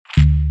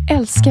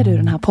Älskar du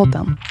den här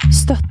podden?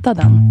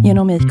 Stötta den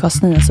genom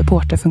IKAs nya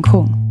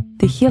supporterfunktion.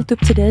 Det är helt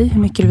upp till dig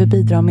hur mycket du vill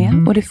bidra med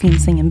och det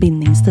finns ingen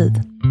bindningstid.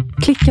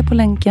 Klicka på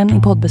länken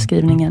i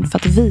poddbeskrivningen för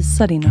att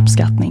visa din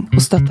uppskattning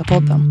och stötta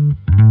podden.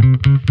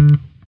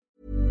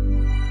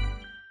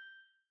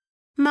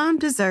 Mom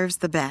deserves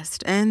the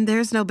best, and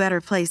there's no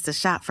better place to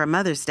shop for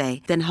Mother's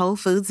Day than Whole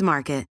Foods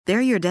Market.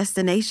 They're your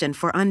destination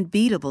for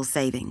unbeatable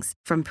savings,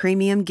 from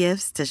premium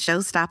gifts to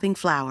show-stopping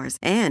flowers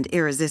and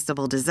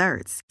irresistible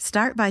desserts.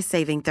 Start by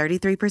saving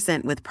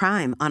 33% with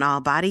Prime on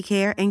all body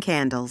care and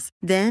candles.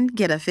 Then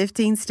get a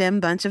 15-stem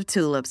bunch of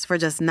tulips for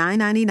just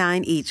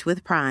 $9.99 each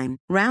with Prime.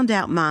 Round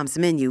out Mom's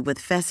menu with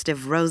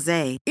festive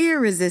rosé,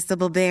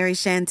 irresistible berry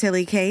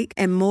chantilly cake,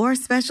 and more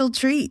special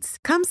treats.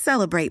 Come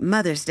celebrate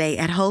Mother's Day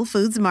at Whole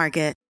Foods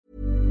Market.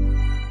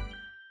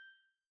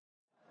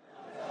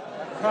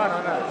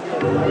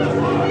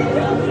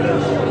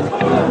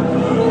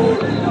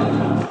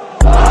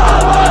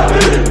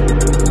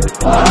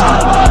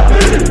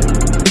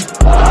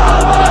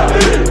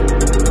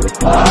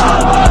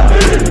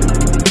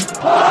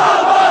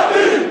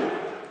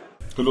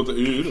 Hur låter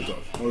ljudet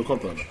då? Har du koll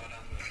på det?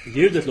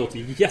 Ljudet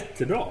låter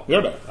jättebra.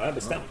 Gör det? Ja,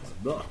 bestämt.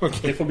 Bra. Okay.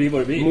 Det får bli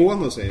vad det blir.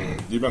 Mono säger det.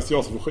 Det är mest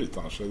jag som får skit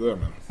annars, det är det jag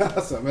menar.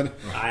 Alltså, men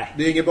Nej.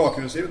 det är ingen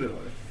bakgrundsljud idag.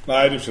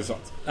 Nej, det är för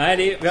sant.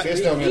 Nej,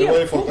 Sist jag med, det var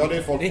ju folk, hade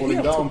ju folk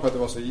falling down på att det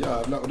var så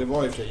jävla, och det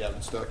var ju för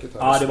jävligt stökigt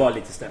här. Ja, det var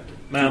lite stämt.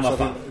 Men vad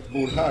fan. Ett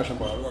bord här som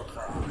bara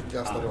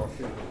kastade rakt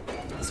in.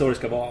 Så det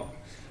ska vara.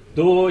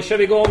 Då kör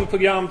vi igång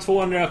program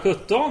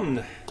 217.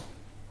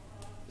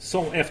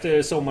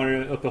 Efter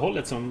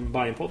sommaruppehållet som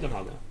Bajenpodden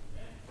hade.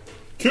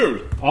 Kul!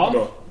 Ja,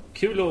 Bra.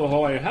 kul att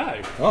ha er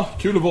här. Ja,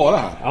 kul att vara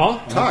här. Ja,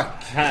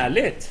 Tack!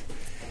 Härligt.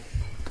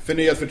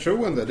 Förnyat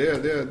förtroende, det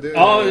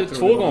Ja, jag tror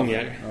 2 det var.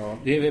 gånger. Ja.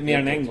 Det är mer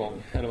än en gång,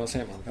 eller vad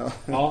säger man?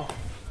 Ja.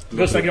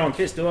 Gustav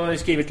Granqvist, du har ju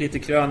skrivit lite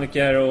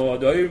kröniker och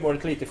du har ju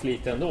varit lite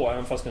flit ändå,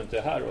 även fast du inte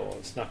är här och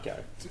snackar.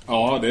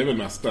 Ja, det är väl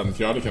mest den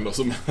krönikan då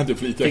som hade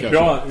flitig. Fick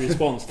bra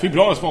respons där. Fick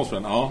bra respons för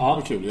den, ja.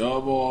 Vad kul.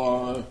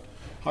 Jag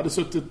hade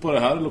suttit på det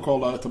här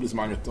lokala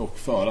etablissemanget och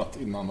förat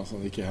innan och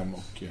sen gick jag hem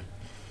och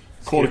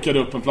korkade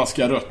upp en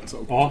flaska rött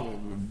och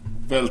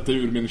välte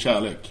ur min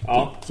kärlek.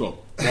 Ja. Typ. Så.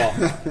 Ja.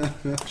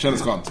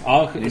 Kändes skönt.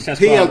 Ja, det känns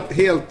skönt.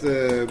 Helt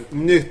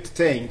nytt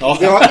tänk.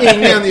 Det har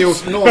ingen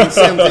gjort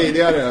någonsin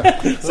tidigare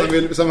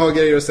som har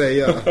grejer att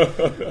säga.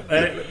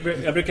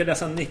 Jag brukar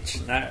läsa Nietzsche.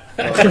 Nej.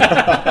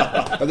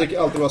 Jag dricker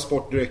alltid bara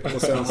sportdryck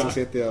och sen så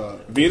sitter jag...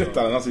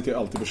 Virtaren, han sitter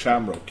alltid på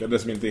Shamrock. Det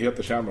som inte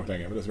heter Shamrock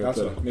längre, men det som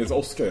heter Nils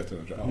Oskar heter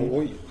det, tror jag.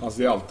 Oj. Han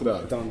sitter alltid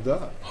där.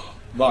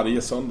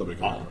 Varje söndag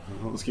brukar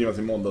han. Och skriver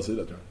sin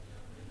måndagssida, tror jag.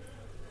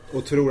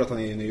 Och tror att han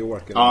är i New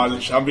York. Eller ja,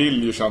 han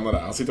vill ju känna det.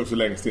 Han sitter också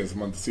längst in så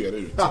man inte ser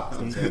ut. Så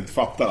man inte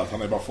fattar att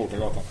han är bara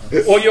Folkagatan.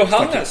 Och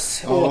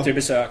Johannes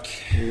återbesök.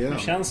 Hur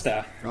känns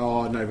det?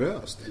 Ja,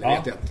 nervöst. Eller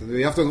vet jag inte.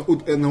 Vi har haft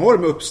en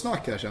enorm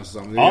uppsnack här, känns det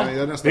som. Ja,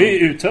 jag är nästan, vi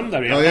är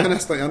uttömda redan. Ja, jag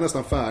är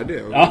nästan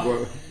färdig. Och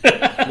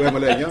går hem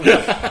och lägga mig.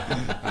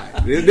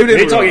 Vi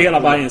har tagit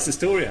hela Bajens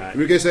historia här. Vi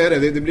brukar ju säga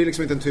det blir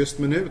liksom inte en tyst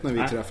minut när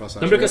vi träffas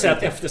här. De brukar säga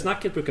att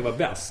eftersnacket brukar vara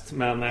bäst.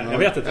 Men jag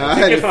vet inte. Jag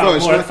tycker fan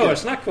att vårt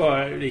försnack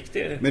var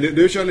riktigt. Men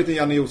du kör lite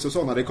Janne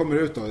Josefsson när det kommer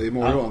ut då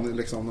imorgon.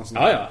 Liksom,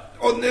 ja.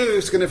 Och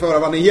nu ska ni få höra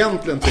vad ni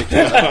egentligen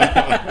tycker.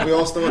 Och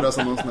jag står där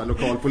som någon sån här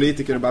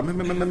lokalpolitiker och bara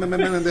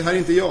men det här är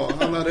inte jag.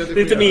 Han har det är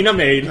inte mina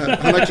mejl.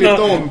 Han har klippt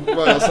om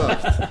vad jag har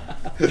sagt.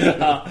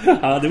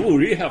 Ja, det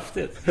vore ju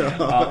häftigt.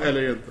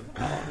 Eller inte.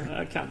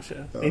 Ja, kanske.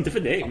 Inte för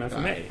dig, men för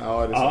mig.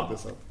 Ja, det är sant. Det är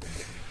sant.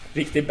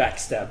 Riktig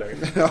backstabber.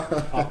 Ja.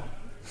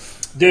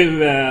 Du,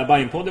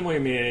 Bajenpodden var ju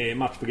med i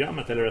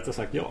matchprogrammet, eller rättare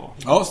sagt ja.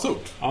 Ja,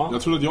 stort. Ja.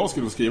 Jag trodde att jag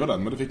skulle skriva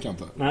den, men det fick jag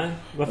inte. Nej,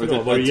 varför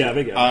då? Var du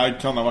jävig? Nej,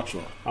 kan ha varit så.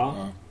 Ja.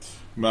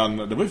 Men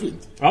det var ju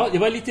fint. Ja, jag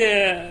var lite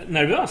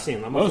nervös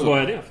innan. Varför var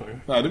jag det för?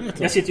 Nej, det vet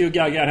jag. Jag sitter ju och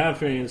gaggar här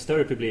för en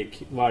större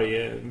publik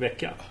varje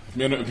vecka.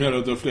 Menar du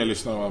att du har fler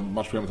lyssnare av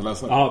matchprogrammet att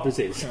läsa? Ja,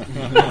 precis.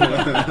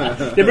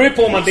 Det beror ju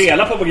på om man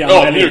delar på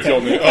programmet eller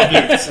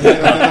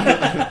inte.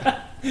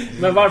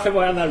 Men varför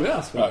var jag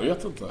nervös? Jag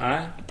vet inte.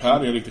 Nej. Per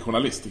är en riktig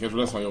journalist, det kanske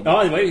var det som han jobbade.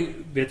 Ja, det var ju,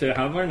 vet du,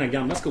 han var den där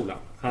gamla skolan.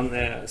 Han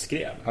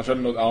skrev. Han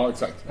körde något, ja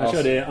exakt. Han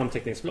körde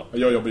anteckningsblock.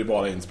 Jag jobbar ju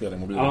bara i inspelning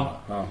i mobilen.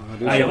 Ja,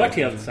 jag var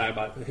helt så här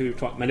bara,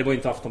 men det var ju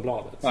inte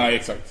Aftonbladet. Nej,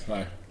 exakt.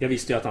 Nej. Jag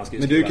visste ju att han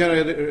skulle skriva.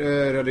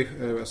 Men du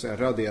kan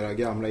radera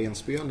gamla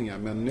inspelningar.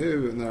 Men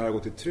nu när det har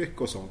gått i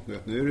tryck och sånt,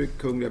 nu är det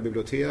Kungliga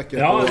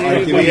biblioteket och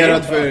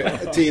arkiverat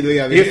för tid och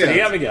evighet. Det är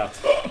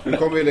förevigat. Nu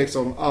kommer vi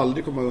liksom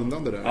aldrig komma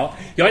undan det där. Ja.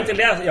 Jag har inte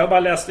läst, jag har bara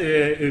läst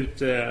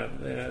ut,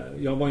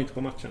 jag var inte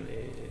på matchen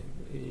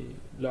i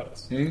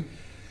lördags.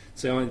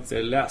 Så jag har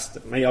inte läst det.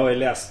 Men jag har ju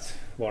läst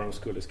vad de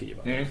skulle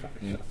skriva.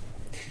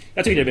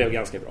 Jag tycker det blev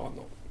ganska bra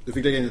ändå. Du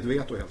fick lägga in ett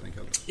veto helt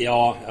enkelt.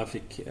 Ja, jag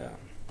fick,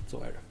 så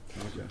är det.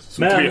 Okay.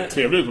 Så men,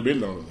 trevlig ut på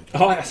bilden.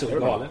 Ja, jag såg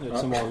galen ut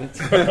som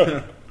vanligt.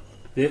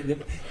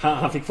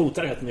 Han fick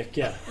fota rätt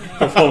mycket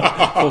för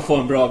att få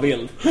en bra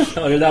bild.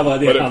 Och det där var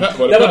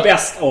det var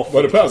bäst off.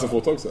 Var det Per som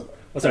fotade också?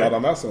 Vad sa du? Hade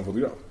han med sig en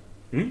fotograf?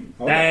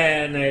 Ja.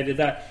 Nej, det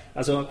där...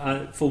 Alltså,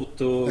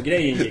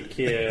 fotogrejen gick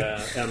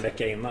en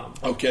vecka innan.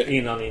 Okay.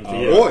 Innan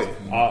intervjun. Oj!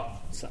 Ja.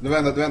 Det var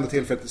enda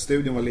tillfället att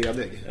studion var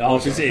ledig. Ja,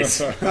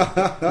 precis.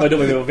 Men då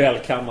var vi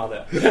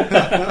välkammade.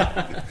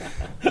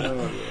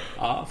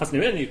 Ja, fast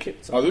nu är den ju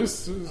klippt. Ja, det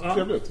är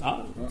trevligt.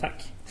 Ja,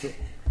 tack.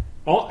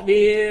 Ja,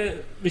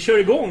 vi kör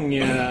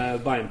igång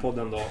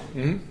Bajenpodden då.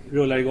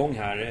 Rullar igång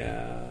här.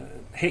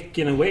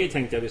 Häcken away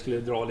tänkte jag vi skulle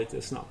dra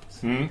lite snabbt.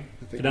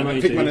 För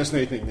den fick man en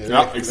snytning.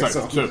 Ja, exakt.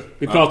 Liksom.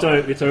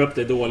 Vi tar upp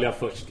det dåliga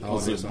först.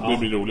 Ja, det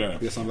blir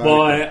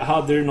roligare.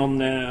 Hade du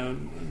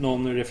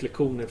någon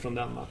reflektion från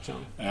den matchen?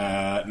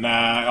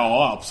 Nej,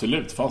 ja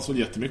absolut. Det fanns väl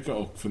jättemycket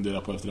att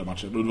fundera på efter den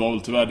matchen. Och det var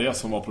väl tyvärr det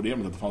som var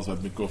problemet. Att det fanns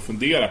väldigt mycket att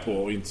fundera på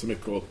och inte så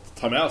mycket att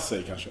ta med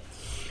sig kanske.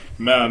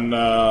 Men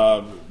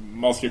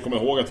man ska komma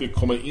ihåg att vi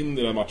kommer in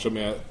i den matchen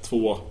med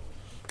 2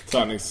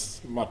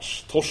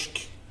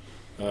 träningsmatch-torsk.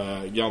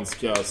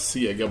 Ganska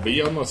sega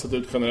ben har sett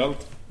ut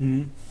generellt.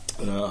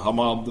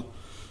 Hamad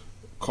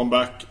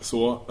comeback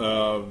så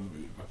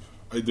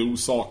Aidoo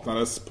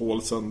saknades,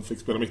 Paulsen fick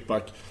spela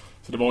mittback.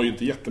 Så det var ju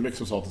inte jättemycket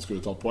som sa att det skulle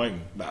ta poäng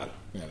där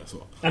nere, så.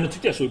 Men du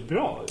tyckte jag såg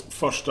bra ut.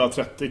 Första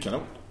 30 kanon.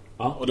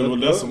 Ja. Och det var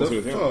det som var så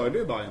irriterande. Det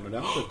förde Bayern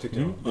ordentligt tyckte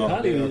jag. Det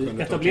hade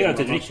ju etablerat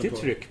ett riktigt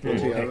tryck på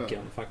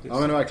Häcken faktiskt. Ja,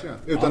 men verkligen.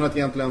 Utan att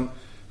egentligen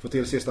få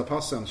till sista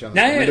passen känns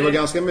det. Men det var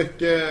ganska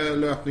mycket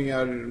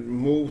löpningar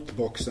mot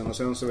boxen och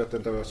sen så vet jag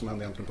inte vad som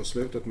hände egentligen på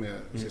slutet med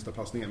sista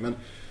passningen. Men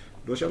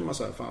då kände man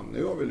så här, fan,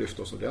 nu har vi lyft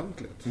oss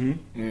ordentligt.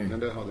 Men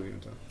det hade vi ju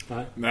inte.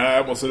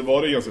 Nej, och så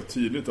var det ganska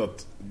tydligt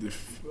att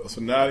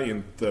alltså när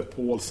inte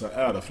Paulsen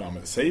är där framme,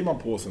 säger man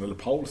Paulsen eller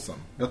Paulsen?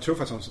 Jag tror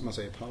faktiskt att man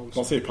säger Paulsen.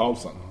 Man säger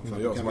Paulsen.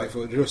 Ja, kan man få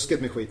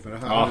ruskigt med skit med det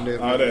här. Ja, men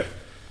det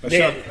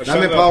nej,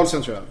 men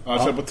Paulsen tror jag. Ja,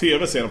 jag känner på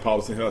tv ser de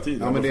Paulsen hela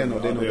tiden. Ja, men det är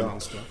nog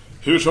dansk.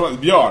 Hur som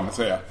helst, Björn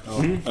säger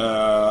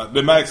jag.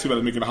 Det märks ju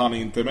väldigt mycket när han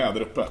inte är med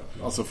där uppe.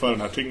 Alltså för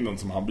den här tyngden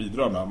som han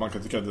bidrar med. Man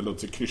kan tycka att det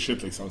låter så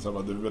klyschigt liksom.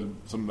 Så det är väl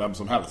som vem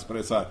som helst. Men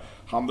det är så här,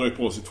 han drar ju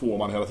på sig 2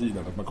 man hela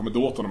tiden. Att man kommer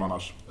åt honom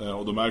annars.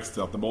 Och då märks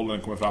det att när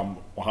bollen kommer fram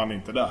och han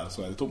inte är där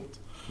så är det tomt.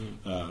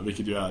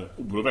 Vilket ju är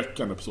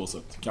oroväckande på så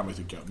sätt, kan vi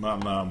tycka.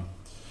 Men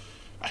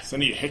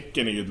sen är ju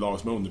Häcken ett lag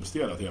som är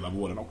underpresterat hela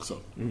våren också.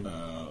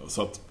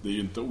 Så att det är ju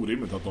inte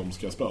orimligt att de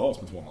ska spöa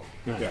oss med 2 mål.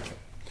 Egentligen.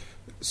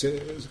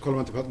 Kollar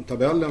man på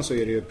tabellen så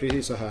är det ju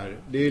precis så här.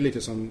 Det är ju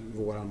lite som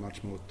våran match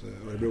mot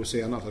Örebro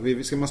senast.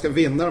 Man ska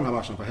vinna de här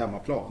matcherna på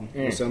hemmaplan.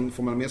 Och sen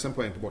får man med sig en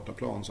poäng på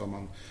bortaplan så har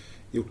man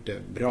gjort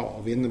det bra.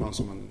 Och vinner man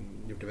så har man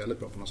gjort det väldigt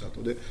bra på något sätt.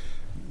 Och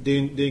det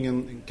är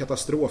ingen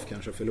katastrof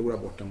kanske att förlora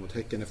borta mot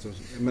Häcken.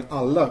 Men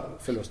alla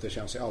förluster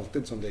känns ju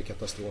alltid som det är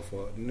katastrof.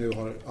 Och nu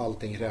har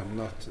allting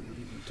rämnat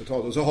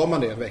totalt. Och så har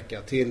man det en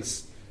vecka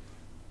tills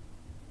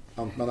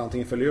man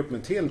antingen följer upp med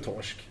en till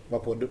torsk,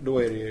 då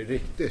är det ju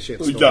riktigt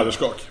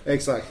shitstorm.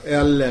 Exakt.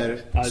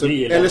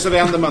 Eller så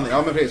vänder man det.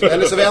 Ja, men precis.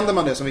 Eller så vänder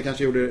man det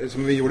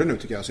som vi gjorde nu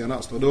tycker jag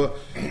senast. Och då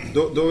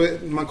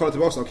man kollar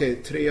tillbaka, okej,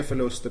 3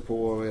 förluster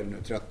på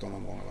 13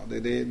 omgångar.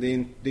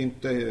 Det är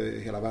inte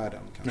hela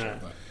världen kanske.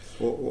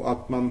 Och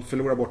att man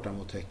förlorar borta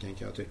mot Häcken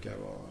kan jag tycka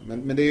var.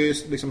 Men det är ju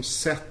liksom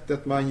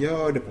sättet man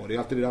gör det på. Det är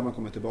alltid det där man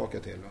kommer tillbaka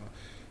till.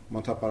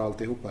 Man tappar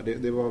alltihopa.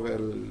 Det var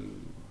väl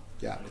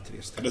jävligt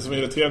trist. Det som var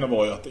irriterande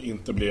var ju att det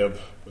inte blev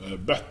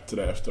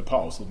bättre efter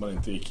paus. Att man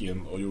inte gick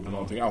in och gjorde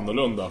någonting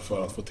annorlunda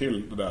för att få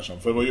till det där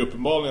sen. För det var ju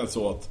uppenbarligen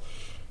så att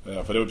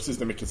för det var precis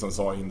det Mikkelsen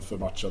sa inför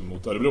matchen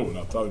mot Örebro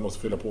att vi måste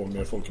fylla på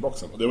mer folk i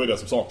boxen. Och det var ju det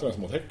som saknades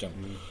mot Häcken.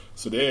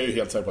 Så det är ju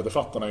helt säkert på att det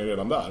fattar man ju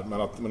redan där.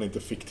 Men att man inte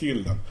fick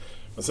till den.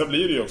 Men sen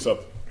blir det ju också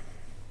att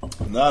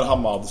när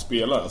Hamad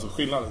spelar, alltså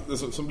skillnaden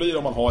som blir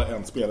om man har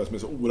en spelare som är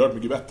så oerhört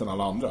mycket bättre än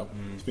alla andra,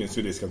 så finns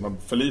det ju risk att man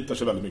förlitar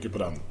sig väldigt mycket på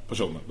den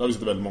personen. Det har vi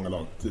sett väldigt många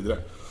lag tidigare.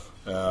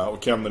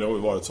 Och Kennedy har ju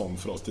varit sån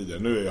för oss tidigare.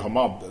 Nu är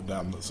Hamad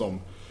den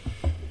som,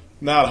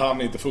 när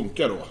han inte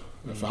funkar då,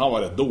 för han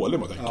var rätt dålig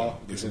mot Häcken. Ja,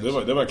 liksom,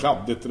 det var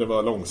kladdigt, det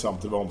var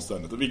långsamt, det var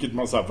omständigt. Vilket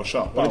man så här får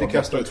köpa. Lite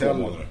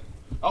Castello.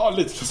 Ja,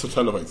 lite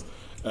Castello faktiskt.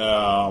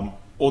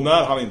 Och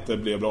när han inte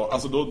blev bra,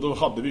 alltså då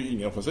hade vi ju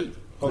ingen offensiv.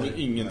 Hade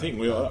vi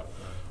ingenting att göra.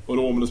 Och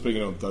Romelu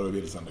springer runt där och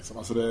vill sen liksom.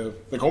 Alltså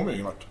det kommer ju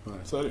ingen vart.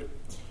 Så är det ju.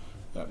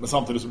 Men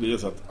samtidigt så blir det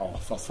så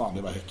att fast fan,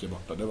 det var Häcken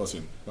borta. Det var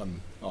synd.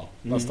 Men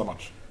nästa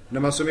match. När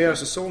man summerar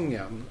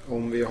säsongen,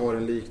 om vi har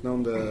en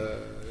liknande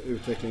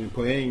utveckling i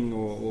poäng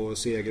och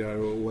segrar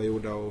och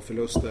oavgjorda och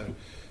förluster,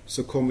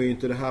 så kommer ju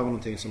inte det här vara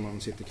någonting som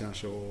man sitter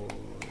kanske och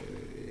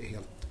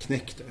helt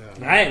knäckt över.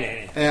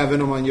 Nej.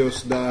 Även om man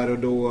just där och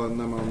då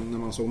när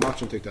man såg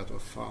matchen tyckte att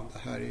vad fan,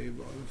 det här är ju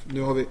bara...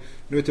 Nu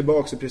är vi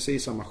tillbaka i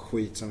precis samma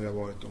skit som vi har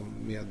varit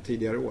med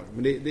tidigare år.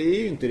 Men det är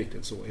ju inte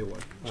riktigt så i år,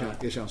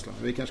 är känslan.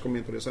 Vi kanske kommer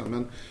in på det sen.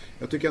 Men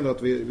jag tycker ändå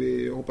att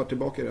vi hoppar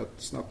tillbaka rätt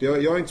snabbt.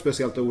 Jag är inte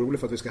speciellt orolig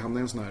för att vi ska hamna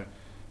i en sån här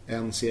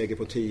en seger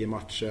på 10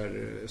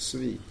 matcher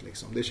svit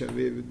liksom.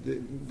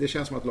 Det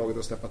känns som att laget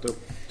har steppat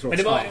upp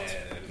trots allt.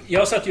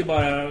 Jag satt ju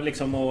bara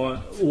liksom och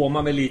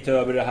åmade mig lite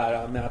över det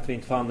här med att vi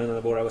inte får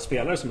använda våra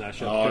spelare som är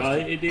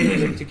köpt.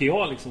 Det tycker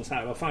jag liksom så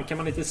här, vad fan, kan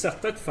man inte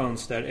sätta ett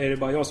fönster? Är det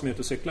bara jag som är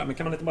ute och cyklar? Men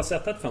kan man inte bara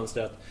sätta ett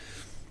fönster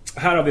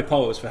här har vi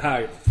paus, för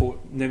här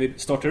när vi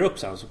startar upp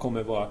sen så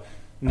kommer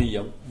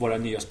våra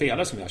nya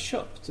spelare som vi har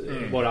köpt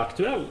vara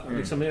aktuella.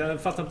 Liksom,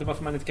 jag fattar inte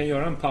varför man inte kan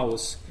göra en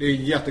paus. Det är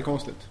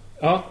jättekonstigt.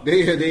 Ja. Det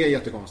är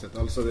jättekonstigt.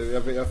 Alltså,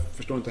 jag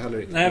förstår inte heller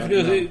riktigt. Nej, för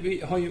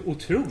vi har ju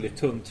otroligt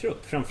tunn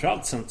trupp,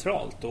 framförallt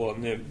centralt. Och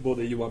nu,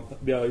 både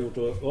vi har gjort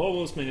av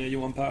oss med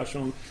Johan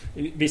Persson.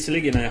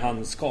 Visserligen är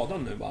han skadad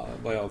nu,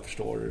 vad jag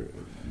förstår.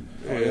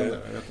 Ja, jag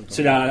vet inte.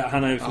 Så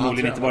han har ju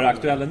förmodligen inte varit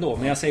aktuell ändå.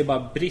 Men jag säger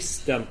bara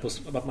bristen på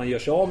att man gör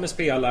sig av med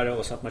spelare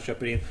och så att man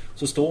köper in.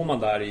 Så står man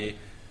där i...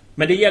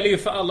 Men det gäller ju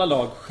för alla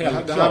lag,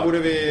 självklart. Det här borde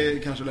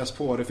vi kanske läsa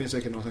på. Det finns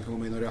säkert någon som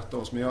kommer in och rätta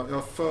oss. Men jag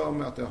har för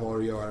mig att det har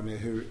att göra med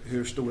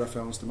hur stora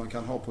fönster man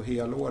kan ha på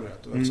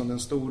helåret. Och eftersom den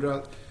stora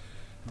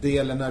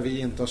delen när vi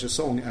inte har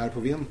säsong är på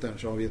vintern,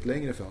 så har vi ett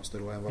längre fönster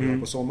då än vad vi har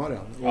på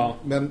sommaren. Ja.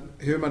 Men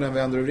hur man än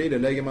vänder och vrider,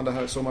 lägger man det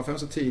här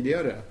sommarfönstret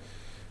tidigare,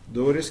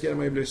 då riskerar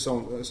man ju bli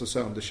så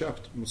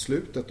sönderköpt mot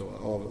slutet då,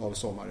 av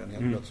sommaren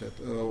helt plötsligt.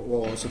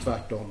 Och så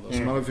tvärtom då.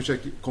 Så man har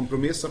försökt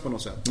kompromissa på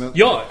något sätt. Men,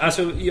 ja,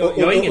 alltså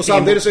och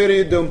samtidigt så är det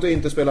ju dumt att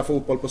inte spela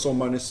fotboll på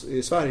sommaren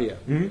i Sverige.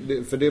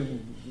 För det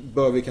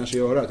bör vi kanske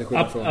göra till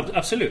skillnad från...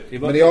 Absolut.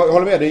 Men jag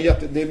håller med,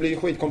 det blir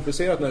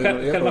skitkomplicerat när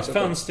det själva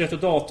fönstret och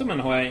datumen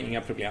har jag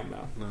inga problem med.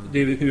 Nej.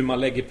 Det är hur man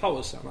lägger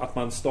pausen. Att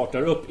man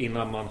startar upp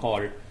innan man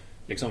har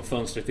liksom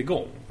fönstret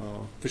igång.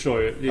 Ja. Förstår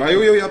du?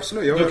 Jo,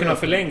 absolut. Du kunde ha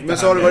förlängt. Men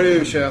så har det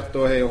varit U21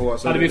 och hej och hå.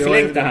 Hade vi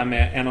förlängt det här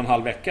med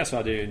 1,5 vecka så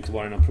hade det ju inte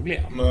varit något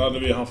problem. Men hade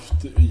vi haft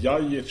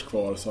Jajic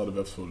kvar så hade vi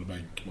haft full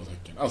bänk mot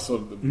Häcken.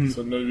 Alltså,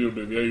 så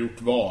nu vi har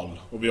gjort val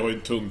och vi har ju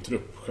en tunn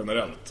trupp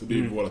generellt. Det är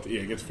ju vårt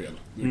eget fel.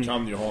 Du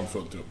kan ju ha en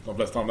full trupp. De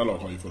flesta andra lag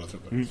har ju fulla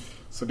trupper.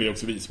 Så det är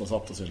också vi som har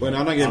satt oss in. Och en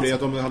annan grej är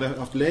att om vi hade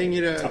haft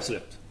längre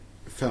Absolut.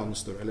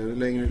 fönster eller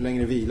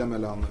längre vila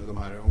mellan de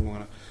här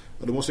omgångarna,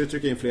 och då måste du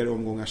trycka in fler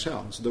omgångar sen.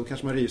 Så då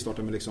kanske man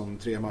rivstartar med liksom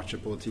 3 matcher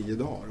på 10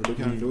 dagar. Och då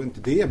kan då inte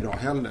det bra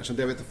heller. Så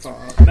jag vet inte fan.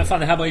 Men fan,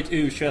 det här var ju ett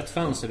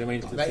U21-fönster. Det var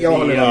inte... Nej,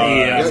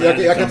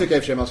 jag kan tycka i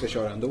och för sig man ska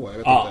köra ändå. Jag vet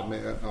inte. Men,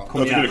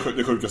 jag tycker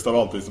det sjukaste av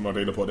allt som man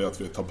var inne på det är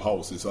att vi tar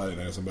paus i Sverige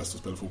när det är som bäst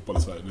att spela fotboll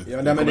i Sverige.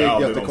 Men det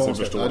är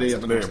jättekonstigt. Det är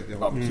jättekonstigt.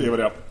 Det är vad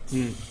det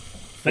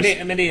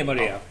är. Men det är vad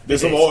det är. Det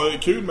som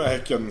var kul med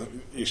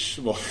Häcken-ish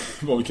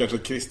var vi kanske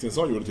att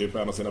Kristinsson gjorde typ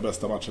en av sina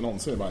bästa matcher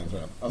någonsin i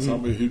Bayern-tröjan. Alltså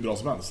han var ju hur bra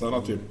som helst. Han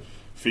har typ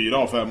 4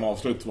 av 5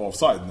 avslut var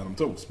offside när de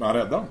togs. Men han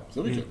räddade.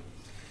 Så det var kul.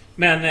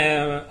 Men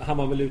han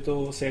var väl ute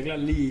och segla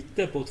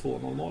lite på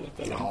 2-0-målet,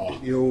 eller? Ja,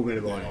 jo,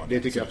 men det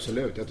tycker jag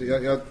absolut. Jag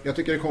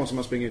tycker det är konstigt att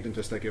man springer ut och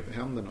inte sträcker upp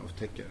händerna och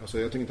täcker. Alltså,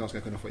 jag tycker inte han ska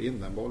kunna få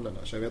in den bollen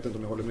där. Så jag vet inte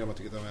om jag håller med om att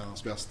jag tycker att det var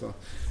hans bästa.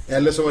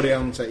 Eller så var det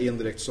en så här,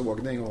 indirekt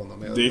sågning av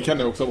honom. Det kan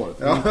det också ha varit.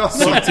 Ja.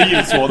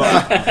 Subtil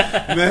sådan.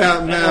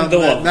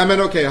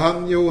 Men okej,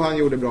 han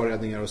gjorde bra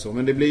räddningar och så.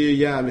 Men det blir ju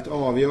jävligt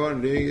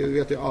avgörande. Det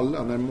vet ju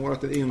alla. När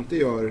målet inte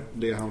gör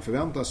det han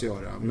förväntas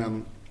göra.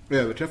 Men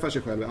överträffar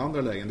sig själv i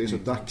andra lägen. Det är så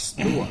dags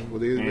då. Och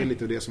det är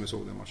lite det som vi såg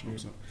den matchen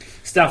också.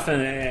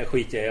 Straffen är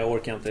skit, jag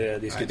orkar inte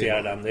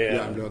diskutera den. Det är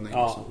hjärnblödning.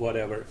 Ja,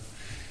 whatever.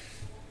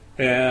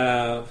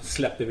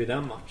 Släppte vi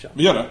den matchen?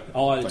 Vi gör det.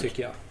 Ja, det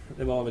tycker jag.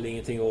 Det var väl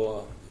ingenting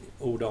att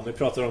orda om. Vi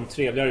pratar om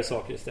trevligare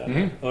saker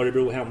istället.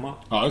 Örebro hemma.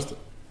 Ja, just det.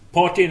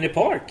 Party in the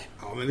park.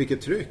 Ja, men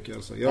vilket tryck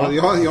alltså. Jag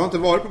har inte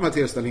varit på de här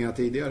tillställningarna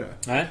tidigare.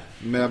 Nej.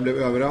 Men jag blev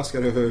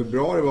överraskad över hur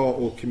bra det var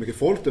och hur mycket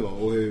folk det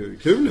var och hur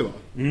kul det var.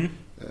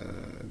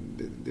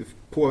 Det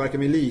påverkar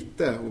mig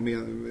lite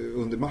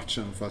under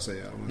matchen, får jag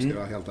säga, om jag ska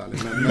vara helt ärlig.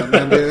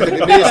 Men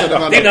det blir så när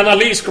man... Din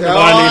analys kommer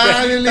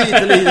vara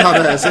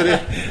lite.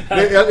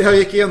 Jag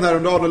gick in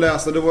häromdagen och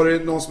läste. Då var det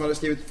någon som hade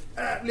skrivit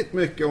lite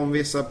mycket om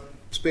vissa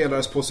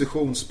spelares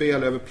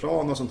positionsspel över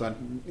plan och sånt där.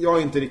 Jag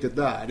är inte riktigt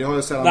där. Det har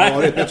jag sällan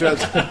varit. Jag tror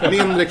att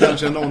mindre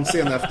kanske än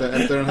någonsin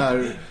efter den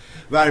här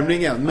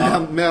värmningen.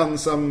 Men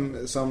som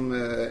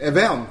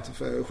event,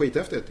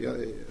 skithäftigt.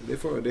 Det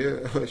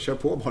kör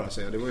på bara,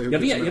 säger jag.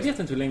 Jag vet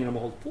inte hur länge de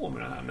har hållit på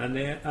med det här, men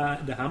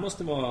det här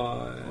måste vara...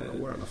 År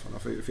i alla fall,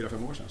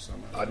 4-5 år sedan.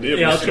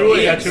 Jag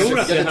tror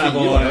att det här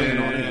var...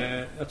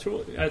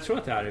 Jag tror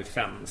att det här är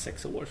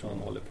 5-6 år som de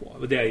håller på.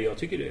 Och jag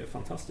tycker det är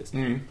fantastiskt.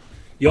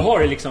 Jag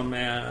har liksom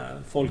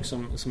folk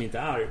som inte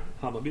är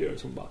Hammarbyare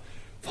som bara,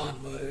 fan,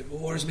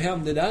 vad var det som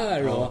hände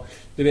där? Ja. Och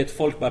du vet,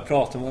 folk bara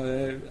pratar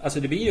om, alltså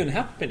det blir ju en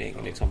happening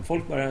liksom.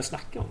 Folk börjar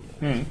snacka om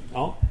det.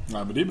 Ja.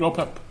 Nej, men det är bra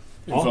pepp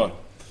inför.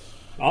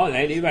 Ja,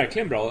 nej, det är ju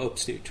verkligen bra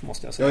uppstyrt,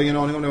 måste jag säga. Jag har ingen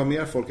aning om det var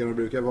mer folk än det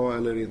brukar vara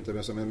eller inte.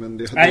 Men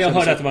jag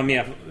hörde att det var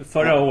mer.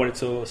 Förra året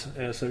så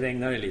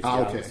regnade det lite.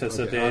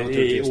 Så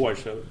i år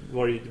så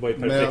var det ju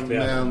perfekt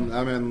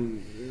väder.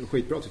 Men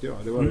skitbra tycker jag.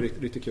 Det var en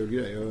riktigt kul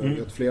grej. Jag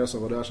vet flera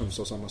som var där som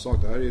sa samma sak.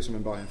 Det här är ju som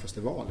en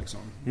Bayern-festival liksom.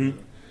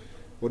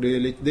 Och det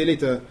är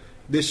lite...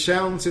 Det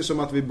känns ju som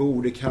att vi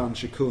borde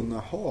kanske kunna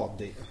ha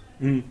det.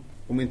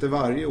 Om inte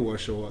varje år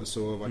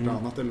så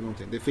vartannat eller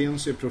någonting. Det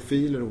finns ju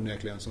profiler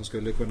onekligen som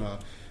skulle kunna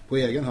på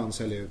egen hand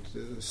sälja ut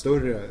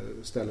större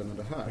ställen än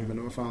det här.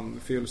 Men vad fan,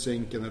 fyll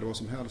sinken eller vad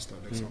som helst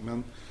där, liksom.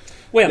 Men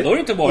och ändå har det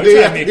inte varit det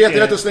så här mycket. mycket. Det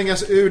är rätt att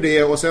slängas ur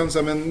det och sen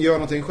så, men gör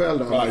någonting själv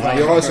då.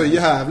 Jag har så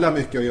jävla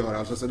mycket att göra,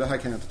 alltså, så det här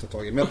kan jag inte ta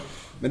tag i. Men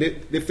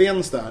det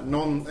finns där.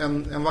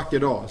 En vacker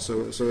dag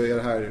så är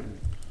det här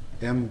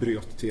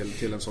embryot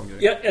till en sån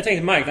grej. Jag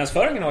tänkte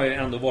marknadsföringen har ju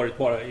ändå varit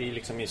bara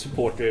i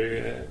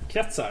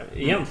supporterkretsar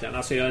egentligen.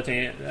 Alltså jag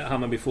tänkte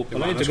Hammarby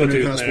fotboll har inte gått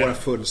ut med spåra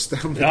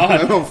fullständigt.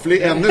 Ja. Om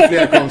ännu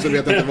fler kom så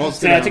vet jag inte vad.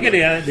 Så jag tycker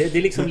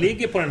det liksom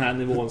ligger på den här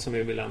nivån som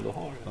vi vill ändå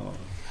ha.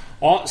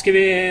 Ja, ska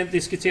vi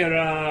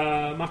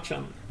diskutera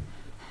matchen?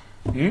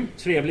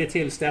 Trevlig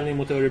tillställning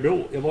mot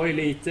Örebro. Jag var ju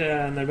lite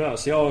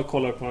nervös. Jag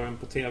kollade på den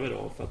på TV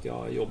då för att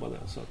jag jobbade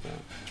så att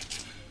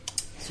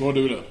så var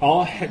du det?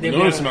 Ja, det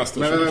var ju semester.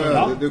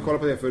 Men, du kollar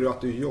på det för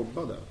att du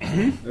jobbade.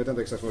 Jag vet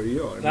inte exakt vad du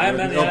gör. Nej,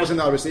 men jag hoppas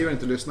sin arbetsgivare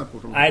inte lyssnar på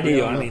dem. Nej, det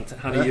gör han inte.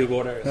 Han är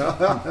djurgårdare. Ja,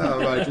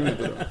 verkligen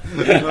inte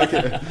då.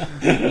 Okay.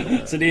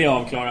 Så det är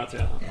avklarat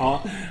redan.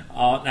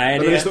 Ja, nej,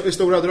 men i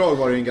stora drag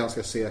var det en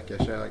ganska säker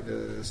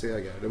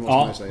seger. Det måste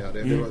man ju säga.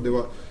 Det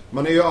var,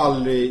 man är ju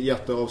aldrig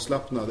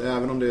jätteavslappnad.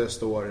 Även om det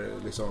står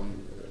liksom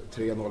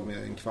 3-0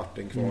 med en kvart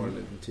kvar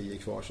eller 10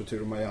 kvar, så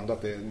tror man ju ändå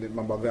att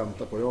man bara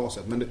väntar på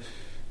raset. Men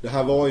det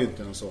här var ju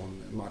inte en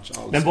sån match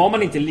alls. Men var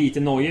man inte lite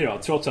nojig då?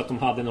 Trots att de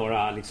hade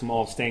några liksom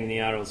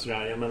avstängningar och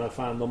sådär. Jag menar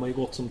fan, de har ju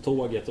gått som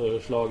tåget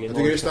och slagit. Jag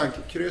tycker det stank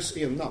kryss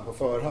innan på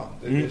förhand.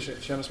 Det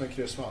kändes som en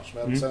kryssmatch.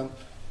 Men sen,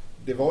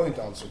 det var ju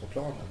inte alls på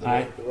planen.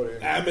 Nej,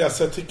 men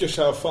jag tycker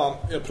så här, fan.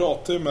 Jag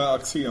pratade med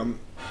Axén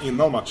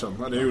innan matchen.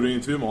 Jag gjorde en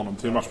intervju med honom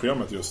till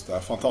matchprogrammet just. Det här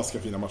fantastiska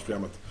fina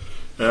matchprogrammet.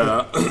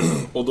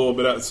 Och då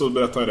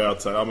berättade jag det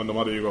att så här, ja, men de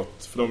hade ju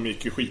gått, för de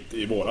gick ju skit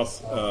i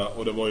våras,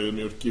 och det var ju,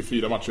 de gick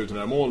 4 matcher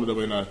utan mål, och det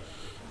var ju när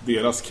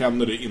deras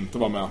Kennedy inte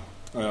var med,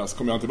 så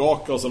kom jag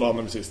tillbaka och så vann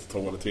de sist 2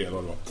 eller 3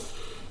 då.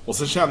 Och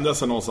så kände jag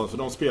sig någonstans, för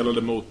de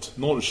spelade mot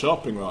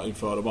Norrköping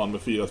inför och vann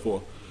med 4-2,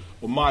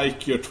 och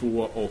Mike gör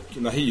 2 och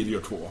Nahir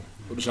gör 2.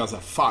 Och det känns så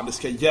här, fan, det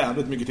ska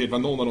jävligt mycket till för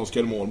att någon av dem ska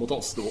göra mål mot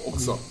oss då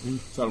också.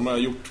 Så här, de har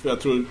gjort, för jag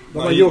tror de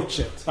har gjort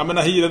sitt. Ja, men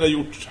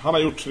Nahir han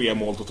har gjort 3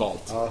 mål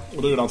totalt. Ja.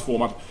 Och då gjorde han 2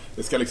 matcher.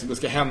 Det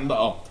ska hända.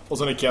 Ja. Och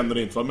sen när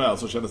Kennedy inte var med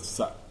så kändes det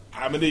så här,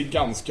 nej, men det är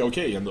ganska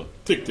okej ändå,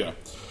 tyckte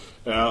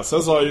jag.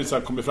 Sen så har jag ju så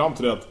här kommit fram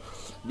till det att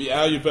vi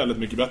är ju väldigt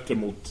mycket bättre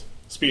mot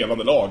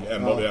spelande lag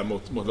än vad vi är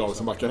mot lag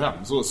som backar hem.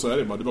 Så är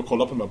det bara. Det var att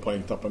kolla på de här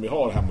poängtappen vi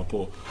har hemma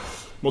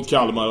mot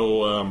Kalmar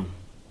och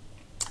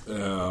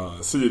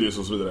Sirius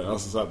och så vidare.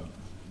 Alltså så här,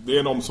 det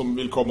är de som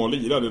vill komma och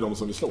lira, det är de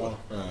som vi slår.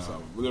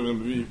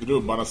 Vi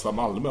rubbar nästan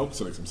Malmö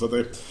också liksom.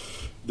 Så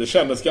det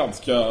kändes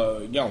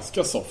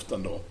ganska soft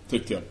ändå,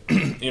 tyckte jag,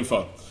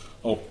 inför.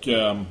 Och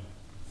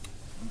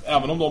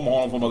även om de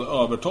har en form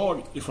av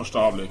övertag i första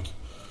halvlek,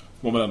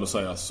 må man ändå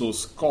säga, så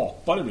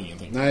skapar de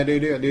ingenting. Nej, det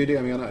är det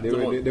jag menar.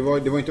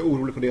 Det var inte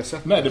oroligt på det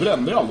sättet. Nej, det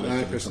brände aldrig.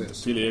 Nej, liksom,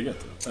 till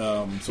eget.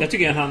 Jag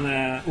tycker han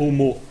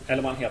Omo,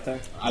 eller vad han heter.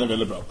 Ja, det är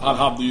väldigt bra. Han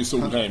hade ju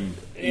Solheim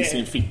i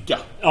sin ficka.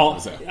 Ja,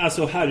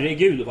 alltså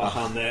herregud vad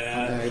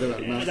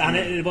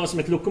det var som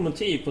ett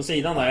lokomotiv på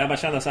sidan där. Jag bara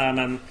kände så här,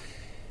 men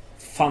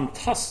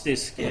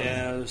fantastisk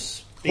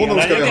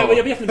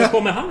jag vet inte var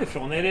kommer han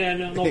ifrån. Är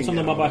det något som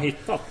de har bara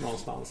hittat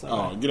någonstans? Eller?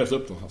 Ja, grävt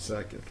upp någonstans.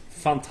 Säkert.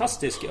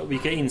 Fantastisk.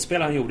 Vilka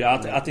inspel han gjorde.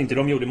 Att inte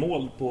de gjorde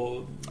mål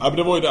på... Ja, men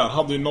det var ju där. Han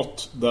hade ju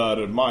något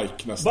där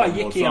Mike nästan bara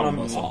gick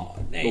igenom.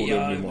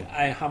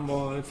 Han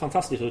var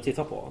fantastisk att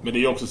titta på. Men det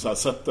är ju också så här,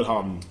 sätter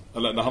han,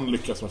 eller när han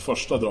lyckas med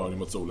första dragningen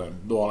mot Solheim,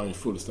 då har han ju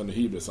fullständig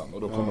hybrisen.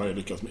 Och då kommer han ju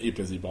lyckas med i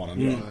princip vad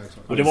han gör.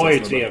 Och det var ju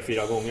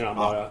 3-4 gånger han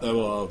bara... det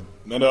var...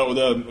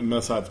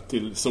 Men så här,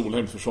 till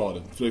Solheims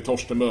försvaret. Fredrik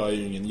Torstenbö är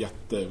ju ingen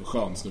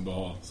jätteskön snubbe att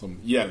ha som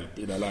hjälp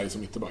i det här läget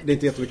som ytterback. Det är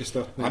inte jättemycket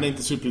stöttning. Han är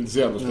inte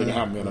superintresserad att springa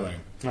hem hela vägen.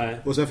 Nej.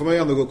 Och sen får man ju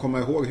ändå komma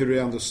ihåg hur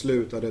det ändå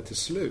slutade till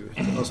slut.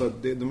 Alltså,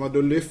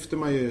 då lyfter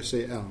man ju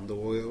sig ändå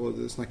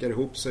och snackar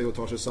ihop sig och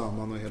tar sig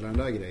samman och hela den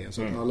där grejen.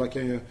 Så att alla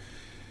kan ju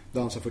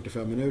dansa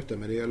 45 minuter,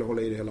 men det gäller att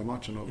hålla i det hela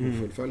matchen och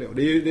fullfölja. Och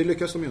det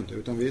lyckas de ju inte,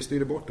 utan vi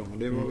styrde bort dem. Och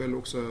det var väl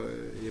också...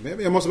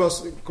 Jag måste bara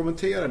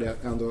kommentera det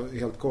ändå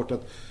helt kort,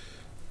 att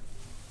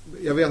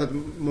jag vet att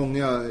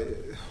många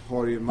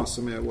har ju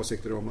massor med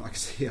åsikter om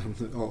Axén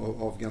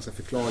av ganska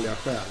förklarliga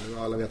skäl.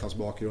 Alla vet hans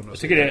bakgrund. Och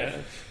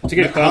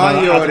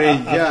han gör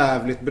det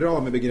jävligt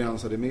bra med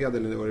begränsade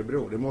medel i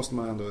Örebro. Det måste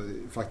man ändå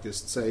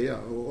faktiskt säga.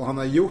 Och han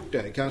har gjort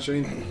det. Kanske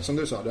inte, som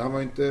du sa, han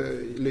var inte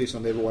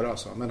lysande i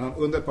våras. Men han,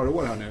 under ett par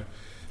år här nu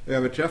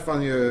överträffar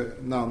han ju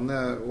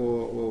Nanne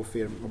och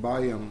Firm och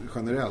Bayern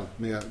generellt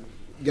med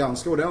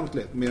ganska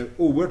ordentligt. Med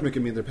oerhört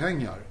mycket mindre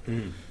pengar.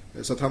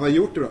 Så att han har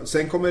gjort det bra.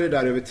 Sen kommer det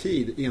där över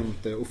tid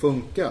inte att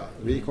funka.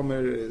 Vi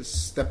kommer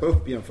steppa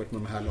upp jämfört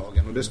med de här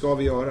lagen. Och det ska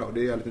vi göra. Och det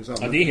är jävligt intressant.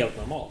 Ja, det är helt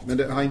normalt.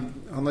 Men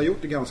han har gjort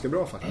det ganska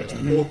bra faktiskt.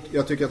 Och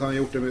jag tycker att han har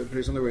gjort det,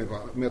 precis som du var inne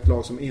på, med ett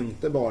lag som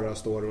inte bara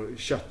står och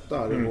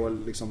köttar och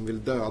liksom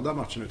vill döda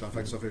matchen, utan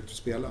faktiskt har försökt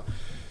spela.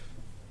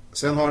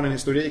 Sen har han en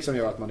historik som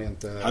gör att man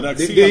inte...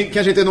 Det är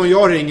kanske inte någon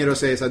jag ringer och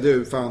säger så här,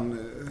 du, fan...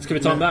 Ska vi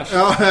ta en bärs?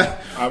 Ja,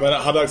 men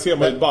hade Axén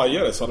varit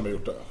bajare så hade man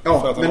gjort det.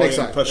 Ja, för att han men har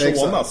exakt, en persona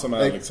exakt, som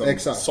är liksom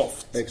exakt,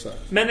 soft. Exakt.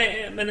 Men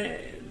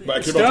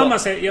stör man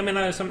sig, jag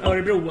menar som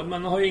Örebro,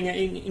 man har ju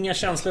inga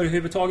känslor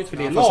överhuvudtaget för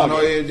det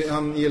laget.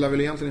 Han gillar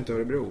väl egentligen inte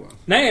Örebro, va?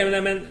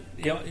 Nej, men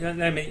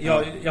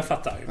jag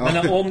fattar. Ja.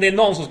 Men om det är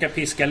någon som ska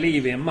piska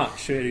liv i en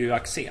match så är det ju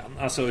Axén.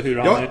 Alltså hur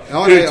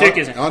han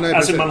uttrycker sig. Alltså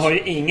precis. Man har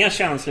ju inga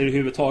känslor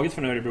överhuvudtaget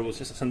från Örebro.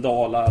 Sen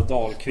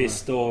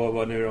Dahlqvist och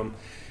vad nu de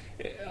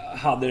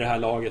hade det här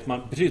laget.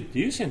 Man brydde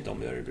ju sig inte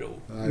om Örebro.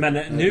 Men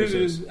nu,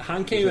 precis.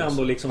 Han kan ju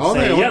ändå liksom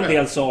säga en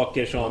del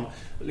saker som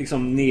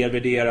liksom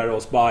nedvärderar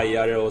oss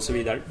bajare och så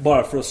vidare.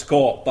 Bara för att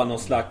skapa någon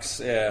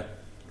slags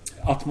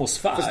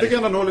atmosfär. Fast det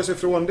kan han hålla sig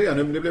ifrån det.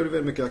 Nu blev det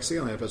väldigt mycket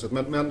Axén här plötsligt.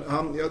 Men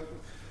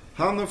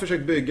han har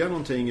försökt bygga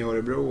någonting i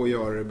Örebro och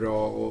göra det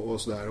bra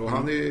och sådär. Och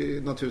han är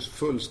ju naturligtvis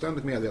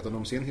fullständigt medveten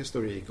om sin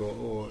historik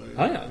och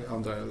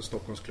andra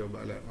Stockholmsklubbar.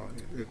 Eller,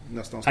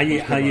 nästan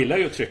han gillar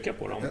ju att trycka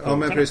på dem. Ja,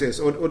 men precis.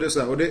 Och det är så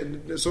här,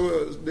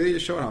 det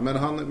kör han.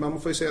 Men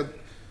man får ju säga att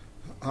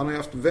han har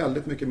haft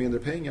väldigt mycket mindre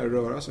pengar att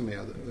röra sig med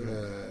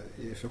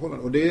i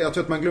förhållande. Och jag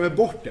tror att man glömmer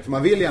bort det. För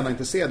man vill gärna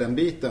inte se den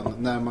biten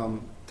när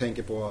man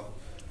tänker på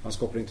hans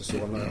koppling till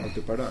Solna och allt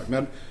upp där.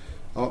 Men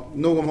ja,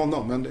 nog om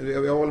honom. Men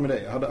jag håller med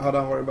dig. Hade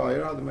han varit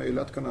bajare hade man ju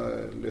lätt kunnat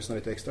lyssna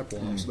lite extra på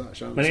honom. Sådär.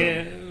 Men det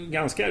är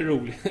ganska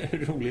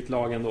roligt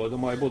lag ändå.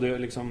 De har ju både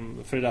liksom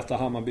för detta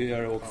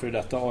Hammarbyare och för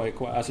detta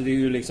AIK. Alltså det är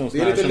ju liksom... Det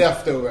är lite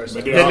leftovers.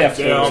 Det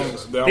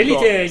är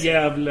lite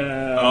jävla...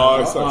 Ja,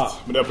 exakt.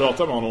 Men det jag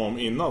pratade med honom om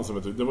innan,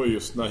 det var ju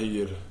just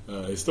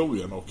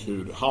Nahir-historien och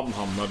hur han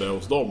hamnade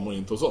hos dem och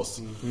inte hos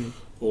oss.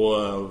 Och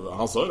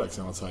han sa ju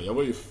liksom att så här, jag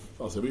var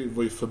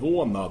ju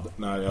förvånad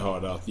när jag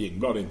hörde att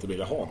Jingblad inte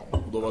ville ha honom.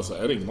 Och då var det så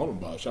här, jag ringde honom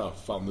och bara,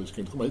 fan du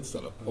ska inte komma hit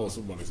istället. Och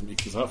så var liksom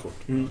gick det så här fort.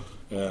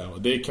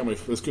 Och det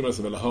skulle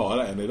man vilja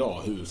höra än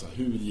idag.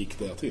 Hur gick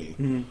det till?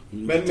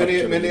 Men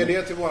är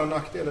det till våra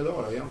nackdel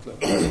idag då, egentligen?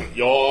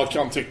 Jag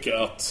kan tycka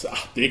att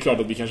det är klart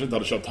att vi kanske inte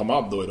hade köpt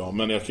Hamad då idag.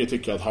 Men jag kan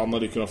tycka att han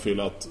hade kunnat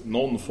fylla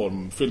någon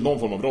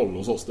form av roll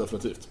hos oss,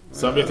 definitivt.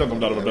 Sen vet jag inte om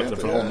det hade varit bättre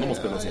för honom att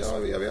spela hos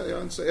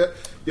oss.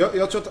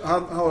 Jag tror att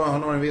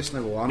han har en viss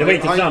nivå. Det var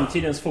inte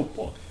framtidens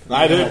fotboll.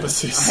 Nej, det är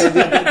precis.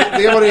 Nej,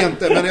 det var det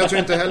inte. Men jag tror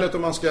inte heller att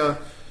om man ska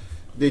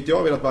dit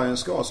jag vill att Bayern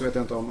ska, så vet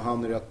jag inte om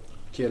han är rätt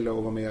kille att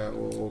vara med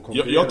och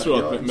konkurrera. Jag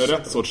tror att med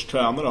rätt sorts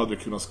tränare hade vi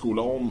kunnat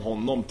skola om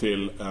honom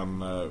till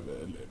en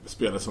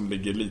spelare som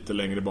ligger lite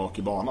längre bak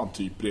i banan,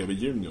 typ bredvid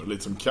junior,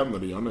 lite som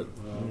Kennedy gör nu.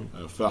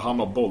 För han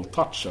har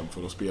bolltouchen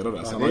för att spela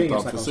det. Sen har inte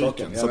han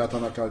fysiken. Jag vet att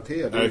han har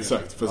kvalitet.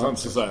 Exakt. För sen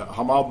så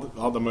Hamad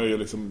hade man ju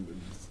liksom,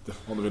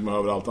 om du vill man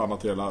över allt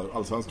annat i hela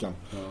allsvenskan.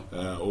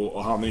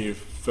 Och han är ju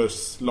för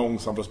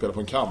långsam för att spela på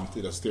en kant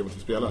i det systemet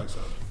vi spelar.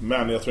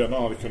 Men jag tror att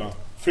han hade kunnat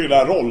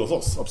fylla en roll hos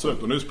oss,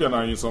 absolut. Och nu spelar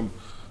han ju som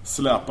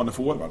släpande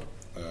forward,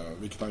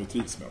 vilket han ju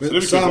trivs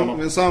med.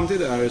 Men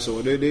samtidigt är det så,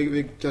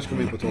 vi kanske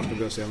kommer in på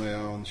torsdag senare, jag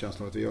har en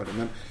känsla av att vi gör det.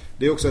 Men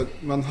det är också att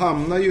man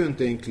hamnar ju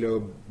inte i en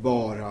klubb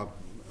bara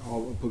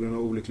på grund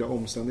av olyckliga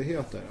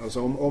omständigheter.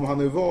 Alltså om han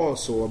nu var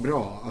så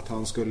bra att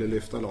han skulle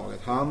lyfta laget,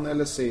 han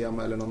eller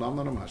Sema eller någon annan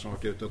av de här som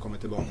varit ute och kommit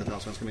tillbaka till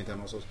allsvenskan inte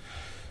hemma hos oss,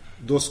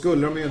 då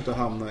skulle de ju inte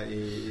hamna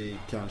i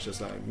kanske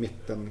så här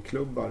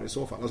mittenklubbar i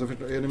så fall. Alltså,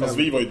 fast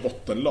vi var ju ett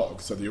bottenlag,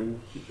 så det ju...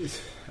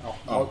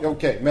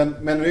 Okej, men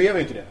nu är vi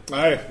inte det.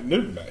 Nej,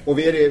 nu nej. Och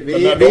vi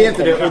är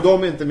inte det, och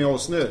de är inte med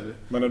oss nu.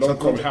 Men när de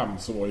kom hem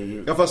så var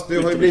ju... Ja, fast det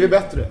har ju blivit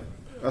bättre.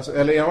 Alltså,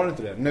 eller jag har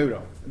inte det, nu då.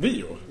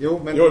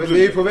 Jo, men vi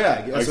är ju på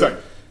väg. Alltså,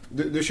 exakt.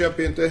 Du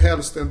köper ju inte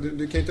helst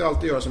du kan ju inte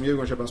alltid göra som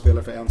Djurgården, köpa en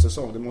spelare för en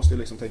säsong. Du måste ju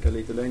liksom tänka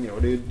lite längre.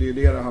 Och det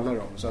är det handlar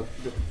om. Så att,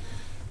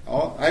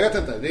 ja, jag vet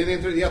inte. Det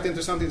är en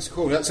jätteintressant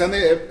diskussion. Sen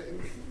är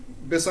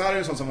Besar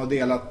en sån som har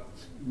delat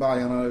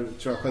Bajarna,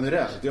 tror jag,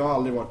 generellt. Jag har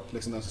aldrig varit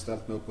liksom den som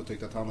ställt mig upp och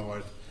tyckt att han har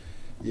varit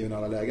given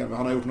alla lägen. Men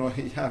han har gjort några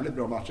jävligt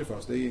bra matcher för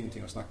oss. Det är ju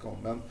ingenting att snacka om.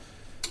 Men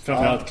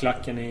framförallt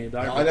klacken i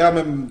derby. Ja,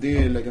 men det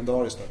är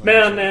legendariskt.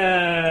 Men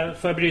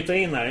för att bryta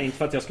in här, inte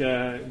för att jag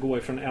ska gå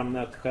ifrån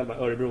ämnet själva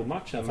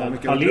Örebro-matchen, men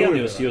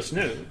Hallenius just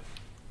nu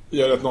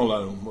gör 1-0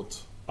 här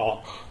mot...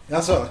 Ja.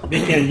 Alltså.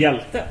 Vilken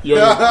hjälte.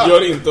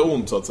 Gör inte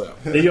ont, så att säga.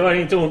 Det gör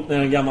inte ont när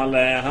en gammal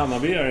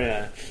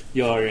Hammarbyare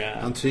gör...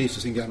 Han trivs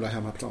i sin gamla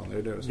hemmaplan,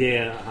 är det det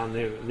är han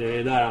nu. Det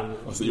är där han...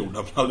 Alltså gjorde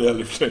han aldrig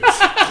heller för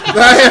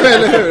Nej,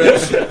 eller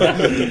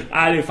hur?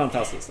 Nej, det är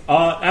fantastiskt.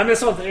 Ja, men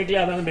sånt är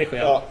glädjande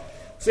besked. Ja.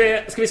 Så,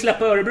 ska vi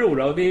släppa Örebro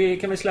då?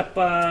 Kan vi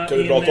släppa... Kan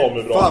vi prata om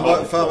hur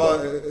bra... Fan vad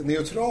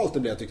neutralt det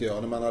blev, tycker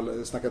jag, när man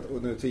har snackat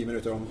nu 10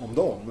 minuter om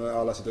dem.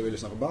 Alla sitter och vill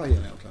lyssna på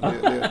Bayern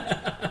egentligen.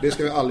 Det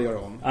ska vi aldrig göra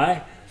om.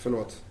 Nej.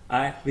 Förlåt.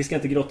 Nej, vi ska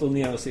inte grotta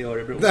ner oss i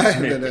Örebro.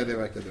 Nej, det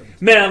verkar dumt.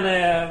 Men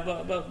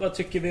vad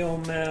tycker vi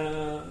om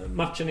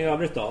matchen i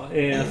övrigt då?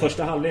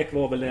 Första halvlek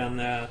var väl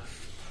en...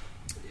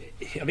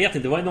 Jag vet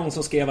inte, det var någon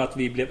som skrev att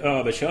vi blev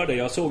överkörda.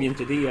 Jag såg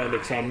inte det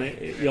liksom.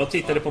 Jag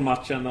tittade på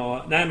matchen och...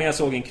 Nej, men jag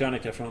såg en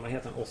krönika från, vad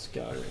heter han?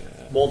 Oskar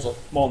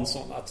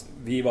Månsson. Att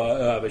vi var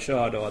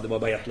överkörda och det var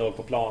bara ett lag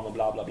på plan och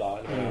bla bla bla.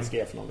 Eller vad han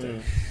skrev för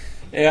någonting.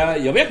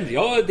 Jag vet inte,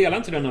 jag delar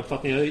inte den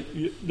uppfattningen.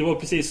 Det var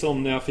precis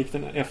som när jag fick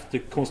den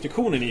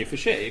efterkonstruktionen i och för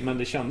sig. Men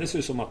det kändes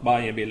ju som att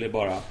Bayern ville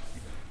bara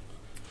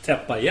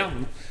täppa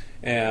igen.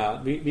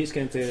 Vi ska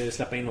inte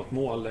släppa in något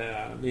mål.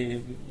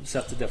 Vi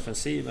sätter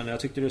defensiven. Jag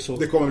tyckte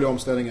det kommer bli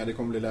omställningar, det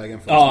kommer bli lägen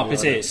för ja,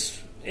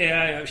 precis.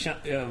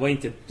 Jag var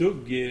inte ett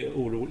dugg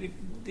orolig.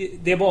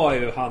 Det var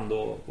ju han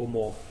då att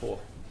må på.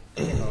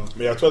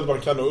 Men jag tror att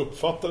man kan nog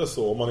uppfatta det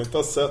så. Om man inte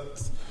har sett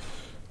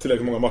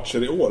tillräckligt många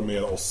matcher i år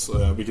med oss,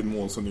 vilket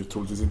mål som ni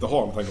troligtvis inte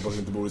har med tanke på att vi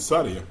inte bor i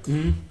Sverige,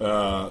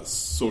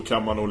 så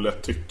kan man nog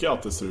lätt tycka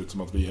att det ser ut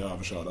som att vi är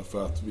överkörda,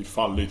 för att vi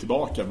faller ju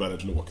tillbaka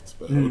väldigt lågt,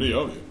 och det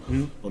gör vi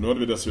ju. Och nu hade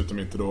vi dessutom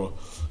inte då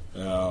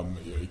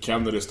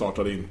Kennedy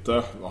startade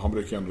inte. Han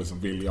brukar ändå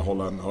liksom vilja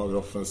hålla en högre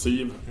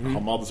offensiv.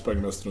 Hamad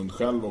sprang mest runt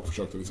själv och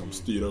försökte liksom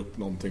styra upp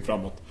någonting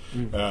framåt.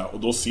 Och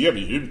då ser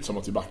vi ut som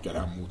att vi backar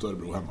hem mot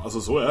Örebro hemma.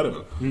 Alltså så är det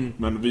väl.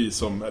 Men vi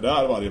som är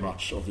där varje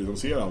match och vi som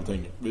ser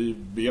allting, vi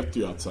vet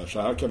ju att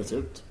så här kan det se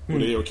ut. Och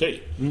det är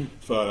okej.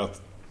 För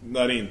att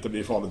när det inte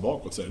blir farligt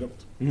bakåt så är det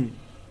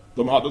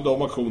lugnt.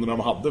 De aktionerna de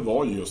hade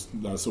var ju just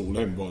när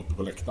Solheim var uppe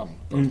på läktaren.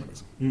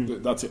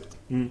 That's it.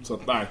 Så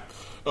att nej,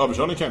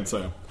 överkörning kan jag inte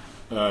säga.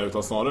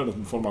 Utan snarare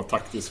en form av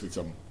taktisk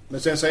liksom. Men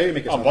sen säger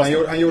Micke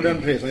han gjorde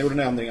en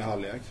ändring i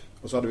halvlek.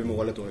 Och så hade vi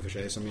målet då i och för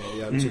sig som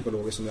är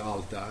psykologiskt som det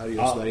alltid är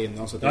just där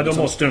innan. Så då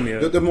måste de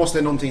ju. Då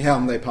måste någonting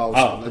hända i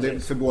pausen. Det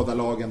för båda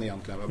lagen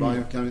egentligen.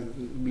 Man kan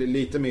bli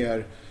lite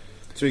mer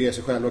trygga i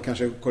sig själv och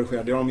kanske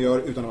korrigera det de gör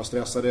utan att vara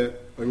stressade.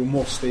 Och de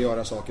måste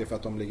göra saker för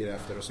att de ligger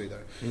efter och så vidare.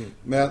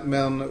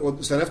 Men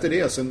och sen efter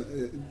det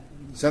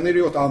sen är det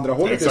ju åt andra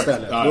hållet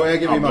istället. Då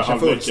äger vi matchen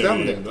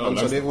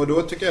fullständigt. Och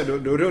då tycker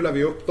jag då rullar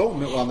vi upp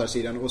dem å andra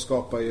sidan och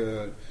skapar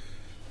ju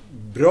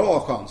bra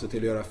chanser till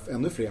att göra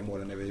ännu fler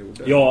mål än det vi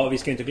gjorde. Ja, vi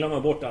ska inte glömma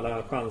bort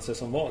alla chanser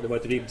som var. Det var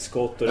ett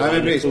ribbskott och det var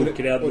en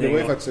foträddning. Och det var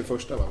ju faktiskt det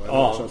första, va?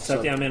 Ja, så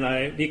att jag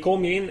menar, vi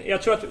kom in.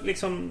 Jag tror att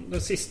liksom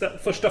den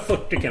första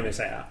 40 kan vi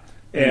säga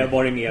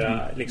var det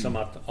mera liksom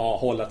att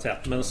hålla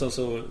tätt. Men så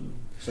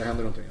händer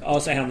någonting. Ja,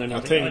 så händer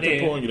någonting. Jag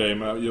tänkte på en grej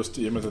med just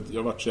i och med att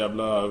jag varit så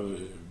jävla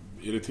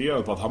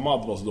irriterad på att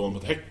Hamad var så dålig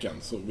mot Häcken,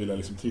 så vill jag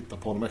liksom titta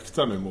på honom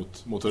extra nu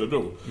mot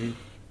Örebro.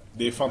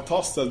 Det är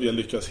fantastiskt att vi har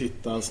lyckats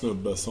hitta en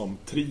snubbe som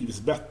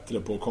trivs bättre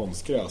på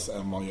konstgräs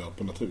än man gör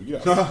på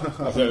naturgräs.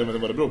 Alltså, jag vet inte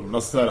vad det beror på.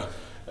 Alltså,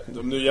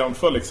 nu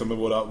jämför liksom med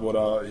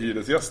våra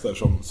hyresgäster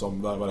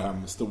som värvar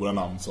hem stora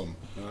namn som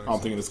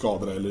antingen är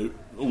skadade eller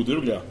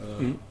odugliga.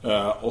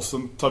 Och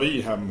sen tar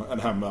vi hem en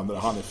hemvändare.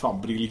 Han är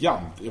fan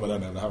briljant i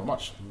varenda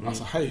hemmamatch.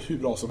 Alltså här är hur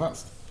bra som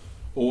helst.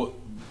 Och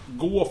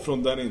gå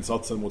från den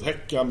insatsen mot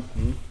Häcken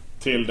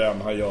till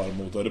den han gör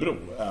mot Örebro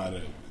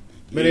är...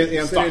 Men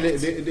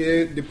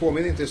det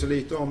påminner inte så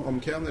lite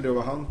om Kennedy och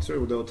vad han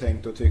trodde och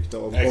tänkte och tyckte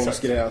om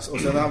konstgräs. Och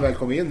sen när han väl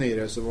kom in i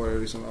det så var det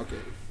liksom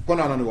på en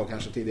annan nivå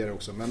kanske tidigare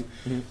också. Men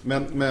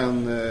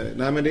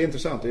det är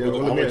intressant. Jag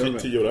håller med. Han var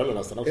 10 år eller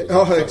nästan också.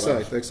 Ja,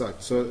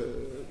 exakt. Så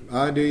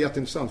nej, det är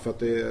jätteintressant för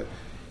att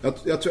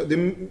jag tror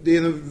det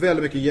är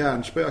väldigt mycket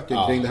hjärnspöken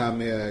kring det här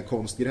med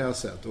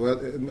konstgräset. Och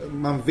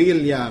man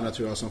vill gärna,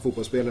 tror jag, som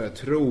fotbollsspelare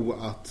tro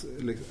att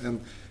en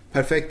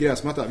perfekt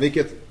gräsmatta,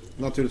 vilket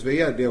naturligtvis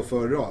är det att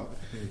föredra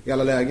i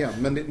alla lägen.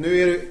 Men nu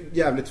är det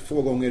jävligt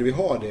få gånger vi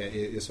har det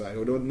i Sverige.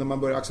 Och då, när man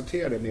börjar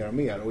acceptera det mer och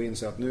mer och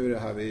inse att nu är det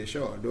här vi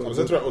kör.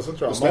 Sen tror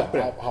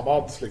jag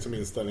Hamads liksom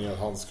inställning att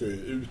han ska ju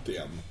ut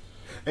igen.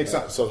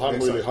 Exakt. Så att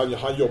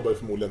han jobbar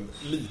förmodligen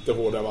lite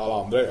hårdare än vad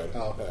alla andra gör.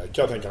 Kan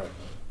jag tänka mig.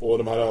 Och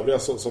de här övriga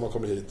som har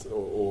kommit hit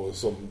och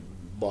som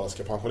bara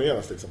ska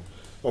pensioneras liksom.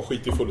 De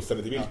skiter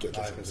fullständigt i vilket.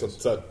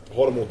 Så här,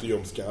 har de ont i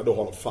ljumskarna, då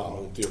har de fan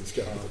ont i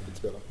ljumskarna.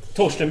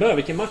 Torstenberg,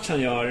 vilken match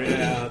han gör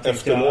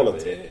efter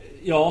målet.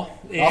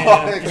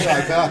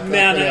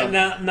 Men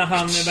när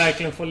han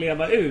verkligen får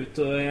leva ut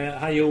och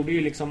han gjorde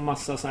ju liksom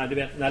massa så här, du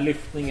vet, den här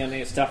lyftningen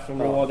i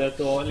straffområdet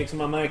och liksom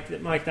man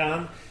märkte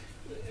han,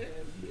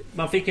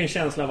 man fick en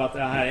känsla av att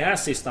det här är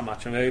sista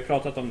matchen. Vi har ju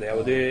pratat om det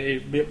och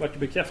det vart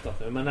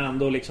bekräftat nu, men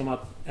ändå liksom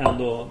att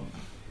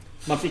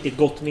man fick ett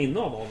gott minne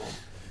av honom.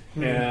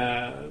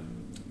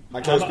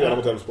 Han kan ju spela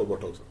mot Elfsborg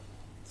borta också.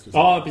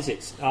 Ja,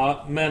 precis.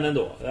 Ja, men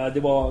ändå.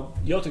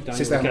 Jag tyckte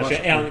han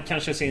gjorde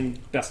kanske sin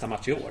bästa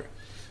match i år.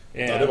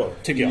 Det var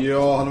tycker jag.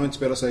 Ja, han har inte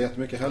spelat så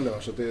jättemycket heller,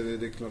 så det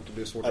är klart att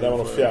det är svårt. Det var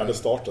nog fjärde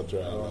starten,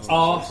 tror jag.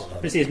 Ja,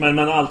 precis. Men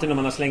alltid när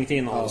man har slängt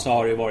in honom så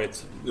har det ju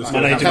varit...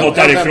 Man har inte gått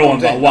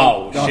därifrån bara,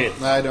 wow, shit.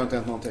 Nej, det har inte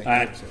hänt någonting.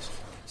 Nej.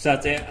 Så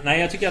att,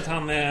 jag tycker att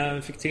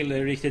han fick till det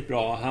riktigt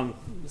bra.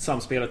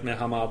 Samspelet med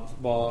Hamad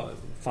var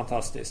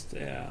fantastiskt.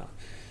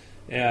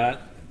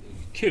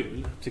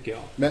 Kul, tycker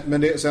jag.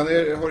 Men sen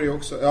har det ju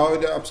också... Ja,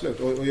 det, absolut.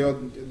 Och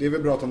det är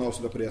väl bra att han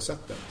avslutar på det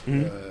sättet.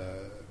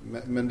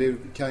 Men det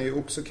kan ju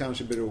också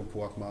kanske bero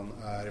på att man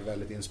är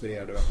väldigt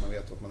inspirerad och att man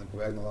vet att man är på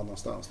väg någon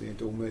annanstans. Det är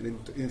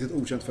inte ett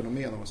okänt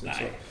fenomen om man säger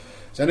så.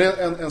 Sen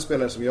är en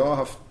spelare som jag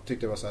har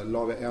tyckte var så här,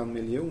 la vi 1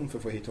 miljon för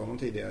att få hit honom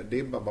tidigare. Det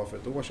är bara för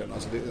ett år sedan.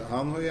 Alltså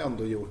han har ju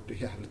ändå gjort det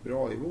jävligt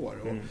bra i vår.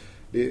 Och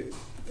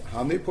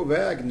han är ju på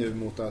väg nu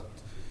mot att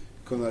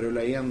kunna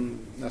rulla in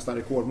nästan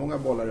rekordmånga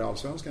bollar i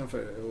Allsvenskan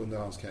under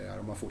hans karriär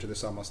om man fortsätter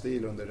samma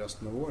stil under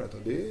resten av året. Och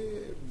det,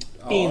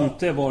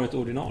 inte varit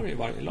ordinarie i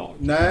varje lag.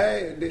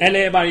 Nej.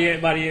 Eller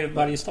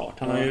varje start.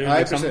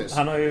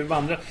 Han har ju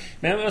vandrat.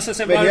 Men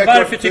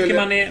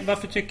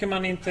varför tycker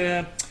man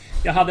inte...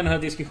 Jag hade den här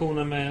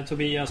diskussionen med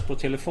Tobias på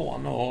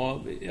telefon och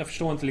jag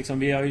förstår inte liksom,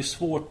 vi har ju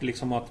svårt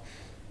liksom att,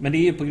 men det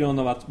är ju på grund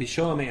av att vi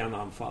kör med en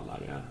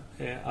anfallare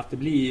att det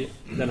blir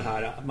den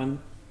här,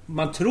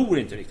 man tror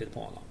inte riktigt på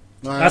honom.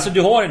 Nej. Alltså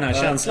du har den här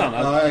känslan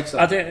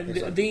att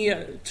det,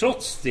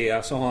 trots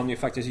det så har han ju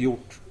faktiskt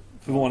gjort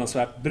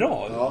förvånansvärt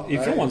bra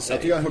ifrån sig.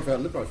 Jag tycker han har gjort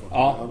väldigt bra ifrån sig.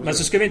 Ja, men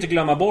så ska vi inte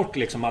glömma bort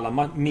liksom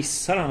alla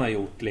missar han har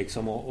gjort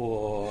liksom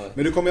och...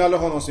 Men du kommer ju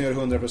aldrig ha någon som gör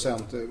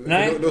 100%.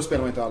 Nej. Då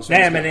spelar man inte alls.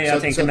 Nej, men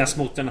jag tänker mest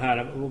mot den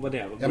här, vad var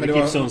det? Men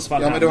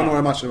det var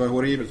några matcher det var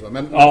horribelt.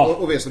 Men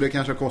och visst, det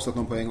kanske har kostat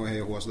någon poäng och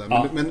hej och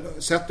sådär. Men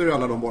sätter du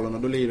alla de bollarna,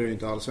 då lirar du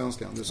inte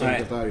Allsvenskan. Det är så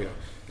enkelt är ju.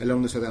 Eller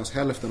om du sätter ens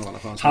hälften av alla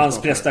chanser.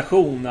 Hans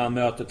prestation när han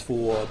möter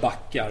 2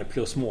 backar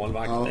plus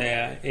målvakt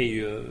är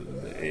ju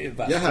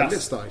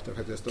jävligt starkt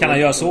faktiskt. Kan han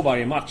göra så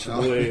varje match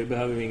då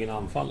behöver vi ingen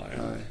anfallare.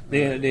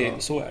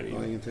 Så är det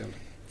ju. Ingenting.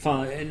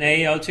 Fan,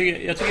 nej, jag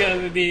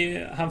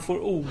tycker han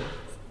får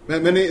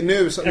Men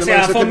nu så, när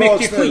man får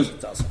mycket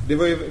skit alltså. Det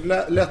var ju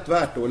lätt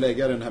värt att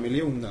lägga den här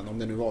miljonen om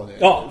det nu var det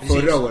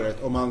förra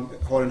året om man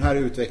har den här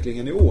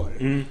utvecklingen i år.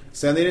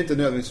 Sen är det inte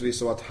nödvändigtvis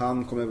så att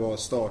han kommer vara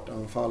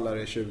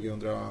startanfallare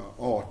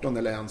 2018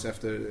 eller ens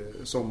efter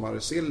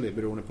sommarsilly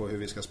beroende på hur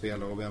vi ska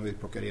spela och vem vi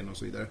plockar in och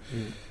så vidare.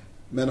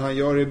 Men han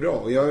gör det bra.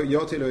 Och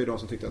jag tillhör ju de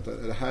som tyckte att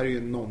det här är ju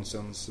en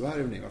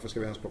nonsensvärvning. Varför ska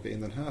vi ens plocka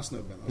in den här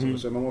snubben? Alltså,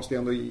 så man måste ju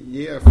ändå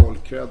ge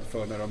folk cred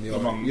för när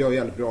de gör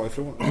jävligt bra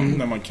ifrån.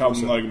 När man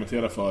kan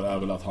argumentera för är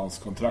väl att hans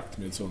kontrakt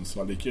med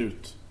Sundsvall gick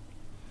ut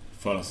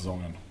förra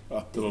säsongen.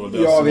 Att det var väl det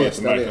som var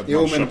ett märkt att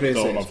man köpte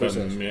honom för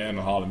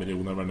 1,5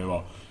 miljoner vad det nu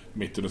var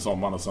mitt under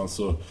sommaren. Och sen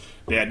så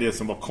det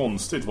som var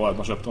konstigt var att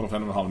man köpte honom för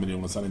 1,5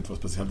 miljoner och sen inte var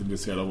speciellt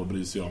intresserad av att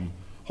bry sig om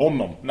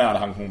honom när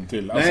han kom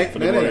till. Alltså, för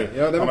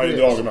han har ju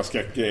dragit med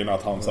skräckgrejen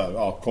att han så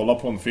här, kolla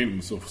på en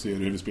film så ser du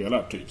hur vi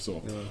spelar typ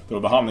så. Det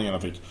var behandlingen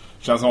han fick.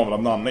 Känns som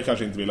att Nanne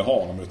kanske inte ville ha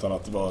honom utan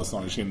att det var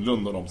snarare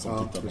Kindlund och de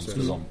som tittade på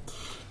säsongen.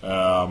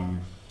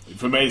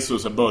 För mig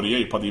så börjar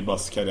ju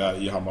Padibas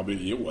karriär i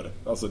Hammarby i år.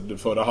 Alltså det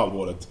förra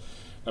halvåret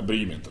jag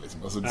bryr mig inte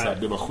liksom. Alltså,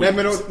 det var skit.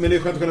 Nej, men det är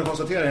skönt att kunna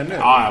konstatera det nu.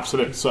 Ja,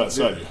 absolut. Så är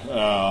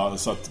det ju.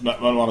 Så att, men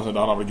han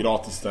har väl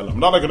gratis istället. Men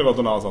det hade kunnat vara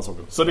någon annanstans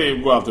också. Så det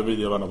går alltid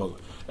vidare och vända på.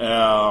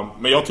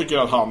 Men jag tycker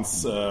att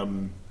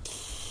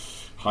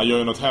han gör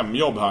ju något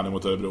hemjobb här nu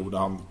mot Örebro där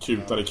han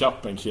kutar i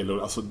kappen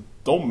kille. Alltså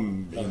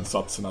de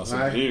insatserna alltså,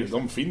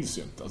 de finns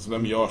ju inte. Alltså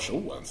vem gör så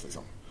ens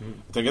liksom?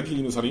 Jag tänker att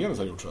Linus Arenas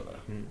har gjort så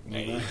där.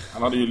 Nej,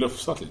 han hade ju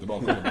lufsat lite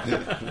bakom.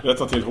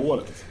 Rättat till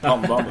håret,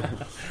 handbandet.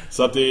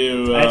 Så att det är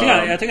ju...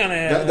 Jag tycker han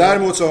är...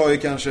 Däremot så har ju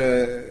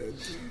kanske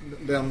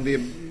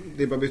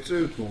det bara byts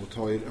ut mot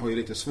har ju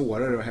lite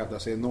svårare att hävda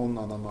sig i någon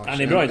annan match.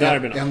 Han är bra i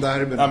derbyn.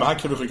 Nej, men han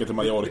kan vi skicka till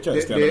Mallorca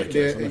istället.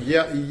 Det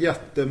är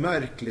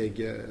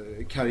jättemärklig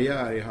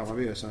karriär i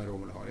Hammarby som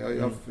Romel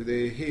har. Det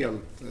är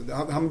helt...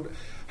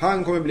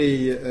 Han kommer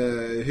bli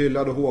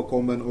hyllad och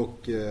hågkommen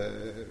och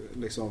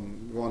liksom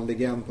vara en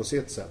legend på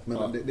sitt sätt.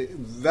 Men det är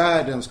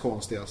världens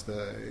konstigaste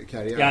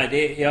karriär.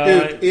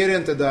 Är det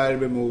inte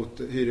derby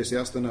mot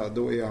hyresgästerna,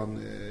 då är han...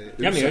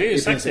 men jag har ju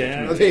sagt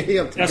det. Det är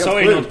helt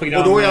sa i något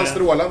program, och då är han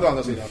strålande å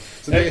andra sidan.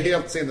 Så det är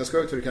helt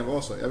sinnessjukt hur det kan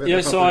vara så.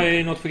 Jag sa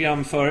i något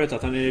program förut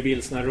att han är det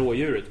vilsna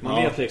rådjuret.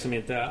 Man vet liksom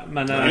inte.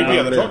 Men, det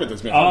är vedertaget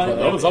som det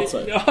har väl satt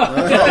sig.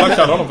 Alla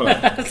kallar honom för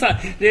det.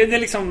 Det är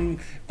liksom...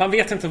 Man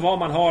vet inte vad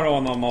man har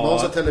honom. Någon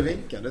sa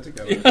televinken, det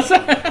tycker jag.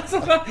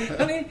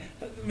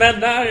 Men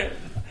där...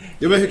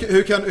 Jo, men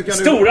hur kan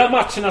stora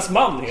matchernas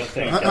man helt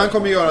enkelt. Han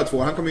kommer göra 2.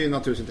 Han kommer ju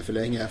naturligtvis inte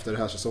förlänga efter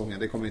den här säsongen.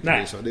 Det kommer inte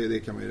bli så. Det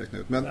kan man ju räkna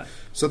ut. Men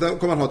så där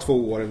kommer han ha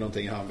 2 år eller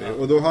någonting i Hammarby.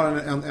 Och då har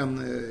han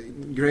en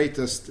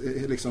greatest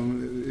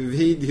liksom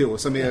video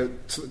som är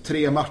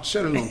 3 matcher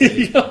eller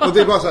någonting. Och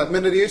det är bara så här,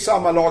 men det är ju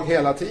samma lag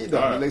hela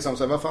tiden. Liksom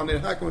så här, vad fan är det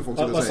här kommer folk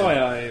att säga? Vad sa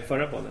jag i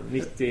förra podden?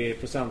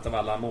 90% av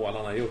alla mål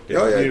han har gjort det.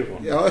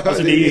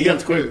 Alltså det är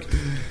helt sjukt.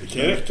 Det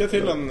kan räcka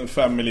till en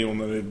 5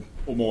 miljoner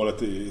om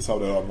året i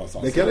Saudiarabien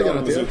någonstans. Det kan det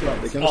garanterat.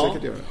 Det kan det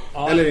säkert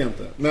göra. Eller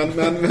inte.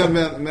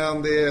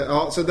 Men det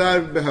så där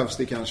behövs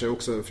det kanske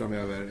också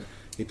framöver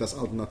hittas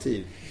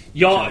alternativ.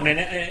 Ja, men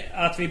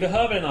att vi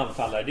behöver en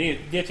anfallare,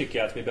 det tycker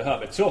jag att vi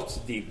behöver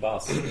trots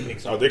Dibbas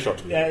liksom. Ja, det är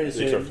klart.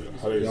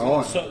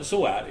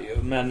 Så är det ju.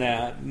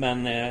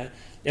 Men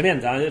jag vet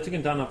inte, jag tycker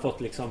inte han har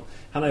fått liksom,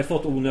 han har ju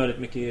fått onödigt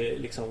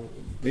mycket liksom.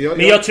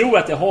 Men jag tror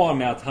att det har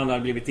med att han har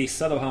blivit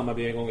dissad av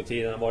Hammarby en gång i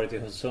tiden, har varit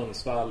i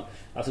Sundsvall.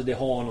 Alltså det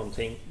har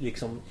någonting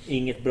liksom,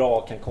 inget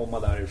bra kan komma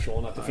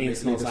därifrån, att det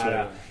finns någon så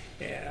här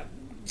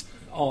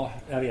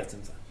jag vet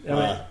inte.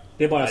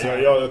 Det är bara så här.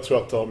 Jag tror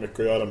att det har mycket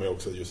att göra med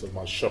också just att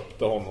man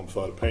köpte honom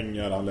för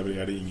pengar, han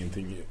levererade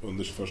ingenting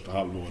under sitt första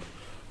halvår.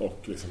 Och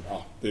liksom,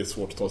 det är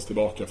svårt att ta sig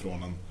tillbaka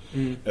från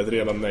ett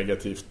redan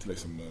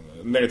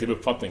negativ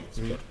uppfattning.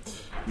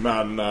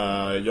 Men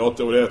jag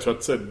tror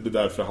att det är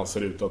därför han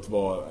ser ut att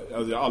vara...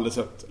 Jag har aldrig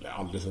sett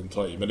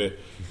ta i, men det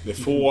är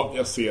få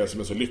jag ser som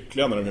är så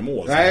lyckliga när de är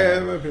mål.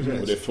 Nej,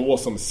 precis. Och det är få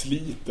som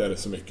sliter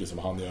så mycket som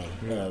han gör.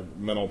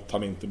 Men något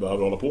han inte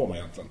behöver hålla på med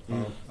egentligen.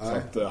 Så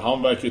att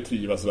han verkar ju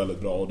trivas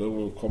väldigt bra, och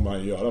då kommer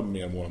han göra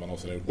mer mål än man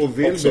någonsin har gjort. Och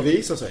vill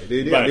bevisa sig. Det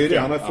är det.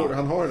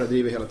 Han har det där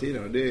drivet hela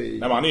tiden. Och det är... Nej,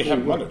 men han är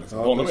hemma nu. Liksom.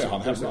 Honom är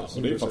han hemma.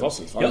 Och det är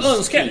fantastiskt. Man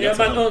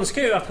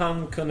önskar ju att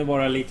han kunde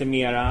vara lite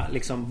mera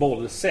liksom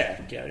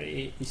bollsäker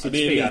i sitt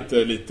spel.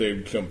 Det är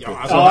lite klumpigt.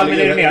 Men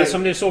det är mer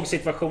som du såg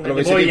situationen.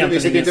 Vi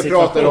sitter inte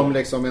pratar om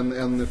liksom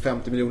en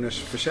 50 miljoners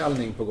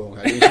försäljning på gång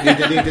här.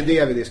 Det är inte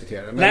det vi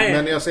diskuterar.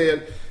 Men jag säger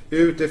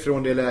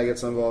utifrån det läget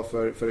som var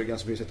för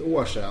ganska precis ett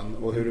år sedan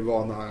och hur det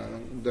var när han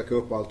dök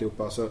upp och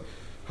alltihopa, så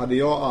hade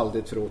jag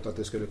aldrig trott att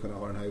det skulle kunna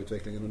ha den här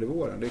utvecklingen under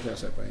våren. Det kan jag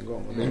säga på en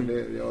gång.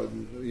 Och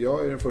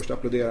jag är den första att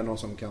applådera någon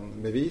som kan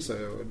bevisa.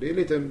 Det är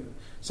lite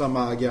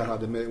samma Aguiar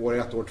hade med år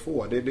 1, år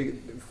 2.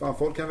 Fan,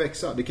 folk kan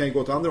växa. Det kan ju gå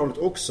åt andra hållet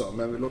också,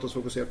 men låt oss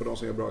fokusera på de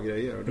som gör bra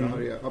grejer. Och det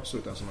här är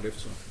absolut den som har lyft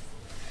sig.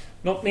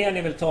 Något mer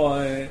ni vill ta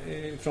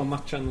från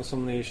matchen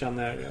som ni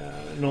känner?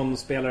 Någon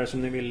spelare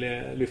som ni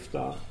vill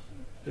lyfta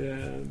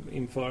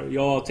inför?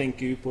 Jag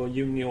tänker ju på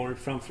Junior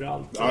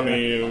framförallt. Han är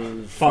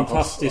ju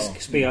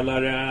fantastisk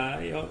spelare.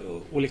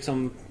 Och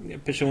liksom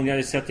personligen, jag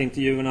har sett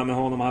intervjuerna med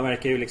honom. Han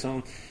verkar ju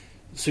liksom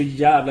så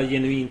jävla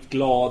genuint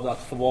glad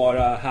att få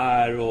vara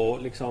här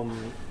och liksom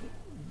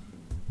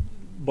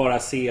bara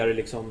ser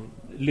liksom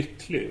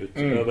lycklig ut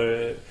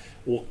över,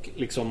 och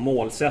liksom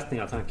målsättning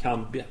att han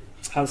kan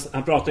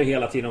han pratar ju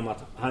hela tiden om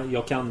att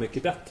jag kan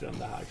mycket bättre än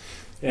det här.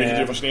 Vilket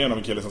är fascinerande av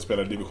en kille som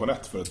spelade division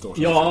 1 för ett år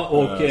sedan. Ja,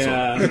 och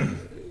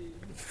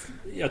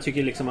jag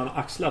tycker liksom han har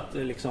axlat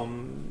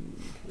liksom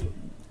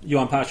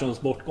Johan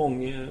Perssons bortgång.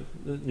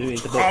 Nu är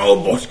inte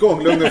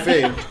bortgång, lugn och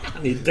fin.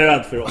 Han är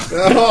död för oss.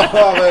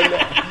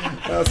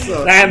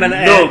 Alltså, nej, men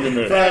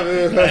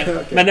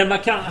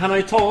han har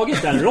ju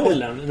tagit den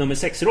rollen, nummer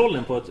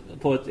 6-rollen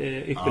på ett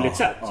ypperligt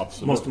sätt.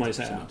 Absolut, måste man ju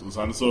säga. Absolut. Och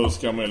sen så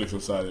ska man ju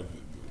liksom så här,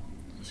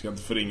 ska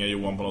inte förringa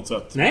Johan på något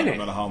sätt. Nej.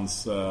 Men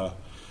hans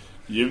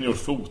juniors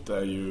fot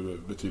är ju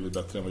betydligt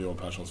bättre än vad Johan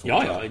Perssons fot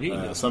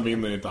är. Sen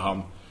vinner inte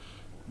han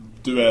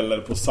dueller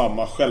på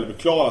samma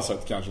självklara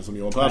sätt kanske som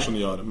Johan Persson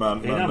gör.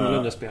 Men, det är en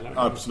annorlunda spelare.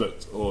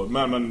 Absolut.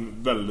 Men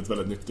väldigt,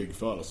 väldigt nyttig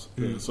för oss.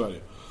 Så är det.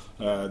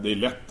 Det är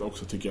lätt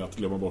också, tycker jag, att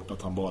glömma bort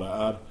att han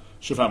bara är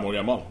 25 år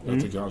gammal.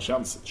 Jag tycker han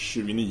känns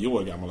 29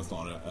 år gammal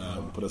snarare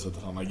på det sättet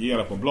han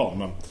agerar på en plan.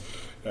 Men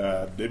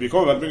vi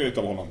kommer väldigt mycket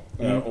nytta av honom.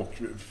 Och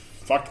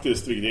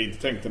faktiskt, vilket jag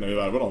inte tänkte när vi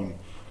värvade honom,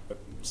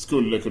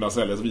 skulle kunna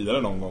säljas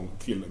vidare någon gång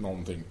till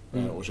någonting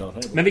och tjäna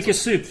pengar. Men vilken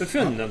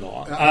superfynd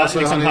då? Alltså,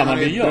 liksom han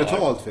är ett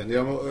brutalt fynd.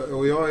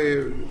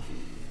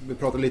 Vi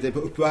pratade lite på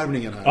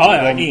uppvärmningen här.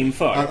 Ja,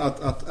 inför.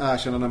 Att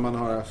erkänna när man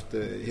har haft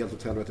helt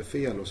åt helvete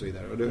fel och så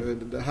vidare. Och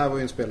det här var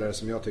ju en spelare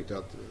som jag tyckte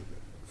att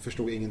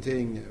förstod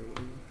ingenting.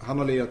 Han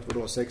har lirat på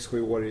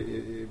 6-7 år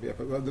i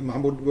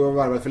han borde vara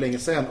värvad för länge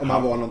sedan om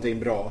han var någonting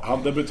bra.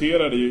 Han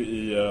debuterade ju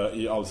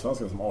i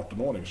Allsvenskan som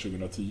 18-åring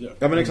 2010.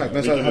 Ja, men exakt.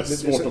 Men det är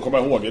svårt att komma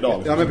ihåg idag.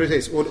 Liksom. Ja, men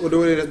precis. Och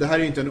då är det här är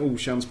ju inte en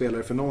okänd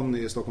spelare för någon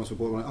i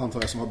Stockholmsfotboll,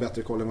 antar jag, som har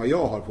bättre koll än vad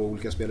jag har på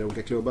olika spelare i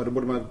olika klubbar. Då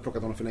borde man ha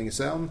plockat honom för länge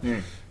sedan.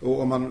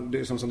 Och om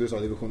man, som du sa,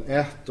 division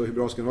 1 och hur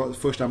bra ska det vara.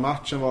 Första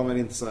matchen var väl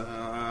inte så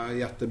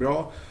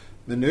jättebra.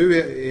 Men nu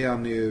är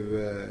han ju,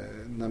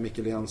 när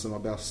Mikkel Jensen var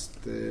bäst,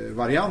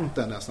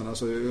 varianten nästan.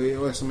 Alltså,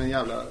 jag är som en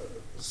jävla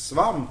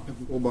svamp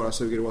och bara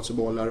suger åt sig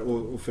bollar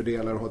och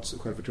fördelar och har ett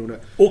självförtroende.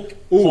 Och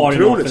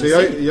otroligt. Så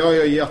jag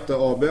är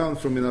jätteavbön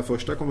från mina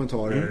första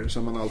kommentarer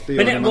som man alltid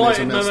gör. Men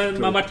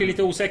man var ju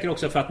lite osäker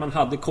också för att man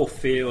hade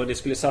Koffi och det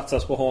skulle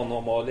satsas på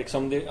honom och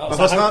liksom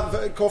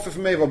Koffi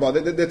för mig var bara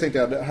det tänkte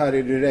jag, det här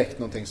är direkt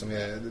någonting som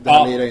det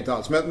här lirar inte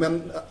alls.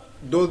 Men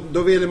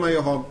då ville man ju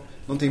ha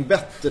någonting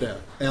bättre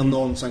än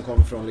någon som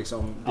kom från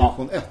liksom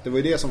division 1. Det var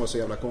ju det som var så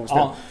jävla konstigt.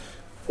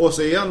 Och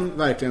så igen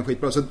verkligen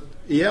skitbra. Så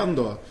igen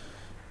då,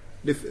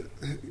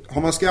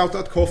 har man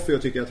scoutat Koffi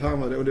och tycker att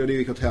han var och det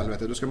gick åt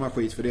helvete, då ska man ha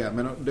skit för det.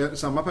 Men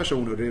samma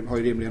personer har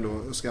ju rimligen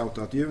då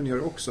scoutat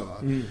Junior också.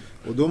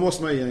 Och då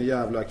måste man ge en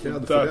jävla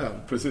cred för det.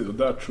 Precis, och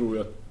där tror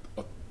jag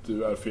att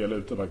du är fel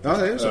ute faktiskt.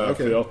 Ja, det är så. Okay.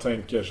 För jag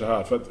tänker så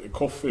här, för att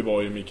Koffi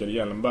var ju Mikael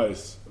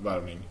Hjelmbergs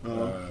värvning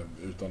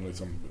utan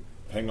liksom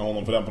hänga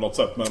honom för den på något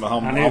sätt, men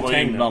han var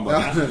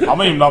inblandad. Han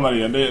var inblandad i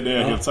den, det är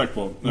jag helt säker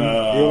på.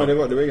 Jo, men det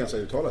var ganska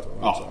uttalat.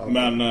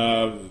 Men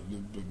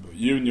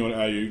Junior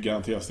är ju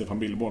garanterat Stefan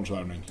Billborns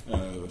värvning.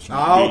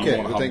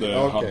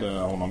 Hade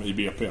honom i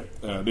BP.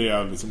 Det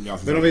är liksom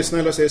ganska. Men om vi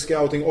snälla säger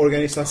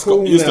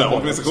scouting-organisationen. Just det,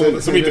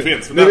 organisationen som inte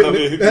finns.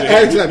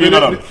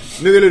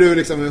 Nu vill du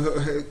liksom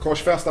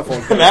korsfästa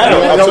folk. Nej,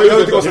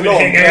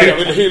 jag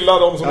vill hylla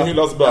dem som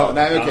hyllas bra.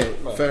 Nej, okej,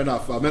 fair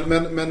enough.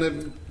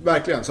 Men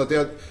verkligen, så att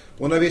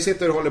och när vi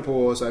sitter och håller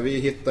på så här, vi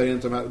hittar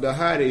inte de här, det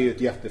här är ju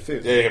ett jättefynd.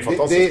 Det är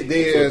fantastiskt.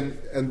 Det är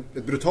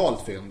ett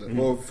brutalt fynd.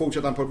 Och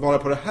fortsätter han bara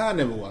på det här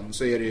nivån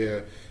så är det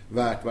ju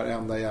värt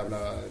varenda jävla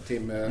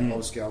timme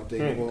av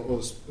scouting.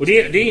 Och det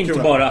är inte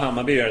bara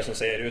Hammarbyare som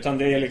säger det, utan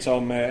det är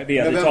liksom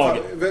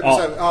vedertaget.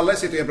 Alla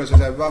sitter ju plötsligt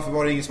och säger, varför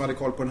var det ingen som hade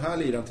koll på den här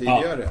liran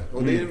tidigare?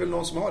 Och det är väl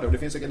någon som har det, och det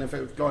finns säkert en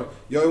förklaring.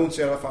 Jag är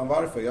ointresserad av fan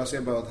varför. Jag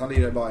ser bara att han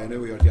lirar i Bayern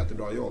nu och gör ett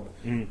jättebra jobb.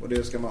 Och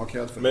det ska man ha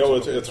cred för. Men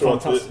jag tror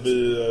att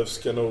vi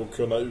ska nog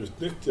kunna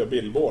utnyttja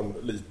Billborn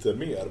lite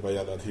mer vad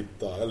gäller att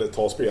hitta, eller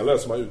ta spelare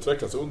som har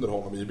utvecklats under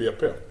honom i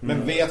BP.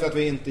 Men vet att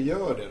vi inte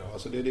gör det då?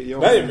 Alltså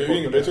Nej,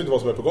 vi vet ju inte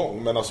vad som är på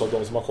gång. Men alltså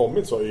de som har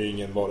kommit så har ju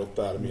ingen varit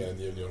där mer än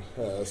junior.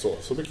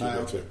 Så mycket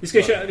vet vi.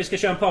 Vi ska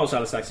köra en paus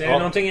alldeles strax.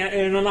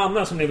 Är det någon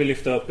annan som ni vill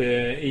lyfta upp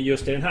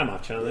just i den här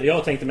matchen?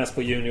 Jag tänkte mest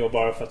på junior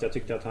bara för att jag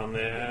tyckte att han...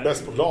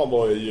 Bäst på plan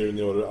var ju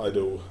junior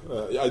Aido.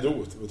 Aido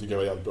tycker jag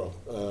var jävligt bra.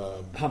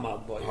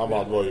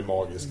 Hamad var ju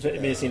magisk.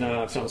 Med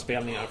sina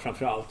framspelningar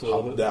framförallt.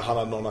 Han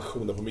hade några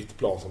nationer på mitt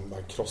plan som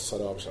han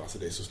krossade över sig. Alltså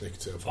det är så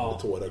snyggt så jag får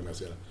tårögn när jag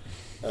ser det.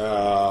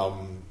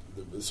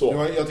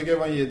 Jag tycker det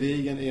var en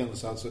gedigen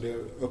insats, och det är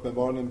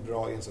uppenbarligen en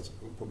bra insats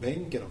på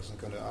bänken också som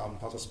kunde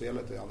anpassa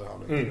spelet i andra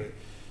halvlek.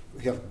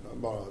 Helt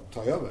bara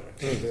ta över.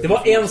 Det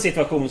var en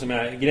situation som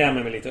jag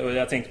grämer mig lite, och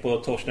jag tänkte på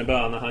Torsten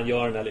Bö när han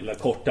gör den där lilla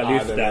korta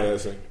lyften.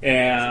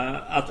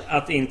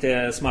 Att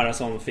inte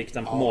Smarrason fick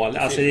den på mål.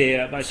 Alltså det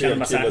är bara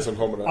känner kille som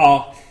kommer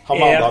där.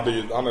 Han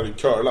hade ju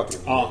curlat in.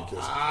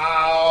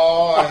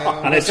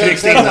 Han är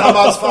tryckt in. Han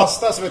var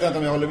fasta, så vet jag inte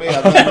om jag håller med.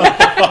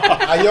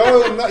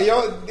 Men,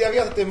 jag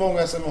vet att det är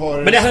många som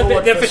har. Men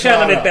det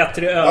förtjänar ett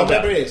bättre öde. Ja,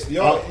 men precis.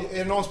 Är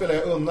det någon spelare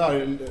jag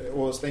unnar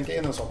och stänka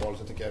in en sån boll,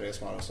 så tycker jag det är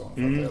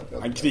Smarrason.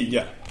 Han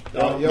krigar.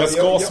 Jag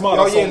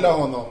gillar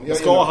honom.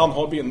 Ska han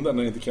ha binden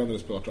när inte Kennedy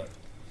spelar?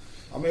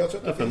 Ja, men jag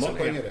tror att det finns en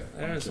poäng i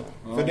det. Är det så?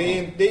 För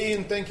det är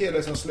inte en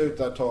kille som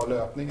slutar ta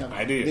löpningarna.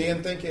 Nej, det är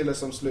inte en kille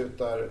som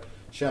slutar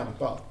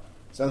kämpa.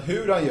 Sen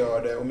hur han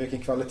gör det och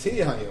vilken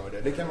kvalitet han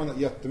gör det kan man ha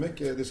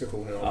jättemycket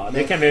diskussioner om. Ja,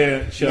 det kan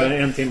vi köra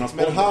en timmas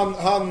Men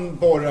han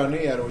borrar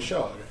ner och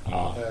kör.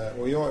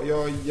 Och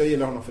jag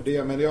gillar honom för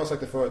det. Men jag har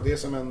sagt det förut, det är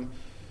som en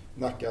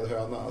nackad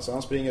höna. Alltså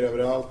han springer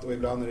överallt, och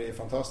ibland är det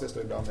fantastiskt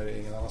och ibland är det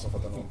ingen annan som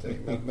fattar någonting.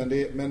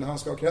 Men han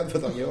ska ha cred för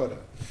att han gör det.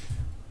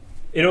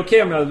 Är det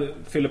okej om jag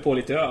fyller på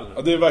lite öl?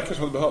 Ja, det verkar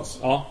som att det behövs.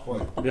 Ja,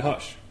 det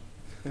hörs.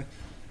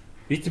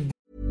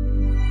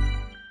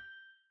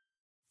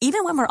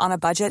 Even when we're on a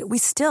budget, we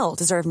still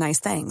deserve nice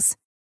things.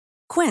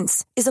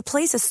 Quince is a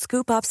place to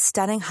scoop up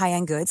stunning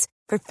high-end goods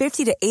for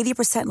 50 to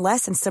 80%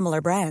 less than similar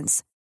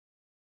brands.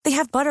 They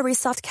have buttery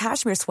soft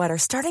cashmere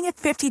sweaters starting at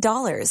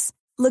 $50,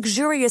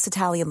 luxurious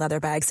Italian leather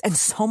bags, and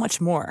so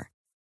much more.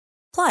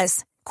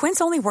 Plus,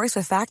 Quince only works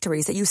with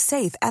factories that use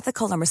safe,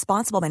 ethical, and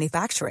responsible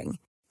manufacturing.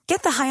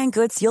 Get the high-end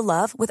goods you'll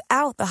love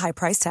without the high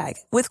price tag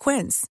with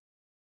Quince.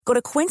 Go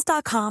to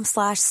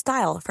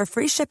quince.com/style for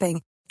free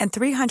shipping and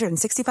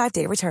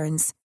 365-day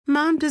returns.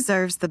 Mom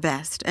deserves the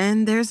best,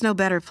 and there's no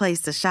better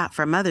place to shop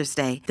for Mother's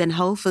Day than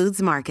Whole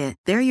Foods Market.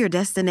 They're your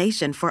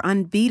destination for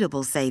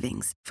unbeatable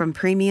savings, from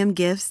premium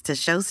gifts to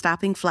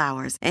show-stopping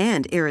flowers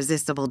and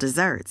irresistible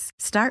desserts.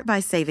 Start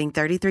by saving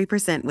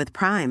 33% with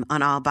Prime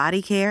on all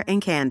body care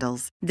and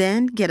candles.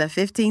 Then get a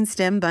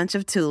 15-stem bunch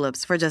of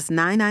tulips for just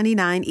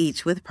 $9.99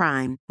 each with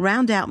Prime.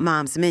 Round out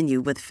Mom's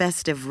menu with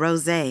festive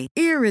rosé,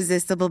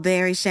 irresistible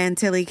berry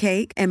chantilly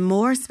cake, and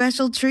more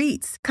special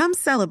treats. Come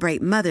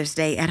celebrate Mother's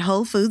Day at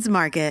Whole Foods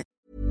Market.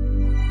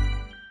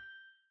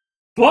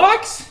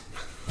 Box!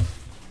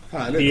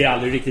 Det är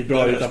aldrig riktigt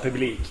bra utan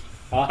publik.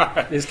 Ja,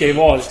 det ska ju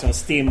vara liksom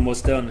stim och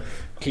stund,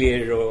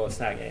 clear och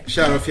såna grejer.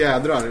 Kär och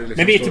fjädrar. Liksom.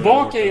 Men vi är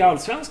tillbaka i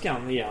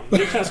Allsvenskan igen.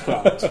 Det känns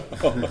skönt.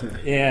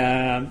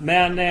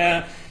 Men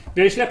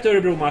vi har ju släppt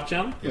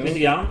Örebro-matchen lite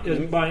grann.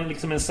 Bara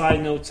liksom en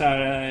side note så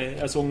här.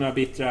 Jag såg några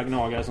bittra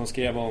gnagare som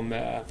skrev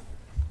om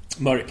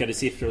mörkade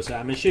siffror och så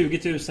här. Men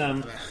 20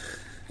 000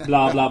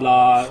 bla bla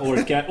bla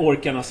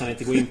orkar nästan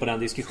inte gå in på den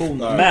diskussionen.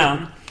 Nej. Men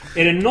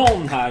är det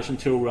någon här som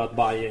tror att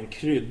Bayern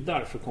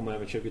kryddar för att komma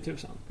över 20 000?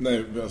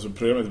 Nej, alltså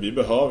problemet är att vi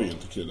behöver ju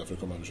inte krydda för att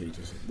komma över 20 000.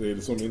 Det är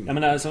så min... Ja,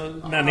 men alltså,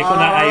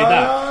 människorna är ju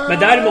där. Men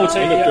däremot så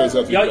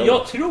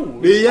jag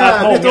tror det är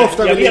jävligt att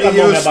ofta jag vet att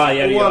många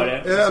Bayern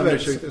gör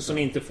det som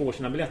inte får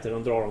sina biljetter.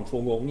 De drar dem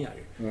 2 gånger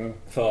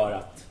för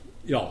att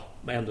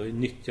man ändå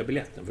nyttjar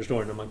biljetten.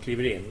 Förstår du, när man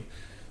kliver in?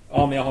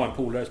 Ja, men jag har en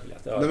polares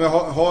biljett. Nej, men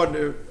har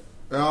du...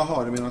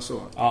 Jaha, du menar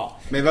så. Ja.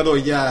 Men vadå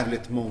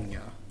jävligt många?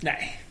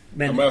 Nej.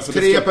 Men alltså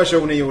 3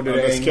 personer gjorde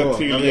det en gång. Det ska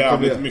till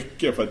jävligt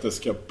mycket för att det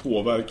ska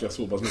påverka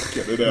så pass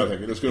mycket. Det är det jag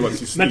tänker. Det skulle vara ett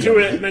system. Men, tror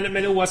du,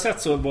 men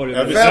oavsett så var det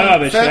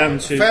över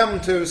 5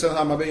 000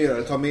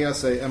 Hammarbyare tar med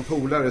sig en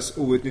polares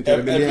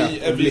outnyttjade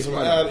biljett. Är vi som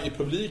är i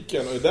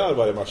publiken och är där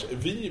varje match,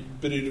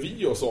 bryr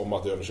vi oss om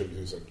att det är över 20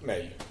 000?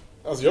 Nej.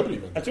 Alltså jag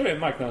tror det är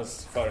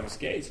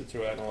marknadsföringsgrej, så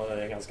tror jag nog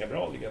det är ganska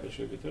bra att ligga över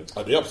 20 000.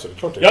 Ja, det är absolut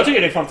klart. Jag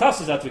tycker det är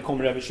fantastiskt att vi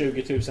kommer över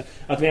 20 000.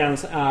 Att vi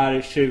ens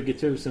är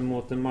 20 000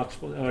 mot en match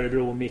på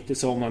Örebro mitt i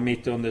sommar,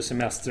 mitt under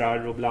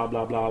semestrar och bla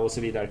bla bla och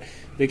så vidare.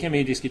 Det kan vi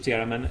ju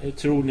diskutera, men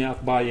tror ni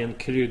att Bayern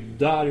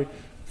kryddar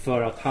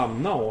för att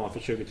hamna ovanför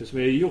 20 000?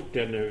 Vi har ju gjort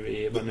det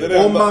nu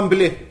om man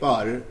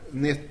blippar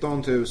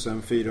 19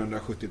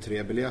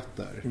 473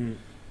 biljetter.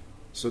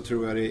 så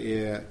tror jag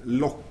det är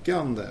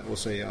lockande att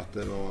säga att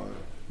det var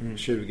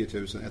 20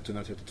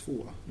 132.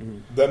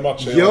 Den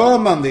matchen gör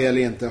man det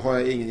eller inte har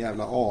jag ingen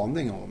jävla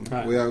aning om.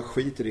 Nej. Och jag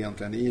skiter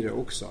egentligen i det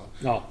också.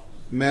 Ja.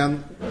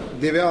 Men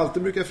det vi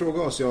alltid brukar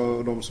fråga oss, jag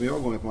och de som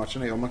jag går med på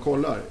matchen, är om man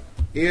kollar,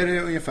 är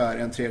det ungefär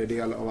en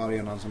tredjedel av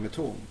arenan som är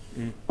tom?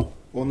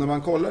 Och när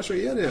man kollar så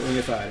är det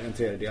ungefär en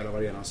tredjedel av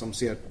arenan som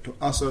ser,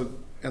 alltså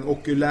en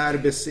okulär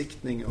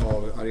besiktning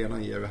av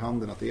arenan ger vid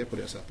handen att det är på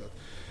det sättet.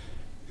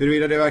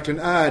 Huruvida det verkligen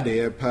är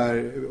det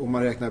om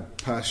man räknar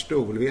per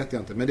stol vet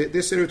jag inte. Men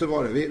det ser ut att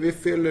vara det. Vi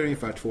fyller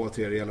ungefär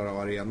 2/3 av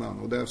arenan.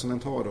 Och det som den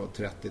tar då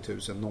 30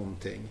 000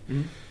 någonting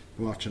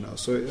på matcherna.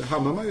 Så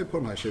hamnar man ju på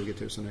de här 20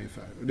 000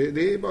 ungefär.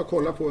 Det är bara att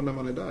kolla på när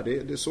man är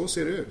där. Det så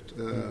ser det ut.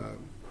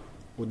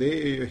 Och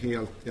det är ju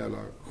helt jävla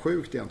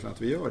sjukt egentligen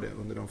att vi gör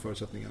det under de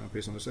förutsättningarna,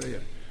 precis som du säger.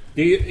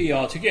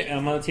 Jag tycker,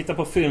 om man tittar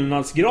på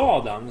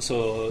fyllnadsgraden så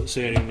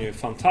är det ju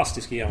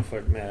fantastiskt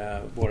jämfört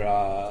med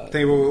våra...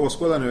 Tänk på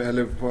åskådare nu,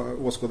 eller på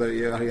åskådare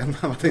i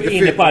arenan.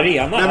 Inne på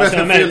arenan.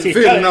 Nej, men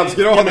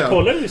fyllnadsgraden. Men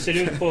kolla hur det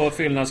ser ut på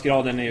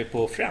fyllnadsgraden är ju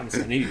på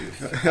Friendsen.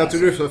 Jag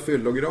tror du sa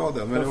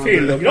fyllograden. Men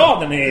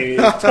fyllograden är ju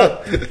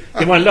topp.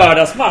 Det var en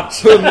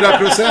lördagsmatch.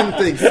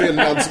 100%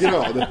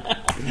 fyllnadsgrad.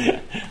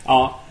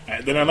 Ja.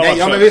 Nej,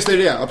 ja men visst är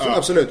det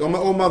absolut.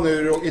 Om man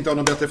nu inte har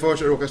något bättre för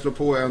sig och råkar slå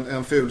på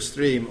en full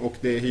stream och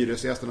det är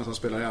hyresgästerna som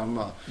spelar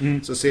hemma,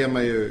 så ser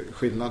man ju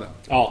skillnaden.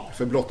 Ja.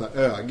 För blotta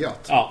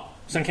ögat. Ja.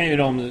 Sen kan ju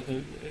de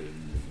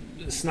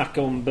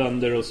snacka om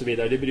bönder och så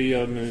vidare. Det bryr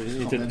jag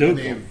mig inte ett dugg om.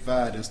 Det är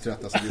världens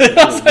tröttaste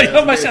alltså,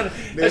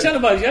 jag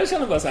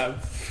känner bara så här,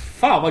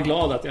 fan vad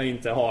glad att jag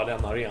inte har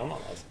den arenan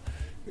alltså.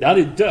 Det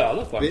hade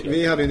dödat faktiskt.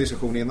 Vi hade en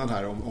diskussion innan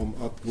här om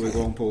att gå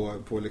igång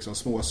på liksom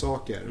små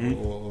saker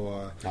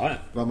och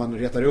vad man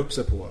retar upp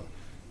sig på.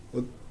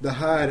 Och det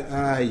här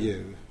är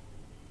ju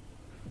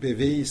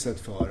beviset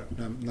för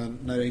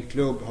när en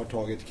klubb har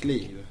tagit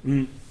kliv.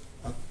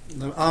 Att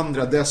när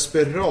andra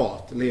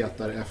desperat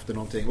letar efter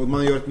någonting och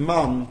man gör ett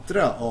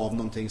mantra av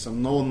någonting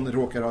som någon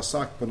råkar ha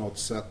sagt på något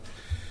sätt.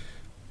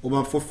 Och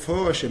man får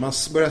för sig, man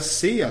börjar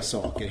se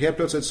saker. Helt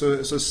plötsligt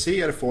så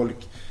ser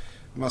folk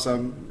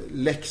massa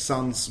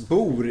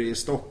Leksandsbor i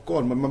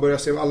Stockholm. Man börjar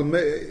se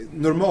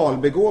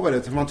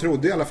normalbegåvade, för man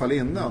trodde i alla fall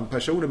innan.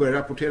 Personer börjar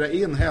rapportera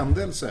in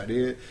händelser.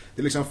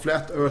 Det är liksom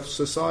Flat Earth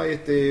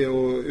Society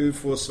och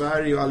UFO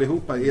Sverige och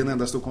allihopa i en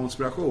enda stor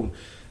konspiration.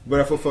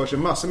 Börjar få för sig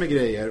massor med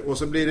grejer. Och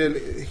så blir det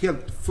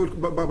helt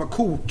bara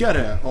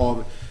kokare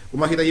av... Och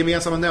man hittar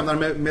gemensamma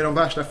nämnare med de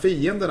värsta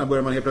fienderna,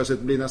 börjar man helt plötsligt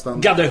bli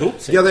nästan...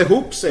 Gadda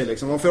ihop sig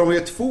liksom. Och för de är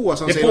två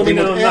som det säger någonting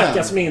mot en. Det påminner om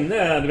Nackas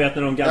minne, du vet,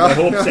 när de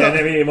gaddade ihop sig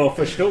när vi var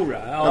för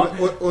stora. Ja.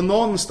 Ja, och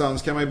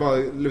någonstans kan man ju bara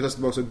luta sig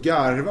tillbaka och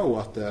garva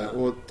åt det.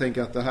 Och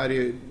tänka att det här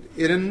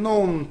är det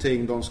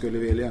någonting de skulle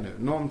vilja nu?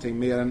 Någonting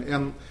mer än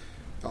en...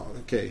 Ja,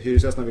 okej,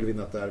 hyresgästerna vill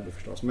vinna ett derby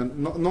förstås. Men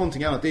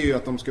någonting annat, det är ju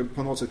att de skulle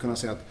på något sätt kunna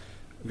säga att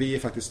vi är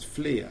faktiskt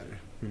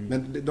fler.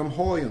 Men de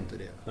har ju inte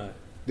det. Nej.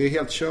 Det är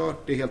helt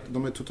kört,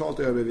 de är totalt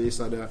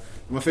överbevisade.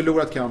 De har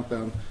förlorat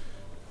kampen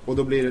och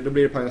då blir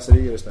det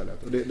pajaserier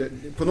istället. Och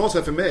på något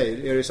sätt för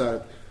mig är det så här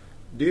att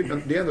det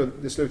är ändå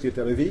det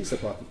slutgiltiga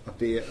beviset på att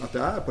det är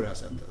på det här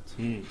sättet.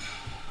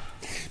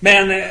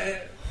 Men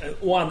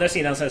å andra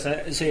sidan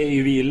så är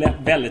ju vi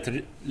väldigt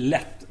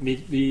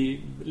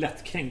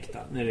lättkränkta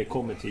när det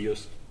kommer till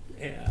just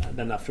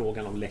den här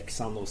frågan om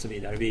Leksand och så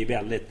vidare. Vi är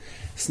väldigt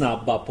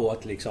snabba på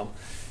att liksom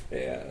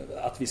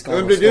att vi ska...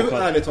 Men blir du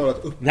ärligt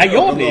talat upp? Nej,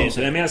 jag blir så.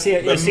 Men jag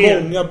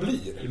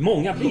ser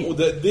många blir. Och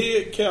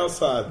det kan jag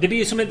säga. Det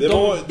blir som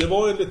det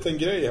var en liten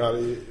grej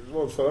här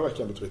förra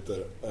veckan på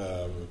Twitter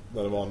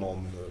där det var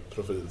någon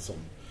profil som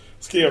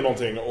skrev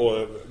någonting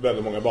och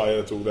väldigt många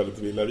bajare tog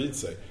väldigt illa vid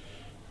sig.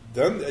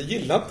 Jag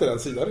gillar inte den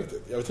sidan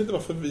riktigt. Jag vet inte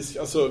varför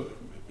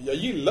jag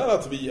gillar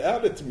att vi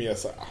är lite mer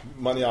så här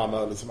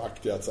manjana liksom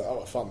aktiga att säga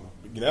vad fan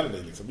gnäller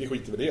ni liksom, vi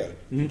skiter med det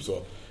typ så.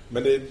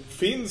 Men det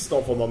finns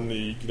någon form av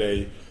ny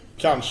grej.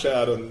 Kanske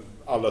är den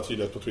allra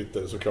tydligast på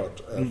Twitter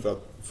såklart. För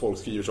att folk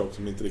skriver saker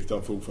som inte riktigt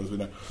har fog för och så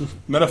vidare.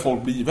 Men när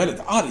folk blir väldigt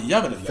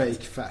arga väldigt lätt.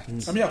 Fake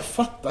facts. Ja, men jag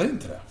fattar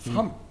inte det.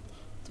 Fan,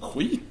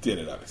 skit i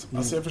det där liksom.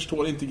 Alltså jag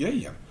förstår inte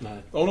grejen. Nej.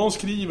 Om någon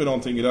skriver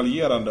någonting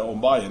raljerande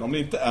om Bayern, om det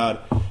inte är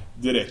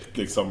direkt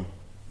liksom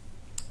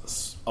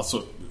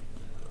alltså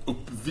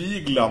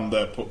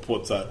uppviglande på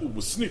ett så här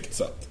osnyggt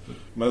sätt.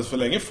 Men så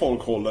länge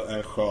folk håller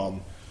en skön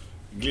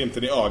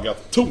glimten i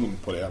ögat ton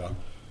på det här,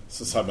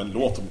 så här, men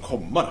låt dem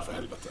komma där för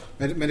helvete.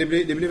 Men det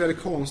blir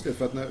väldigt konstigt,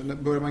 för att när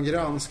börjar man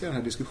granska den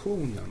här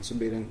diskussionen så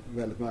blir den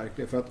väldigt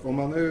märklig. För att om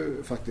man nu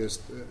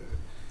faktiskt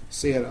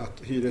ser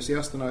att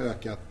hyresgästerna har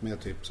ökat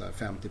med typ så här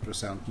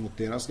 50% mot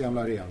deras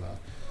gamla arena,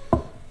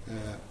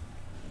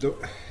 då,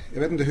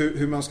 jag vet inte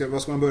hur man ska,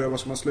 vad ska man börja, vad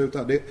ska man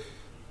sluta?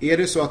 Är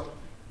det så att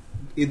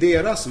i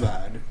deras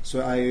värld så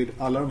är ju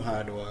alla de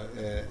här då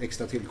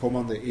extra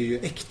tillkommande är ju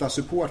äkta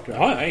supportrar.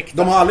 Ja, äkta.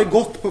 De har aldrig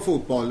gått på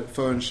fotboll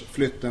förrän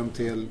flytten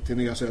till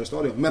nya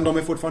Söderstadion, men de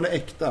är fortfarande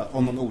äkta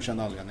av någon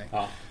okänd anledning.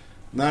 Ja.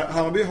 När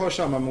Hammarby har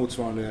samma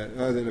motsvarande,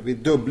 vi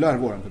dubblar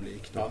våran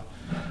publik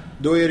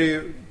då är det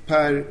ju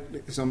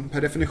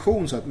per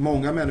definition så att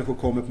många människor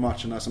kommer på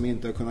matcherna som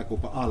inte har kunnat gå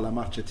på alla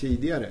matcher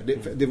tidigare.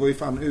 Det var ju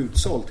fan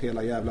utsålt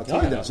hela jävla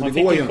tiden. Ja, så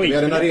det går ju inte. Vi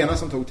hade en arena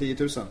som tog 10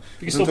 000.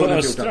 Fick stå på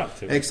Östra.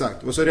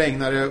 Exakt. Och så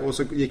regnade det och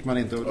så gick man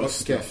inte.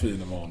 Östra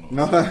fina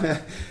vanor.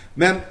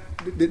 Men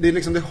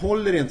det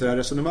håller inte det här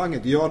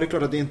resonemanget. Ja, det är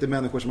klart att det inte är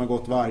människor som har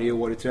gått varje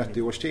år i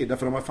 30 års tid.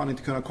 Därför de har fan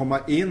inte kunnat komma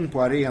in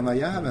på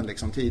arenajäveln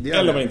liksom tidigare.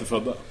 Eller var inte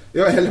födda.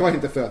 Ja, eller var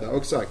inte födda,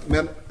 exakt.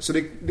 Men, så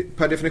det,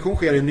 per definition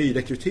sker en ny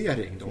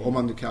rekrytering då, om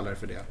man nu kallar det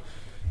för det.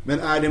 Men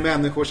är det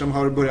människor som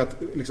har börjat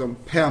liksom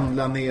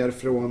pendla ner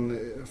från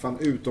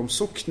utom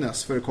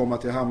Socknes för att komma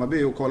till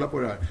Hammarby och kolla på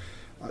det här?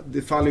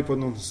 Det faller ju på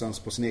någonstans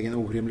på sin egen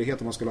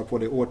orimlighet om man skulle ha på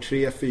det år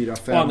 3, 4, 5,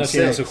 6. Andra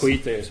sidan så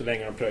skiter det så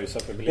länge de pröjsar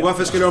för biljetter. Och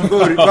varför skulle de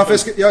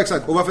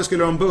börja och varför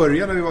skulle de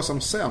börja när vi var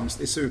som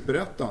sämst i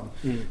Superettan?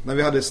 När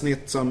vi hade ett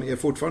snitt som är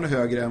fortfarande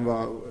högre än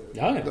vad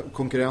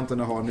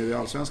konkurrenterna har nu i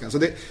Allsvenskan. Så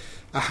det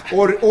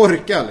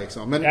orka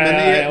liksom. Men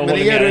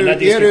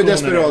är du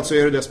desperat så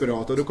är du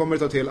desperat och då kommer du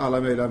ta till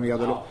alla möjliga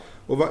medel. Ja.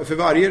 Och för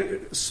varje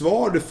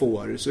svar du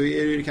får så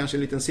är det kanske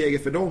en liten seger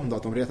för dem då,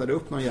 att de retade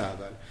upp någon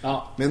jävel.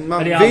 Ja. Men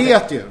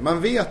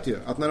man vet ju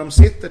att när de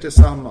sitter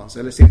tillsammans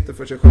eller sitter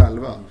för sig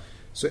själva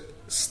så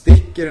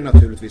sticker det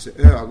naturligtvis i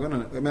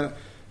ögonen. Jag menar,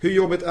 hur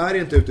jobbigt är det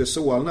inte ute i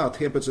Solna att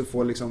helt plötsligt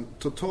få liksom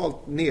totalt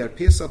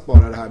nerpissat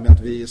bara det här med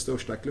att vi är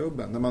största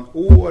klubben när man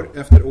år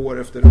efter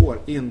år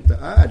inte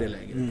är det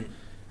längre.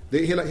 Det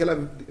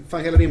är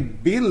hela din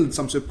bild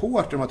som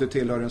supporter om att du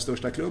tillhör den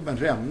största klubben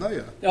rämnar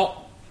ju.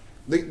 Ja.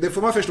 Det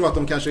får man förstå att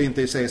de kanske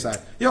inte säger så här.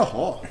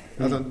 Jaha,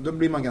 alltså, då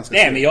blir man ganska...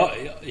 Nej, men jag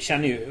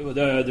känner ju,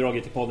 det har jag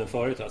dragit i podden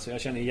förut, alltså,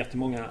 jag känner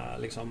jättemånga,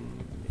 liksom,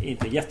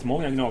 inte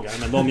jättemånga gnagare,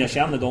 men de jag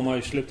känner, de har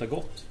ju slutat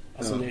gott.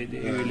 Alltså, det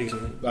är ju liksom...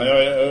 Ja,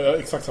 jag har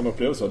exakt samma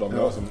upplevelse av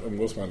dem som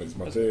umgås med.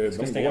 Liksom, att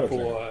de går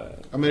på...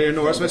 Ja, men är det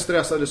några som är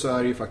stressade så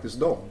är det ju faktiskt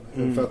dem.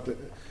 För att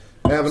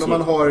även om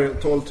man har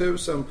 12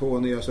 000 på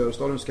Nya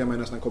Söderstadion så kan man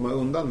nästan komma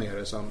undan med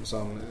det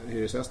som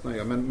hyresgästerna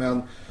gör.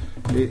 Men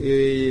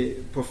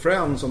på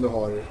Friends som du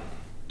har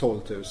 12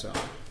 000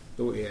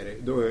 då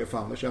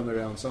känner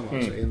du ensam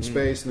alltså. In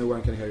space no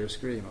one can hear you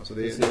scream alltså.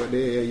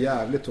 Det är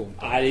jävligt tomt.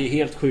 Nej, det är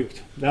helt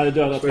sjukt. Det hade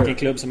dödat vilken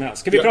klubb som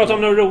helst. Ska vi prata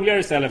om något roligare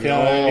istället? För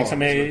jag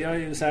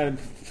är så här,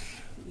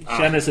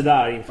 känner sig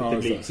där inför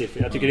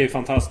publiksiffror. Jag tycker det är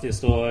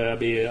fantastiskt och jag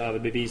blir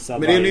överbevisad.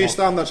 Men det är en ny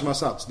standard som har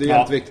satts. Det är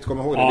helt viktigt att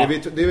komma ihåg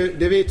det.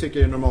 Det vi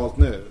tycker är normalt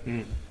nu.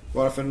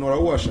 Bara för några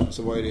år sedan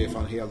så var det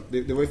fan helt...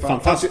 Det var ju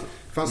fantastiskt.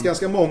 Det fanns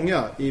ganska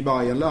många i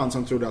Bayernland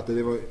som trodde att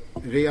det var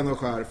ren och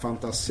skär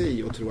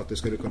fantasi och tro att det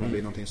skulle kunna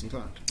bli någonting sånt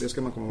här. Det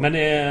ska man komma ihåg.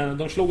 Men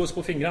de slog oss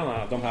på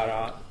fingrarna, de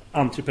här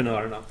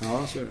entreprenörerna.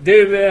 Ja, så är det.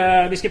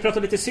 Du, vi ska prata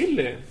lite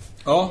silly.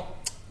 Ja.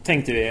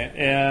 Tänkte vi.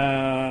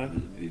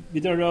 Vi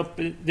drar upp...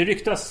 Det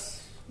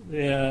ryktas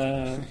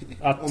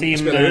att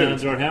Tim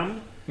drar hem.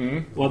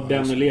 Och att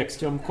Benny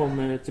Lekström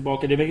kommer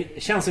tillbaka. Det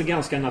känns ett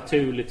ganska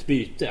naturligt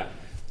byte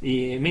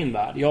i min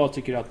värld. Jag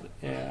tycker att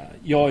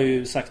jag har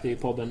ju sagt det i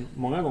podden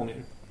många gånger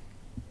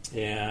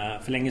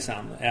för länge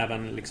sedan,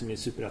 även liksom i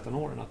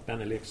Superettan-åren, att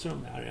Benny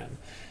Lekström är en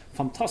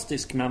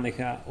fantastisk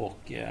människa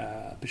och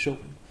person.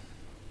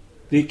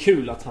 Det är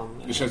kul att han...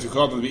 Det känns ju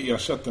skönt att vi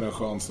ersätter en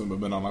skön snubbe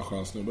med en annan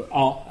skön snubbe.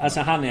 Ja, alltså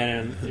han är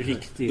en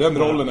riktig... Den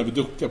rollen är vi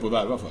duktiga på att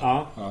värva för.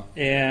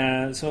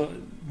 Ja. Så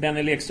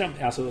Benny Lekström,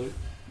 alltså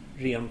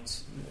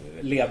rent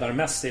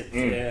ledarmässigt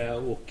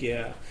och...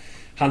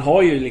 Han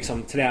har ju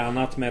liksom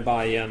tränat med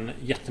Bayern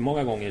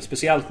jättemånga gånger.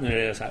 Speciellt när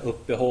det är så här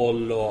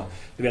uppehåll och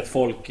du vet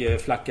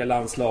folk flackar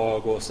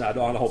landslag och så här. Då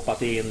har han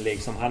hoppat in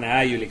liksom. Han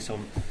är ju liksom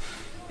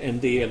en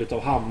del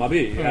utav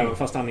Hammarby. Även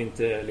fast han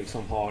inte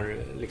liksom har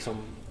liksom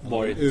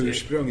varit...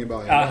 Ursprung i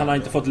Bayern. Ja, han har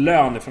inte fått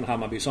lön från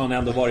Hammarby. Så han har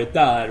ändå varit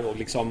där och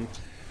liksom...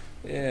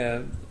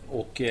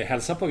 och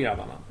hälsa på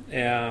grabbarna.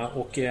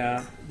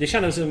 Det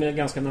kändes som ett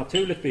ganska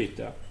naturligt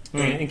byte.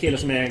 En kille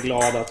som är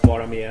glad att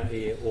vara med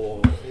i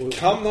och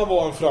kan han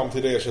vara en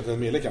framtida ersättning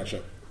Mille kanske?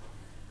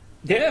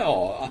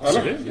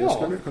 Absolut.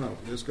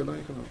 Det skulle han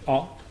kunna.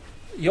 Ja.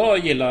 Jag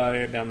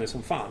gillar Benny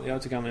som fan.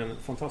 Jag tycker han är en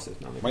fantastisk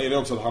människa. Man gillar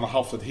också att han har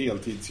haft ett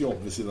heltidsjobb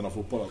vid sidan av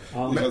fotbollen.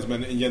 Det känns som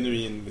en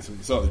genuin liksom,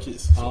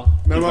 söderkis.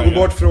 Men om man går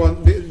bort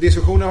från...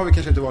 Diskussionen har vi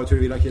kanske inte varit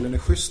huruvida killen är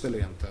schysst eller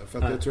inte.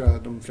 För att jag tror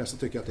att de flesta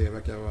tycker att det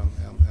verkar vara en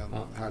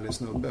härlig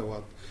snubbe och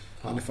att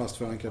han är fast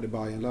förankrad i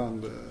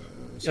Bayernland.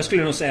 Jag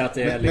skulle nog säga att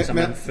det är liksom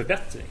en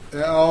förbättring.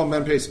 Ja,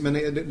 men precis. Men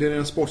det är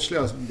den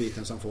sportsliga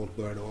biten som folk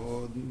börjar då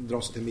och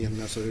dra sig till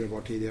minnes och hur det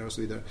var tidigare och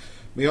så vidare.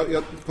 Men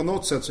jag, på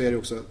något sätt så är det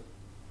också...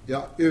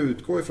 Jag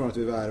utgår ifrån att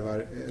vi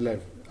värvar, eller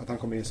att han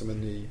kommer in som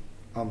en ny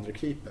andra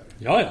keeper.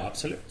 Ja,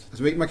 absolut.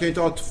 Alltså, man kan ju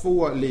inte ha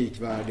två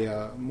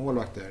likvärdiga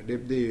målvakter.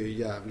 Det är ju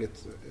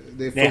jävligt...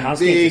 Det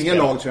är ingen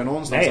lag tror jag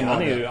någonstans. Nej, som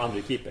han är ju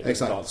andra keeper.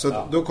 Exakt.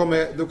 Så då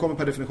kommer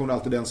per definition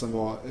alltid den som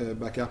var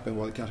backupen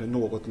var kanske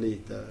något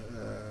lite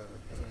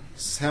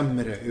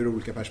sämre ur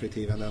olika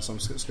perspektiv än den som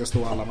ska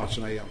stå alla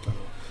matcherna egentligen.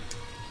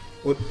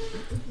 Och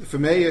för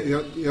mig,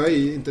 jag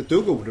är inte ett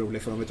dugg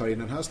orolig för om vi tar in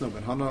den här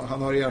snubben.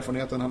 Han har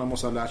erfarenheten, han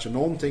måste ha lärt sig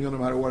någonting under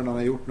de här åren. Han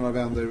har gjort några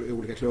vändor i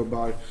olika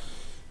klubbar.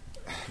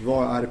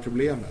 vad är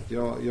problemet?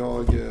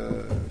 Jag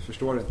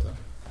förstår inte.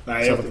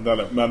 Nej, jag vet inte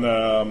heller.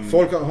 Men,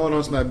 folk har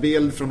någon sån här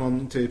bild från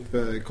någon typ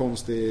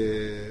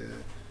konstig,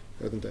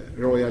 jag vet inte,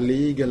 Royal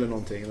League eller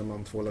någonting när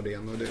man tvålar det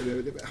in.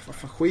 Och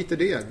fan, skit i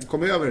det.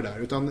 Kom över det där.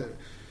 Utan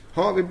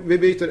vi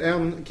byter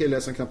en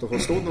kille som knappt har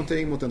fått stå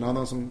någonting mot en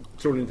annan som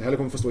troligen inte heller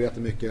kommer få stå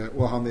jättemycket,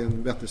 och han är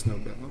en vettig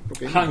snubbe.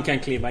 Han kan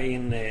kliva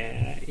in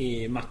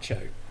i matcher.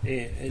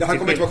 Han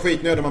kommer inte vara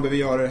skitnödig om man behöver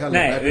göra det heller.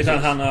 Nej, utan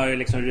han har ju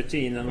liksom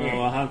rutinen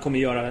och han kommer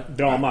göra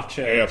bra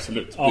matcher. Nej,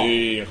 absolut. Ja. Det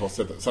är inget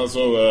konstigt. Sen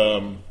så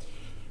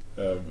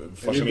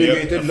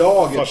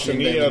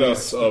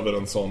fascineras över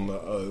en sån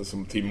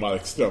som Tim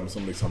Markström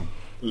som liksom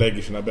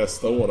lägger sina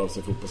bästa år av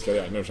sin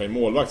fotbollskarriär. Nu är det en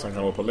målvakt som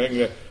kan gå på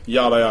längre,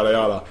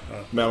 jada.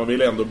 Men man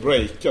vill ändå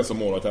breaka som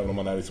målvakt även om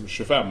man är liksom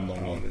 25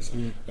 någon gång.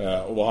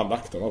 Och vad han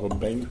lagt han var på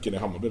bänken i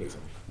Hammarby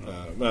liksom.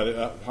 Men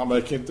han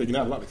verkar inte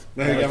gnälla liksom.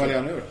 Men hur gammal är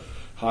han nu då?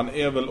 Han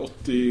är väl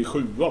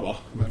 87 va?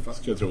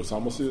 Ska jag tro. Så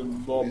han måste ju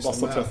vara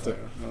basta 30.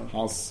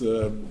 Hans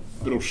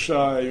brorsa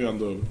är ju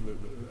ändå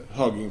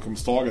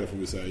höginkomsttagare får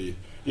vi säga i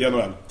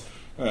NHL.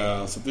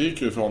 Så det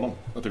gick ju för honom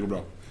att det går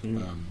bra.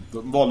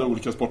 De valde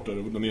olika sporter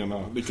och den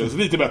ena lyckades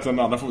lite bättre än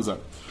den andra får vi säga.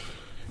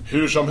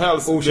 Hur som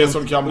helst, det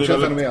som kan bli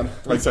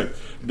exakt.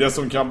 Det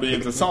som kan bli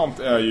intressant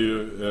är ju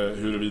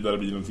huruvida det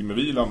blir någonting med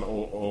vilan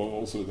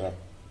och så vidare.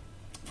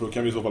 För då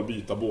kan vi i så fall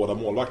byta båda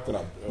målvakterna.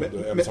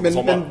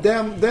 Men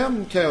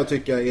den kan jag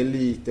tycka är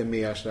lite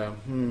mer så här,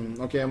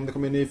 okej, om det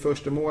kommer en ny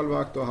första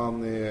målvakt och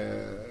han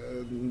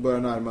börjar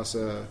närma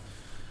sig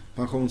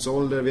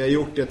pensionsålder. Vi har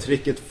gjort det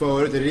tricket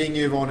förut. Det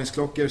ringer ju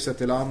varningsklockor sett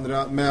till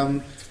andra.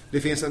 Men det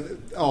finns en...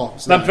 Ja,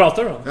 vem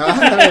pratar du om? Ja,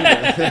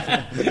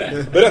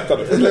 berätta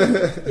du.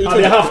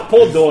 Hade jag haft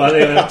podd då hade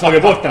jag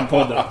tagit bort den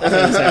podden.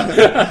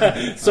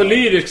 Så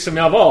lyrisk som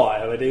jag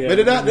var. Men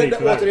det där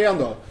återigen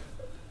då.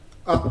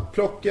 Att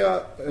plocka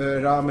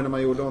Rami när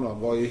man gjorde honom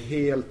var ju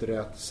helt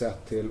rätt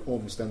sett till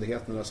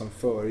omständigheterna som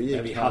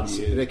föregick hans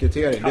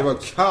rekrytering. Det var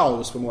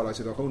kaos på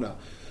målvaktssituationen.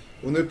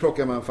 Och nu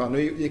plockar man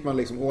nu gick man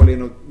liksom all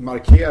in och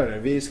markerade.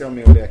 Vi ska vara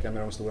med och leka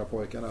med de stora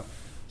pojkarna.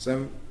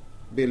 Sen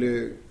vill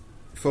ju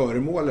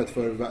föremålet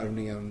för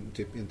värvningen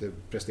typ inte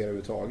prestera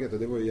överhuvudtaget, och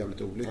det var ju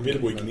jävligt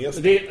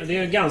olyckligt. Det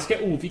är en ganska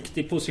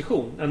oviktig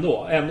position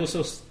ändå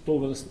så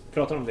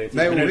pratar om det i 10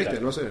 minuter. Nej,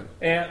 oviktigt, vad säger du?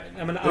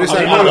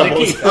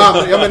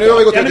 Men nu har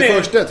vi gått ut i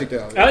första tyckte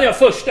jag. Ja,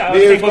 första.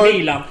 Vi på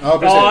bilan. Ja,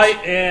 precis.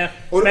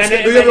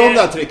 Nu gör vi om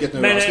det här tricket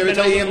nu. Ska vi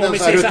ta in en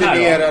sån här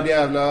rutinerad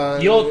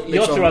jävla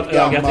jag tror att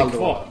ögat är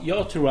kvar.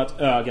 Jag tror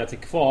att ögat är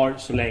kvar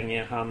så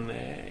länge han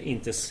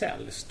inte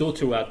säljs. Då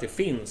tror jag att det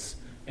finns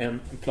en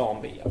plan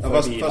B.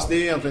 Fast det är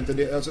egentligen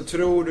inte det. Alltså,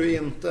 tror du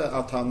inte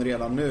att han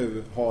redan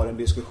nu har en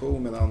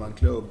diskussion med en annan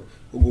klubb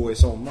och gå i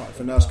sommar?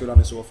 För när skulle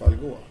han i så fall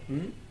gå?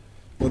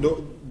 Och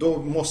då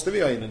måste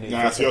vi ha in en hel.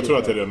 Nej, alltså jag tror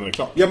att det redan är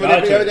klart. Ja, men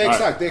det är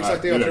exakt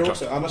det jag tror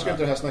också. Annars ska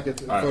inte det här snacket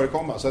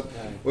förekomma. Så att,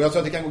 och jag tror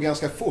att det kan gå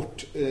ganska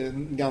fort,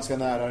 ganska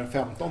nära den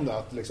 15:e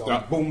att liksom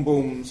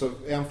boom, så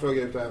en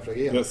fråga ut och en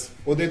fråga in. Yes.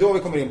 Och det är då vi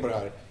kommer in på det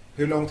här.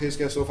 Hur lång tid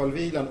ska i så fall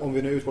vilan, om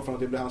vi nu utgår från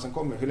att det blir han som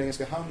kommer? Hur länge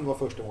ska han vara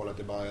första målet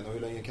i Bayern och hur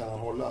länge kan han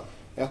hålla?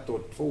 1 år,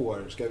 2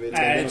 år? Ska vi...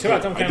 Nej, jag tror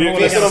att de kan hålla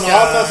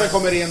ganska... som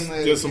kommer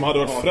in... Det som hade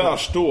varit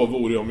fräscht då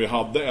vore om vi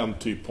hade en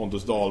typ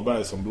Pontus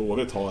Dahlberg som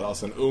Blåvitt har,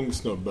 alltså en ung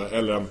snubbe,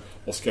 eller en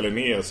Oskar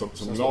Linné som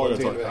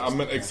laget har. Ja,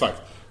 men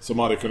exakt. Som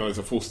hade kunnat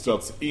liksom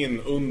fostrats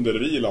in under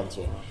vilan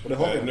så.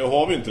 Nu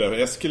har vi inte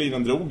det.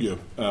 Eskelinen drog ju.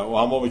 Och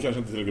han var väl kanske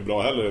inte tillräckligt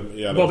bra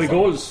heller. Bobby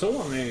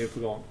Golson är ju på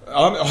gång.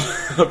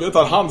 Jag vet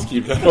att han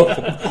skriver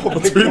på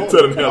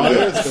Twitter en hel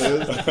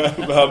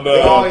del.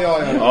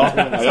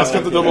 Jag ska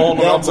inte döma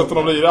honom och sätta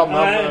honom i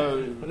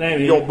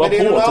men jobba på.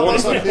 Nu kommer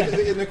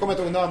jag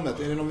inte ihåg namnet.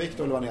 Är det någon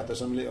Victor eller vad han heter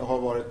som har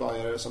varit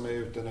bajare som är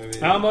ute nu i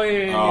han var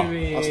ju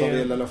Aston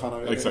Villa eller fan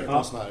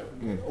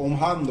om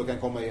han då kan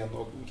komma in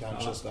och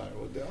kanske sådär.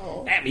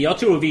 Nej, men jag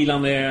tror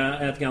vilan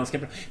är ett ganska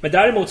bra. Men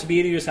däremot så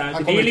blir det ju så här,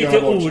 det är lite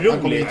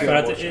oroligt för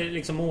att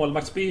liksom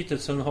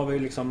målvaktsbytet, så har vi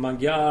liksom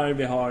Magyar,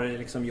 vi har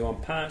liksom Johan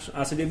Persson.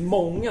 Alltså det är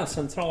många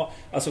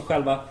alltså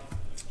själva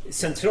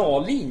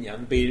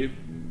centrallinjen blir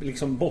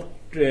liksom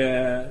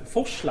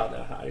bortforslade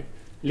här.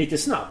 Lite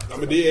snabbt. Ja,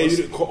 men det är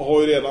ju,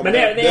 har ju redan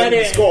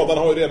den skadan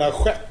har ju redan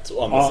skett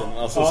å andra sidan.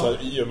 Alltså så här,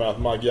 i och med att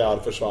Magyar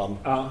försvann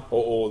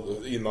och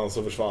innan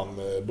så försvann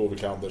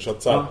Bovikander så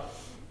att så här,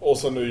 och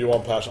så nu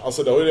Johan Persson.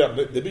 Alltså det har ju redan,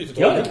 det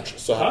bytet har gjort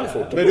så här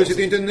fort. Men du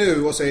sitter inte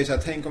nu och säger så här,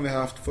 tänk om vi har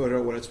haft förra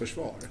årets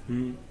försvar.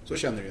 Så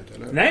känner du inte,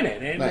 eller?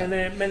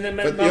 Nej. Men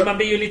man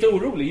blir ju lite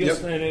orolig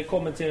just när det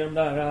kommer till de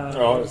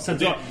där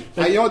central.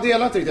 Nej, jag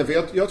delar inte riktigt, för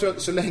jag tror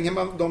att så länge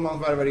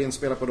man värvar in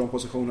spelar på de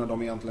positionerna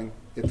de egentligen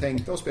är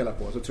tänkta att spela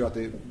på, så tror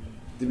jag att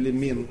det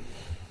blir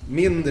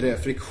mindre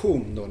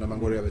friktion då när man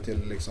går över till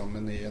liksom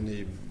en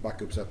ny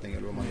backuppsättning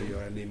eller vad man nu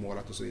gör, en ny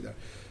målat och så vidare.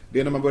 Det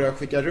är när man börjar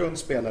skicka runt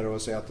spelare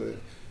och säga att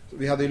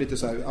vi hade ju lite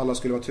så här, alla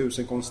skulle vara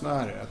 1000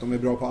 konstnärer, att de är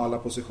bra på alla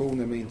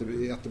positioner men inte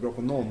jättebra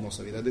på någon och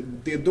så vidare.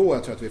 Det är då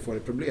jag tror att vi får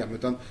ett problem.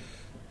 Utan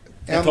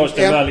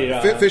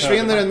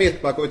Försvinner en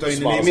mittback och tar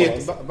in en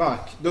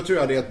mittback, då tror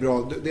jag det är ett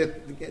bra, det är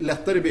ett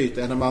lättare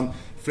byte än när man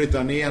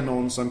flyttar ner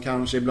någon som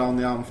kanske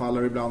ibland är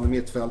anfallare, ibland är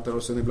mittfältare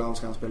och sen ibland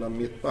ska han spela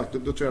mittback.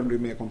 Då tror jag det blir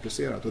mer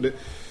komplicerat. Och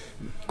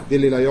det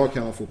lilla jag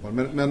kan av fotboll.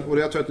 Men och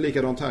jag tror att det är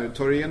likadant här.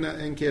 Tar du in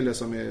en kille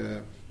som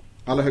är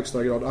allra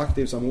högsta grad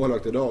aktiv som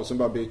målvakt idag och sen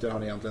bara byter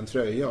han egentligen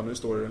tröja och nu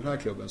står det i den här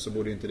klubben, så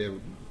borde inte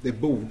det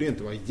borde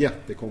inte vara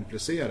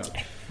jättekomplicerat.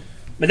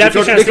 Men det är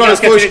klart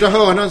ganska första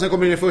hörnan, sen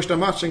kommer in i första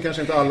matchen,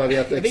 kanske inte alla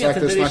vet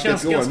exakt hur snacket går. Det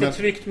känns ganska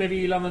tryggt med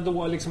Wieland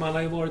ändå. Liksom, han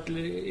har ju varit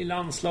i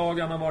landslag,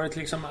 han har varit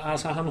liksom,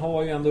 alltså, han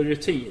har ju ändå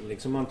rutin.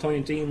 Liksom, man tar ju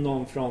inte in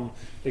någon från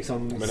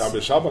liksom... Men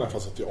Abel Shaban är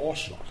fast i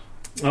Arsenal.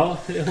 Ja,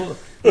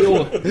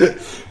 jo.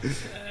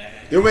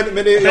 Jo, men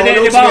det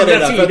var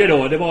andra tider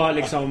då. Det var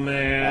liksom...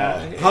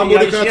 Han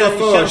borde kunna ta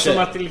för känns sig.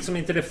 som att det liksom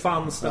inte det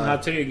fanns den här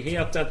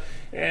tryggheten.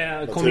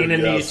 Kom in en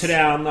ny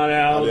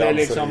tränare och det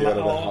liksom...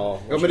 Ja,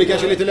 men det är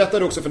kanske lite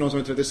lättare också för någon som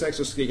är 36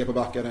 att skrika på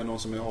backen än någon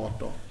som är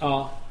 18.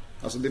 Ja.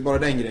 Alltså det är bara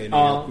den grejen.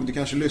 Ja. Du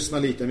kanske lyssnar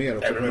lite mer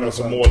också. Men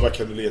alltså målvakt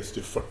kan du leda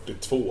till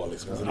 42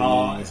 liksom. Alltså,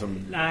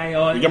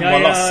 ja. Vilka många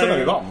Lasse när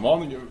vi vann?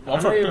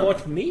 Han har ju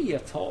varit med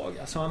ett tag.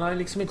 Alltså, han har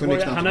liksom inte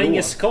varit, han har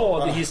ingen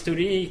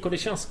skadehistorik och det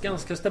känns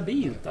ganska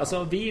stabilt.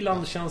 Alltså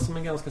Wieland känns som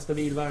en ganska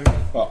stabil värvning.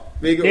 Ja.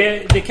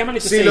 Det kan man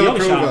inte säga om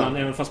Shaban,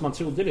 även fast man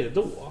trodde det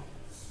då.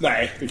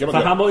 Nej, det kan man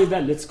inte. För han var ju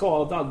väldigt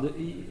skadad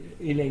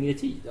i längre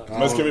tid. Alltså.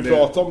 Men ska vi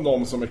prata om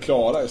de som är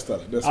klara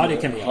istället? Det som det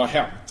kan vi har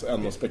hänt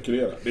än att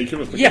spekulera. Det är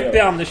kul att spekulera.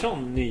 Jeppe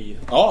Andersson, ny.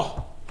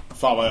 Ja,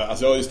 fan vad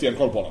jag har ju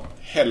stenkoll på honom.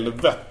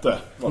 Helvete.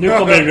 Nu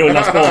kommer det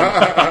rullas boll.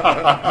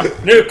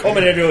 Nu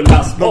kommer det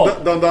rullas boll.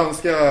 De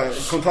danska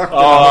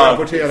kontakterna har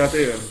rapporterat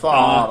in.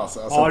 Fan alltså.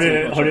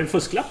 Har du en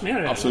fusklapp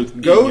med det? Absolut.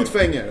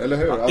 Goldfinger, eller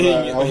hur?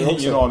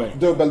 Ingen aning.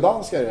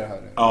 Dubbeldanska är det här.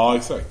 Ja,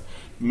 exakt.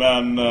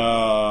 Men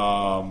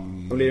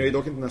de blir ju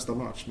dock inte nästa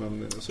match,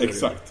 men så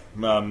exakt.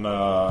 Men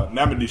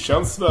nej, men det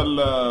känns väl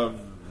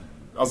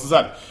alltså så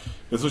här,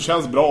 det som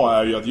känns bra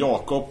är ju att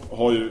Jakob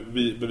har ju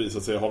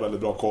bevisat sig ha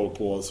väldigt bra koll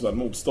på såväl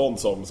motstånd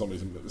som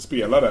liksom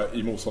spelare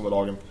i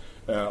motståndarlagen,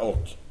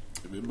 och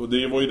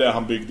det var ju det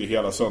han byggde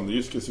hela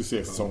Sönderjyskes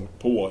succésäsong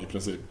på i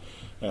princip,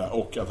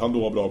 och att han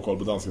då har bra koll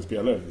på danska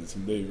spelare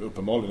liksom, det är ju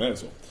uppenbarligen är det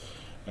så.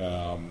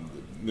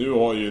 Nu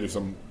har ju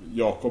liksom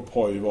Jakob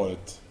har ju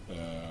varit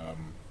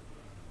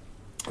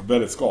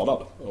väldigt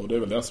skadad, och det är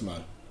väl det som är.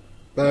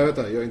 Nej, vet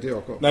jag är inte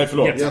Jakob. Nej,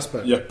 förlåt.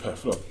 Jesper,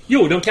 förlåt.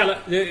 Jo,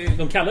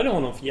 de kallade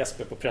honom för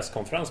Jesper på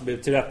presskonferens.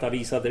 Blev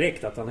tillrättavisad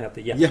direkt att han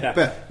heter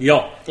Jeppe.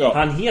 Ja,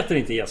 han heter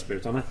inte Jesper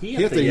utan han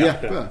heter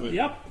Jeppe.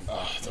 Ja.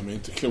 De är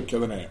inte kloka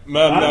den här.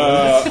 Men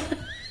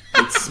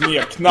ett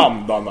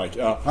smeknamn Danmark.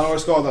 Ja. Han har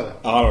varit skadad.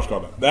 Ja, han har varit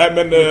skadad. Nej,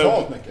 men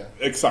mycket.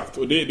 Exakt,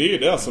 och det är ju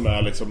det som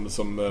är liksom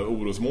som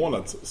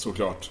orosmålet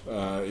såklart.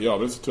 I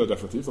övrigt så tror jag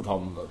definitivt att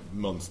han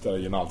mönster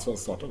i en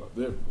allsvensk startade.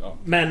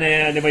 Men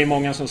det var ju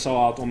många som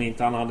sa att om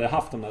inte han hade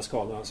haft de där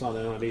skadorna så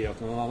hade han legat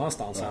någon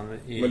annanstans än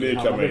i. Men det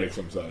kan man ju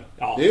liksom så här.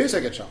 Ja. Det är ju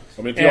säkert sant.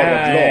 Om inte jag var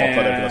glad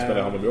hade jag kunnat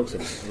spela Hammarby också.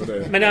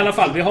 Men i alla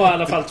fall, vi har i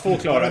alla fall 2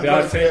 klara. Vi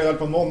har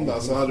på måndag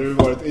så hade du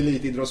varit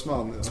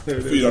elitidrottsman.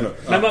 4 nu.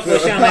 Men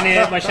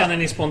vad känner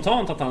ni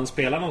spontant att han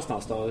spelar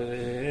någonstans då?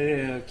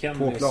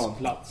 På plan.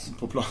 Plats.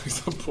 På plan.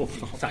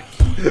 Tack.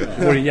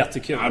 Det vore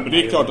jättekul. Nej, men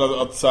det är klart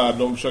att så här,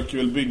 de försöker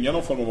väl bygga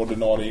någon form av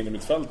ordinarie in i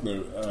mitt fält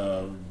nu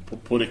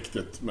på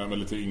riktigt med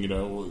lite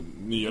yngre och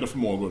nyare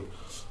förmågor.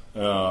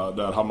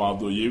 Där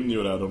Hamad och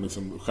Junior är de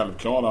liksom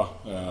självklara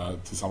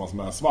tillsammans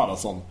med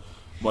Svarason,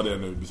 vad det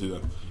nu betyder.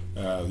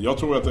 Jag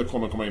tror att det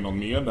kommer komma in någon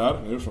mer där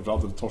nu,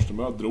 framförallt att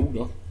Torstenmö drog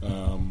då.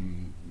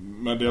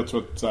 Men det jag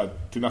tror att så här,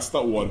 till nästa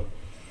år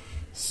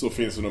så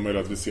finns det nog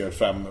möjlighet att vi ser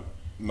 5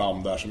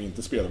 namn där som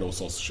inte spelade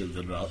hos oss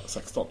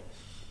 2016.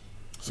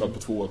 Så att på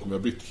 2 år kommer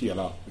jag bytt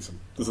hela liksom,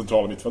 det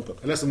centrala mittfältet.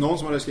 Jag läste någon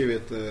som hade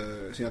skrivit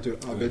signatur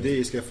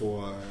Abedi ska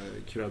få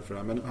cred för det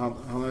här. Men han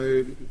har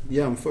ju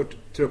jämfört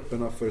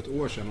trupperna för ett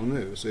år sedan och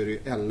nu så är det ju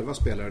 11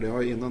 spelare. Det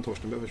har ju innan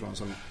Torstenberg försvann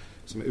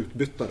som är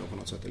utbytta då på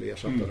något sätt eller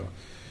ersatta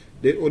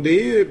då. Och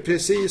det är ju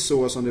precis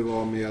så som det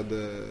var med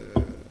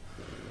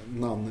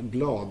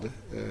namnblad.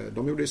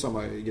 De gjorde ju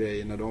samma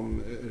grej när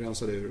de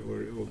rensade ur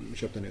och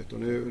köpte nytt. Och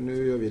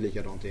nu gör vi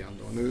likadant igen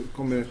då. Nu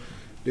kommer...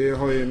 Det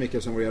har ju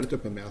Mikaelsson varit jävligt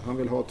öppen med. Han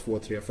vill ha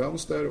 2-3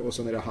 fönster och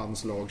sen är det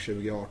hans lag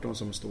 2018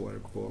 som står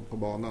på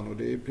banan. Och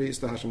det är precis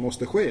det här som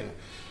måste ske.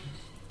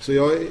 Så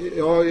jag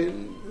är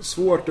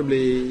svårt att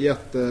bli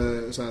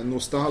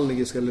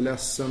nostalgisk eller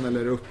ledsen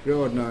eller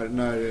upprörd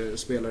när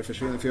spelare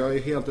försvinner. För jag är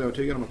helt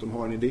övertygad om att de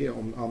har en idé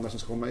om andra som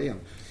ska komma in.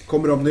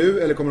 Kommer de nu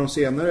eller kommer de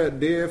senare?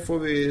 Det får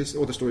vi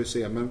återstå att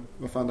se. Men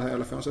vad fan, det här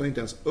jävla fönstret har inte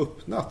ens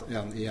öppnat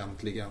än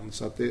egentligen.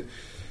 Så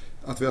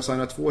att vi har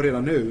signat 2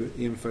 redan nu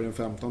inför den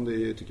 15,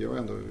 det tycker jag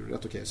ändå är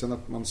rätt okej. Sen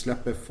att man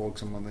släpper folk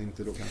som man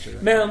inte då kanske...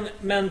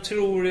 Men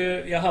tror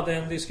du, jag hade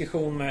en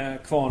diskussion med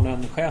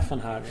Kvarnen-chefen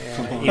här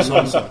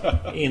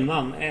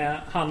innan.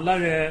 Handlar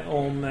det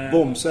om...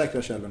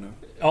 Bombsäkra källor nu.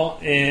 Ja,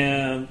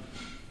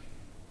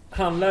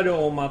 handlar det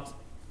om att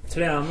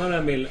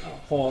tränaren vill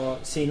ha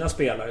sina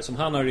spelare som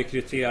han har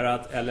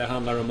rekryterat, eller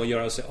handlar det om att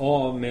göra sig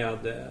av med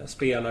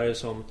spelare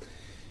som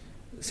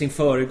sin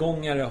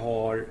föregångare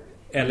har,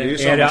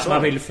 eller är det att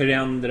man vill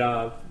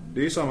förändra? Det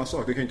är ju samma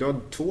sak, du kan ju inte ha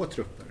 2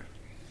 trupper.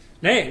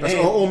 Nej. Alltså,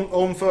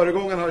 om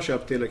föregångaren har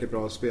köpt tillräckligt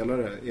bra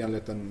spelare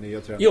enligt den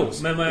nya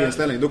tränarens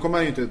inställning, då kommer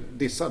man ju inte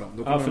dissa dem.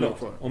 Då kommer förlåt,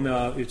 om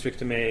jag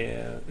uttryckte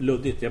mig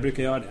luddigt, jag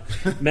brukar göra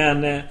det.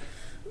 Men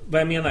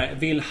vad jag menar,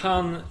 vill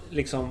han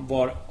liksom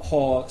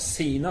ha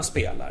sina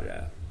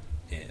spelare?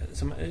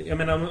 Jag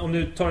menar, om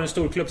du tar en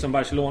stor klubb som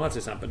Barcelona till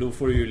exempel, då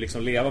får du ju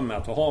liksom leva med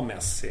att ha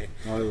Messi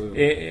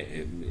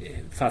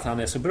för att han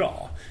är så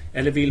bra.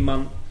 Eller vill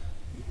man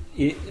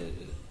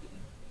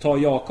ta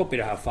Jakob i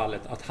det här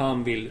fallet, att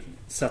han vill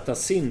sätta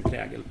sin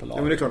prägel på laget?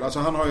 Ja, men det är klart, alltså,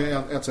 han har ju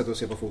ett sätt att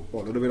se på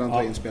fotboll, och då vill han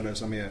ta in spelare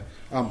som är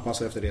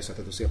anpassade efter det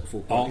sättet att se på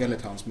fotboll,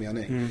 enligt hans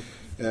mening.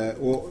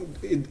 Och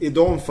i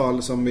de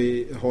fall som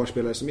vi har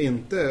spelare som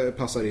inte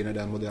passar in i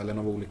den modellen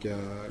av olika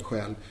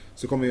skäl,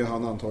 så kommer ju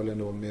han antagligen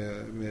då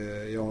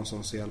med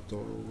Janssons hjälp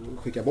då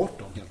skicka bort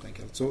dem helt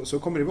enkelt. Så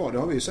kommer det vara, det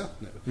har vi ju sett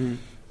nu.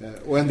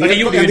 Och en del, men det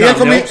gjorde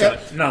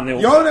ju Nanne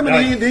också. Ja, nej,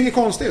 men det är inget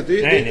konstigt.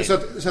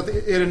 Så att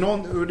är det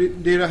någon,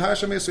 det är det här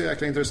som är så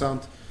jäkla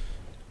intressant.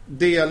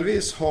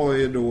 Delvis har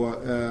ju då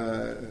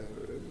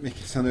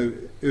Mikkelsen nu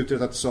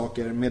uträttat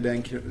saker med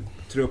den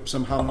trupp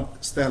som han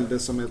ställde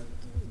som ett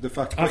de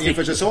facto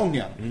inför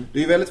säsongen. Det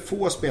är ju väldigt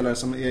få spelare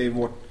som är i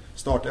vårt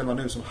startelva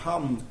nu som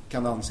han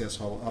kan anses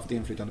ha haft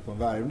inflytande på en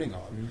värvning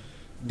av.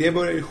 Det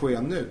börjar ju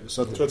ske nu.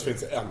 Så att, jag tror att det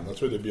finns en. Jag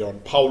tror det är Björn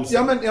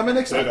Paulsen. Ja men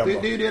exakt, det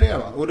är ju det är,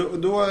 va? Och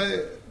då,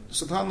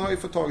 så att han har ju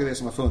fått tag i det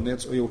som har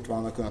funnits och gjort vad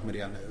han har kunnat med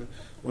det nu.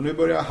 Och nu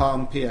börjar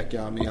han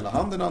peka med hela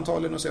handen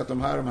antagligen och säga att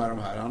de här.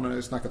 Han har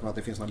ju snackat om att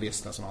det finns någon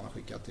lista som han har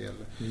skickat till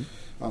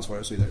ansvariga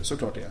och så vidare.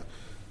 Såklart det är.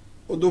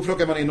 Och då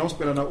plockar man in de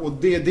spelarna, och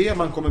det är det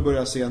man kommer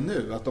börja se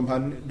nu, att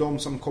de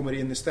som kommer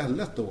in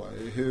istället då,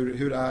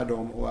 hur är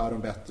de, och är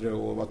de bättre,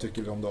 och vad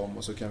tycker vi om dem,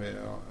 och så kan vi...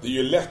 Ja. Det är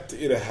ju lätt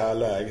i det här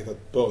läget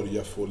att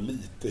börja få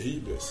lite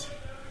hybris.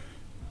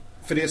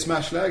 För det är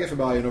smashläge för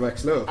Bayern att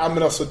växla upp. Ja,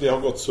 men alltså det har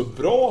gått så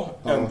bra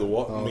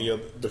ändå med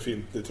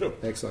befintlig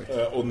trupp. Exakt.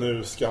 Och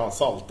nu ska han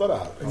salta det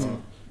här liksom.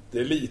 Det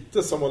är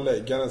lite som att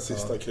lägga den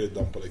sista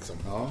kryddan på liksom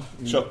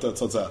köttet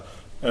så att säga.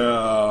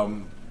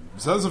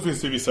 Sen så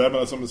finns det ju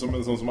vissa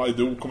som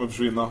Aido kommer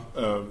försvinna.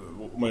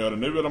 Om man gör det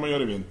nu eller om man gör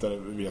det i vinter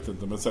vet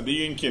inte. Men sen, det är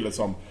ju en kille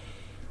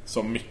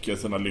som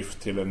Mikkelsen har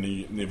lyft till en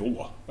ny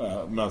nivå,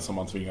 men som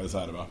man tvingades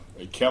härva.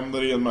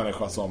 Kender är en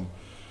människa som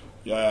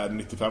jag är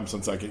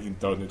 95% säker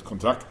inte har ett nytt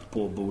kontrakt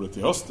på bordet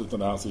i höst, utan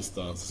det är hans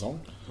sista säsong.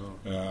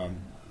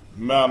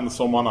 Men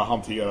som han har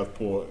hanterat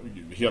på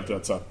helt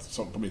rätt sätt,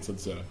 som på mitt sätt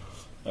att se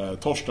det.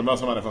 Torsten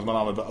som människa som man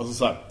använder, alltså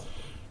så här,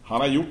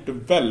 han har gjort det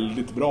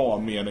väldigt bra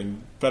med en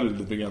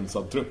väldigt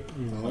begränsad trupp.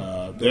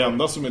 Det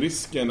enda som är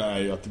risken är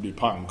ju att det blir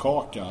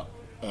pannkaka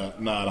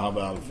när han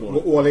väl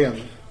får... All in.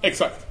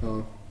 Exakt.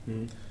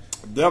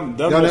 Det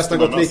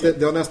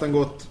har nästan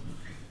gått...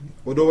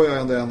 Och då var jag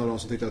ändå en av de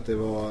som tyckte att det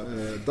var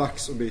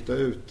dags att byta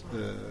ut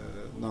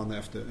Nanne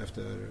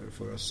efter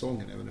förra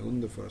säsongen, även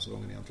under förra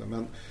säsongen egentligen.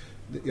 Men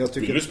jag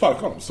tycker... Vill du sparka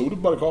honom? Stod du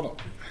på barrikaden?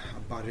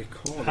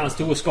 Barrikaden? Han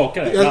stod och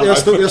skakade.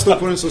 Jag stod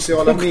på den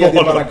sociala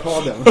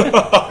mediebarrikaden.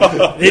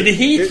 Det är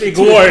hit vi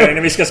går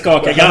när vi ska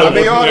skaka gamla.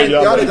 Men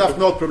jag hade inte haft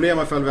något problem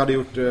ifall vi hade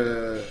gjort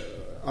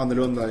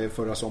annorlunda i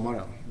förra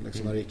sommaren.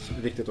 Liksom när det gick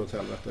riktigt åt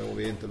helvete och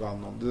vi inte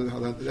vann någon.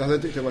 Jag hade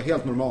tyckt det var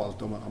helt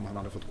normalt om han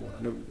hade fått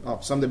gå. Ja,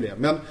 som det blev.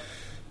 Men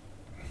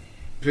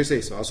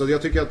precis, alltså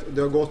jag tycker att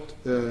det har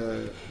gått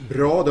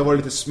bra. Det har varit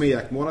lite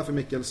smekmånad för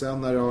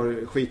Mikkelsen. När det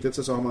har skitit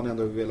sig så har man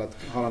ändå velat,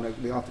 har han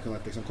alltid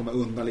kunnat liksom komma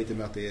undan lite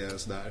med att det är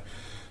sådär.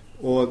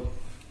 Och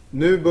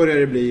nu börjar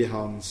det bli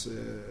hans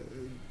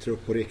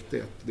trupp på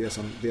riktigt.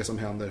 Det som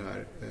händer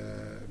här.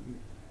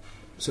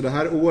 Så det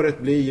här året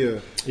blir ju...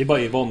 Det är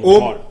bara Yvonne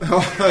kvar.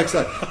 Ja,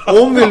 exakt.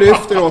 Om vi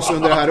lyfter oss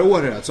under det här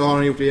året så har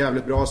han gjort det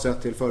jävligt bra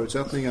sett till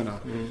förutsättningarna.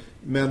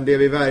 Men det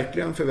vi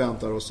verkligen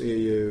förväntar oss är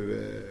ju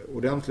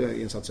ordentliga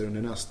insatser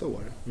under nästa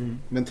år.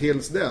 Men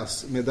tills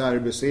dess, med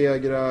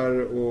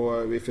derbysegrar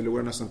och vi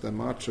förlorar nästan inte en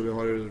match och vi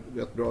har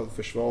ett bra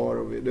försvar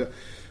och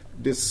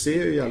det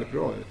ser ju jävligt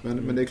bra ut.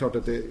 Men det är klart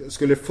att det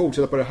skulle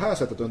fortsätta på det här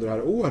sättet under det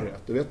här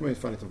året. Då vet man ju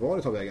fan inte vad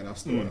det tar vägen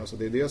nästa år. Alltså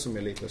det är det som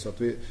är lite så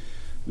att vi...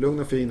 Lugn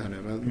och fin här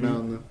nu,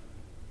 men...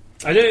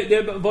 Ja,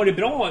 det var det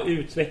bra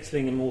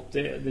utväxling mot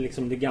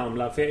det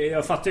gamla. För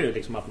jag fattar ju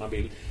liksom att man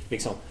vill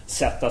liksom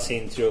sätta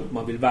sin trupp,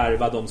 man vill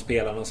värva de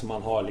spelarna som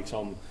man har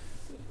liksom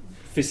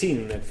för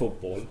sin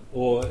fotboll.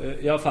 Och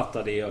jag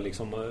fattar det och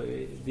liksom,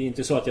 det är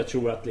inte så att jag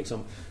tror att liksom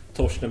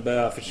Torsten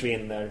Bö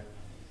försvinner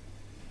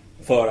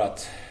för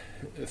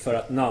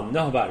att Nanne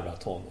har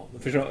värvat honom.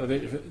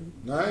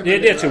 Nej,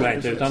 det tror jag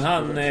inte, utan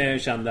han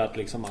kände att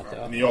liksom att...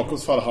 Ja. I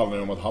Jakobs fall handlar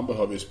det om att han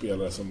behöver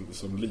spelare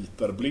som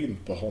litar blind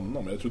på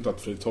honom. Jag tror inte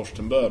att för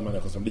Torsten Bö är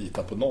människa som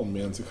litar på någon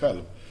mer än sig själv,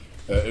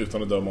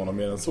 utan att döma honom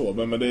mer än så.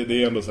 Men det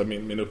är ändå så här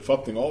min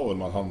uppfattning av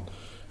honom, att han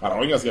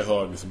har en ganska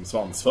hög liksom,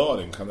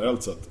 svansföring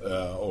generellt sett,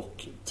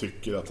 och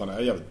tycker att han är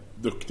jävligt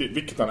duktig,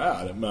 vilket han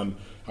är, men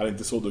han är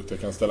inte så duktig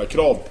att kan ställa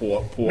krav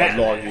på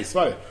lag i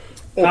Sverige.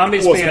 Och han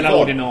vill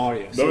spela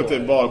ordinarie. Det behöver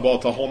inte bara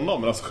ta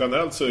honom, men alltså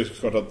generellt så är det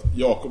klart att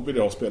Jakob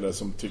vill ha spelare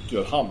som tycker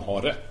att han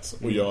har rätt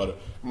och gör.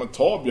 Man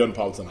tar Björn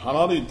Paulsen, han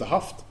hade ju inte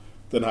haft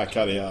den här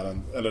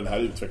karriären eller den här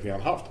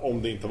utvecklingen han haft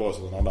om det inte var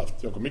så att han hade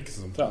haft Jakob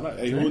Mikkelsen som tränare.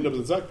 Jag är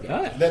 100% säker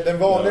på det. Den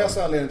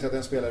vanligaste anledningen till att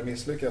en spelare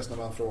misslyckas när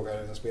man frågar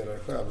en spelare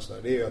själv så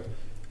där, det är ju att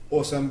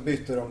och sen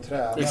byter de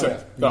tränare.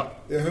 Exakt. Ja.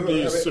 Det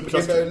är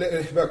superklassigt.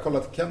 Jag har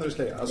kollat Kenners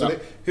karriär. Alltså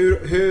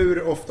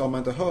hur ofta har man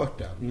inte hört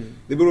den?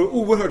 Det beror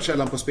oerhört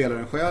sällan på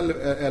spelaren själv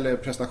eller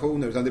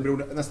prestationer, utan det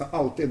beror nästan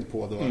alltid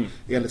på då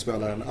enligt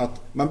spelaren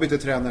att man byter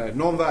tränare.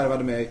 Någon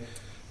värvade mig,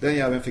 den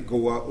jäveln fick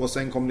gå och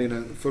sen kom det in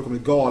en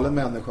fullkomligt galen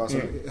människa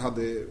som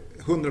hade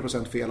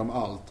 100% fel om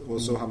allt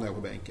och så hamnade jag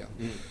på bänken.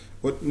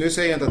 Och nu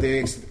säger jag inte att det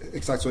är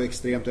exakt så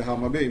extremt i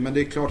Hammarby, men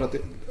det är klart att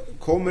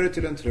kommer det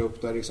till en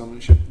trupp där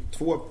liksom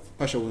 22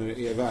 personer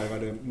är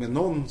värvade med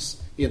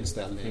någons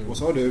inställning och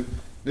så har du,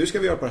 nu ska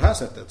vi göra på det här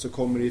sättet, så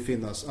kommer det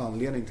finnas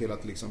anledning till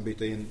att liksom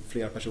byta in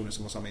flera personer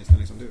som har samma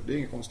inställning som du. Det är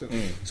inget konstigt.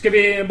 Ska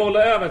vi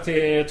bolla över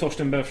till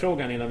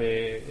Torstenberg-frågan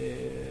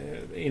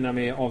innan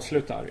vi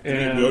avslutar?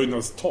 Vi har ju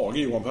inte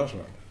tagit Johan Persson.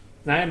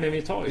 Nej, men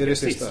vi tar ju det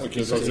sista.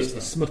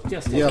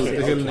 Smuttigaste.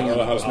 Hjältehyllningen.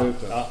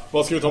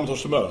 Vad ska vi ta om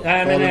Torstenberg då?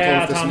 Nej,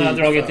 men att han har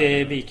dragit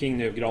i Viking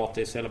nu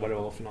gratis eller vad det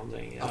var för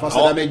någonting. Ja, fast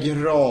det där med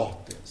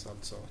gratis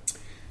alltså.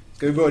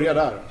 Ska vi börja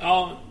där?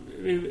 Ja,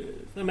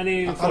 men det är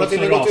ju folk som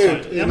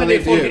rasar. Ja, men det är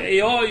folk,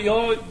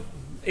 jag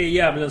är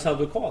djävulens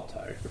advokat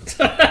här.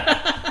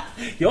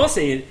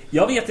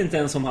 Jag vet inte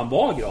ens om han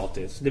var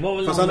gratis. Det var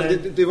väl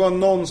det var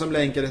någon som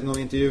länkade till någon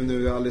intervju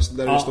nu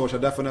där det står så här,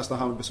 där får nästan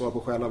han besvara på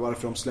själva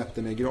varför de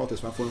släppte mig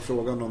gratis. Man får en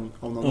fråga om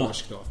någon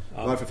norsk då.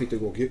 Varför fick du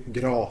gå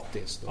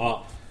gratis då?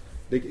 Ja.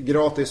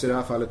 Gratis i det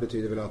här fallet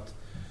betyder väl att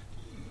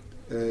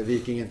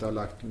Viking inte har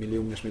lagt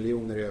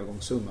miljoner i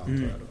övergångssumman tror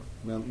jag då.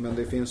 Men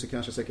det finns ju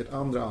kanske säkert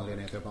andra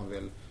anledningar till att man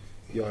vill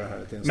göra det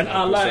här till en. Men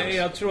alla,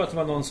 jag tror att det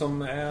var någon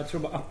som, jag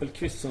tror det var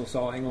Appelqvist som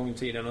sa en gång i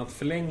tiden att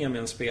förlänga med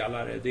en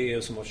spelare, det är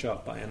ju som att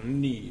köpa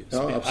en ny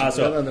spelare.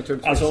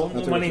 Alltså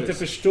om man inte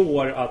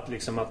förstår att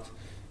liksom att,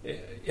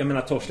 jag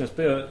menar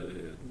Torstensberg,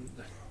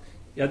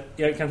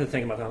 jag kan inte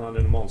tänka mig att han hade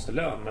en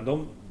monsterlön, men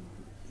de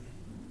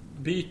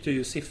byter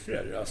ju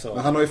siffror alltså.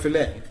 Men han har ju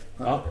förlängt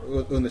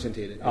under sin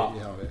tid i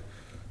Hammarby.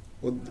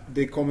 Och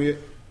det kommer ju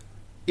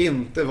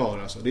inte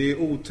vara så. Det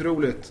är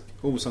otroligt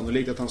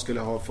osannolikt att han skulle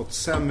ha fått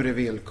sämre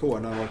villkor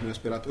när han varit med och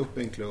spelat upp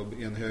en klubb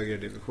i en högre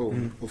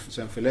division och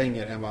sen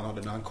förlänger än vad han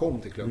hade när han kom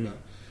till klubben.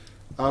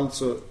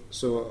 Alltså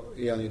så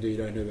är han ju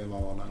dyrare nu än vad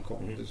han var när han kom.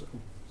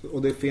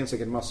 Och det finns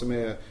säkert massor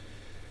med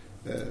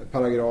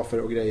paragrafer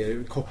och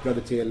grejer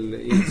kopplade till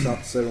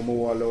insatser och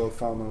mål och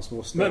fan hans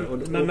moster.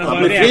 Men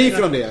han blir fri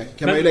från det.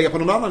 Kan man ju lägga på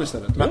någon annan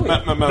istället. Men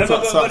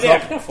vad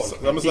räknar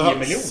folk? 10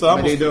 miljoner?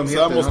 Men det är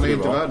dumheter. Han är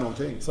inte värd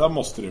någonting. Så här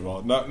måste det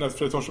vara. När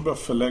Fredrik Torstenberg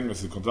förlängde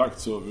sitt kontrakt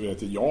så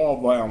vet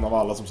jag var en av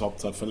alla som satt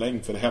så här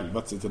förlängt för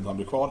helvete så att han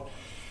blir kvar.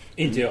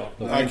 Inte jag.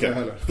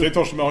 Fredrik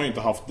Torstenberg har ju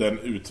inte haft den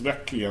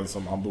utvecklingen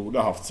som han borde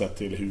haft sett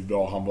till hur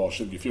bra han var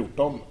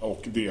 2014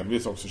 och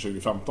delvis också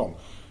 2015.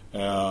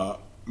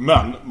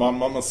 Men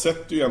man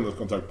sätter ju ändå ett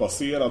kontrakt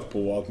baserat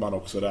på att man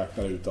också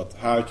räknar ut att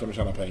här kan vi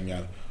tjäna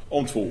pengar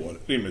om 2 år,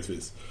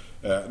 rimligtvis.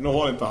 Nu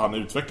har inte han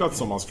utvecklats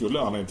som han skulle.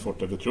 Han har inte fått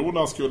det förtroende.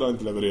 Han skulle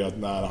inte levererat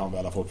när han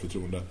väl har fått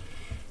förtroende.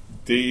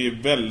 Det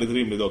är väldigt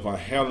rimligt att man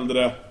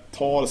hellre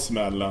tar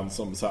smällen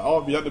som så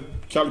här, vi hade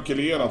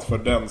kalkylerat för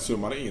den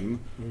summan in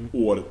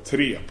år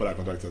 3 på det här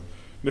kontraktet.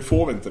 Nu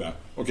får vi inte det.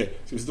 Okej,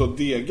 ska vi stå och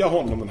dega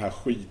honom den här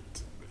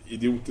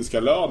idiotiska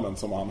lönen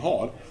som han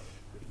har?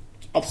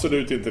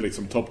 Absolut inte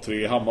liksom topp 3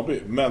 i Hammarby,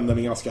 men den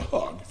är ganska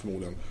hög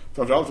förmodligen.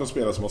 Framförallt för en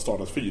spelare som har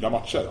startat 4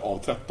 matcher av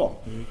 13.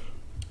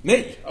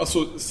 Nej,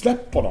 alltså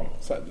släpp på dem.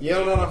 Ge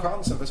en annan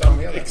chansen för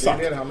samhället. Exakt.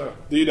 Det är det handlar om.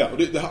 Det är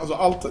det.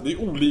 Alltså det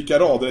är olika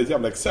rader i ett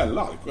jävla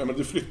Excel-ark.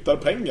 Du flyttar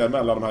pengar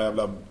mellan de här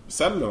jävla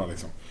cellerna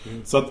liksom.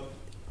 Så att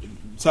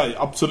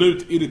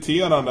absolut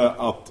irriterande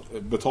att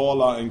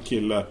betala en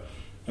kille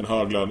en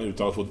hög lön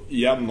utan att få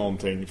igen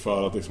någonting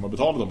för att liksom ha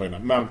betalat de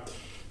pengarna. Men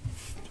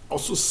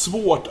så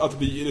svårt att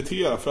bli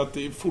irriterad för att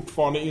det är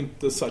fortfarande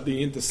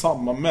inte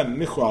samma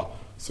människa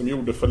som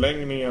gjorde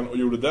förlängningen och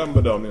gjorde den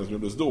bedömningen som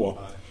gjordes då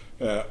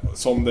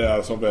som det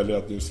är som väljer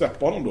att nu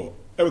släppa honom då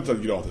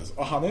eventuellt gratis.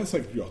 Och han är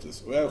säkert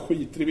gratis och jag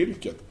skiter i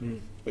vilket.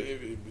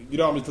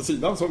 Grönvita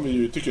sidan som vi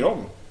ju tycker om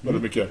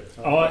väldigt mycket.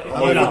 Han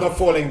är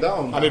falling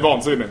down. Han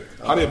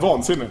är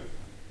vansinnig.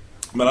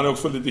 Men han är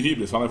också lite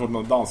hybris. Han har fått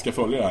några danska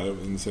följare här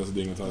den senaste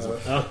dygnet. Alltså.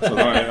 Så han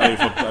har ju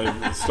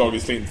fått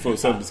slagit slint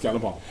för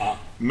skallen på honom.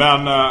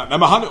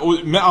 Men han,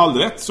 och med all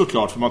rätt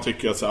såklart. För man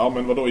tycker att så här,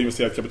 men vadå,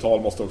 investerat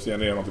kapital måste också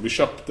generera någonting. Vi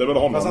köpte väl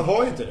honom. Fast han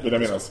har ju inte det. Vill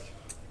jag minnas.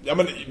 Ja,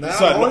 men, nej,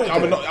 så här, han har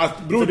inte det.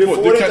 Beror du på,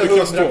 får inte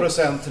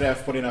 100%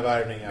 träff på dina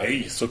värvningar.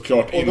 Nej,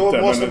 såklart och då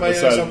inte. Måste man ju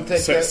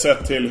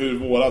sett till hur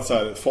vårat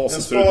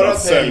facit ser ut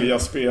att sälja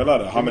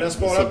spelare. Han är en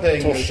sparad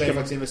pengar kan ju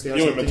faktiskt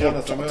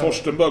investera.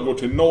 Torstenberg går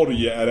till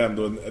Norge är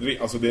ändå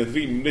det är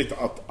rimligt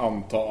att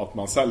anta att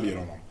man säljer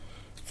honom.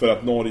 för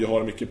att Norge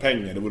har mycket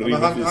pengar. Det vore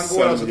men han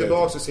går alltså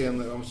tillbaka till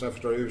sin, om jag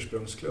förstår,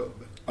 ursprungsklubb.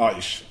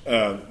 Aish,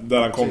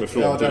 där han kommer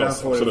ifrån. Ja, där han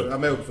får,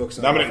 med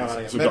uppvuxen.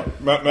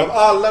 Men av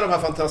alla de här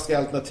fantastiska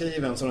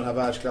alternativen som den här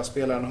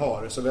världsklasspelaren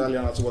har, så väljer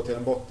han alltså gå till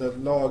en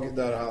bottenlag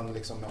där han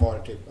liksom har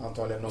typ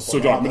antagligen någon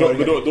såklart,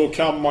 men då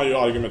kan man ju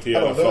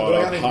argumentera för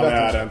att han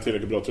är en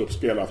tillräckligt bra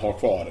truppspelare att ha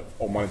kvar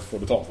om man inte får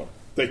betalt för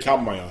det. Det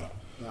kan man göra.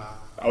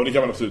 Ja, och det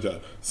kan man absolut göra.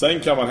 Sen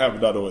kan man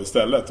hävda då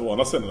istället å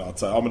andra sidan att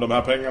säga, ja men de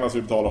här pengarna som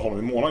vi betalar honom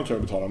i månaden kan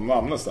vi betala någon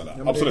annan istället.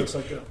 Ja, absolut.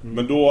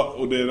 Men då,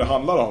 och det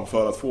handlar om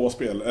för att få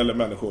spel eller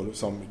människor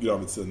som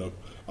Grönvittsin upp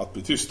att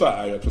bli tysta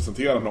är ju att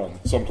presentera någon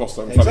som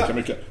kostar ungefär lika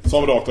mycket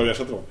som rakt av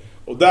ersätter dem.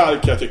 Och där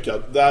kan jag tycka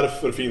att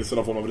därför finns det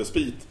någon form av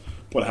respit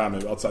på det här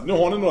nu. Att säga, nu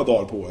har ni några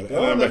dagar på er,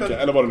 eller en vecka,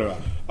 eller vad det nu är.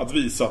 Att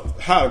visa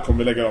att här kommer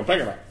vi lägga de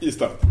pengarna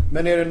istället.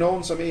 Men är det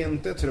någon som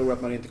inte tror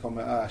att man inte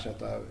kommer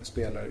ersätta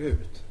spelare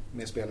ut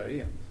med spelare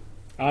in?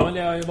 Ja, men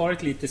det har ju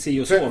varit lite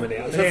si och så med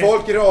det. För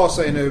folk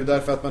rasar ju nu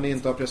därför att man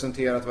inte har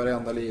presenterat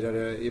varenda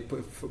lirare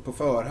på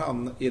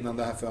förhand innan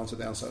det här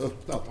fönstret ens har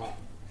öppnat.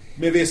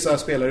 Med vissa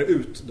spelare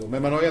ut då.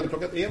 Men man har ju ändå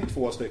plockat in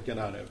 2 stycken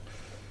här nu.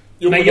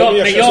 Jo, men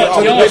jag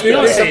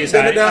säger så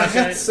här. Den här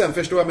hetsen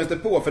förstår jag mig inte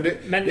på. För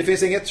det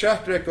finns inget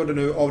track record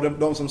nu av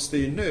de som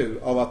styr nu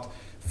av att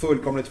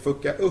fullkomligt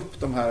fucka upp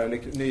de här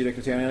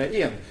nyrekryteringarna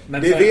in.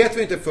 Men det vet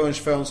vi inte förrän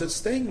fönstret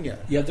stänger.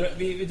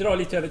 Vi drar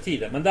lite över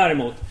tiden. Men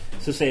däremot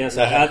så säger jag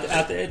så här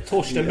att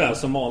Torsten Bö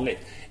som vanligt.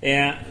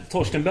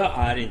 Torsten Bö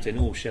är inte en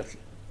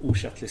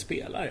osättlig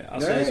spelare.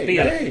 Alltså,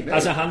 nej.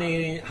 Alltså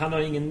han har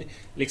ingen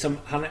liksom,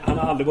 han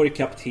har aldrig varit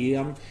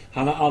kapten.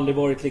 Han har aldrig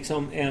varit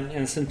liksom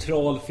en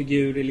central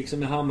figur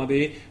liksom i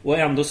Hammarby, och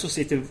ändå så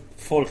sitter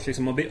folk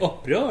liksom och blir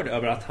upprörd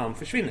över att han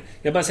försvinner.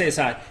 Jag bara säger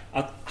så här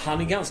att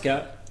han är ganska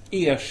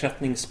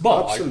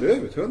ersättningsbar.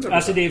 Absolut, 100%.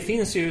 Alltså det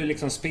finns ju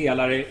liksom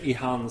spelare i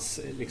hans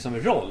liksom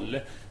roll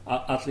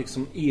att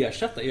liksom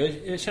ersätta.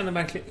 Jag känner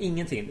verkligen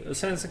ingenting.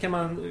 Sen så kan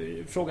man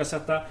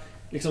ifrågasätta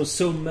liksom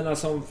summorna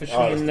som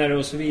försvinner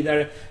och så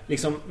vidare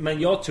liksom,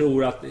 men jag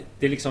tror att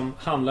det liksom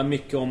handlar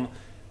mycket om,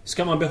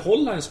 ska man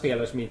behålla en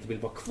spelare som inte vill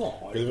vara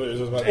kvar?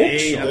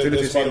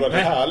 Det skulle varit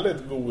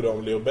härligt vore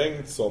om Leo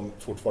Bengtsson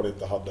fortfarande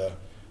inte hade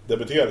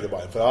debuterat i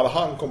Bayern. För hade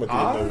han kommit in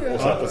nu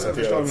och så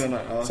presenterat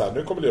så här,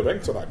 nu kommer Leo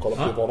Bengtsson här, kolla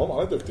på honom,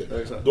 han är duktig.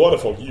 Då hade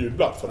folk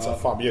jublat för att säga,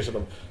 fan vi erkänner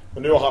dem.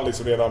 Men nu har han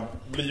liksom redan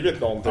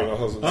blivit någonting.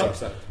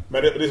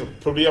 Men det liksom,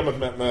 problemet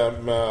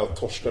med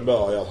Torsten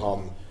Bö är att han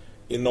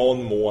i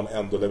någon mån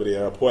ändå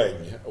levererar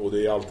poäng. Och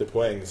det är alltid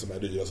poäng som är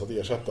dyrast att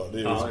ersätta. Det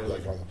är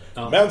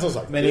ju Men som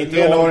sagt, men inte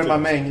enorma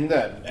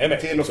mängder.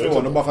 Till och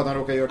från. Och bara för att han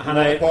råkar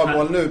göra ett par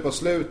mål nu på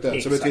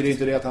slutet, så betyder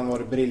inte det att han var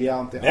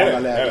briljant i alla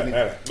lägen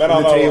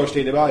under 3 års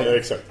tid i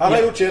Bayern. Han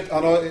har gjort sitt,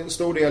 han har en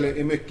stor del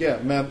i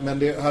mycket. Men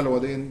det,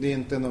 det är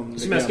inte någon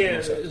som jag ska,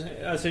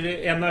 alltså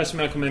det enda som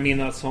jag kommer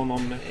minnas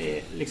honom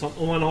liksom,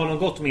 om man har något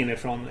gott minne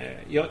från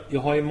jag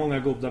har ju många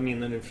goda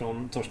minnen nu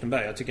från Torsten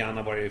Berg. Jag tycker han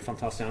har varit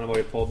fantastisk. Han har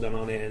varit i podden,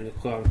 han är en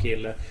skön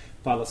kille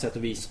på alla sätt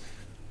och vis.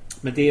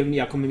 Men det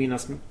jag kommer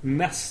minnas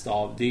mest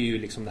av, det är ju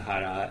liksom det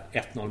här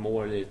 1-0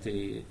 målet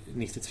i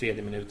 93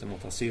 minuten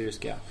mot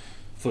Assyriska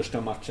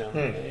första matchen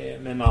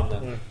med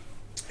namnen.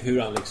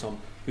 Hur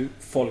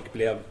folk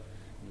blev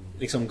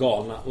liksom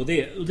galna, och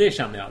det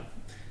känner jag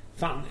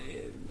fan,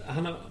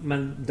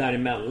 men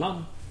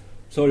däremellan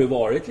så har det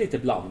varit lite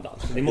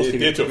blandat. Det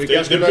är tufft.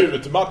 Det är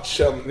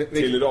debutmatchen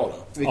till idag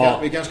då.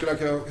 Vi kanske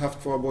skulle ha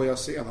haft kvar Boja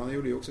Sen. Han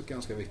gjorde ju också ett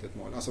ganska viktigt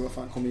mål. Alltså vad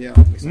fan, kom igen.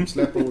 Liksom,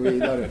 släpp och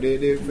vidare.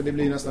 För det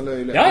blir nästan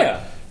löjligt. Ja.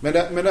 Men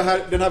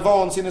den här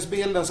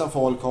vansinnesbilden som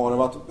folk har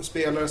av att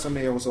spelare som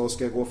är hos oss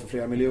ska gå för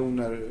flera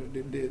miljoner.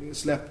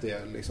 Släpp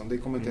det. Liksom. Det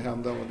kommer inte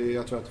hända. Och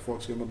jag tror att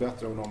folk skulle må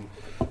bättre om de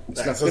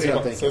släpper det helt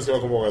enkelt. Sen ska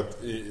man komma ihåg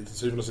att till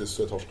syvende och sist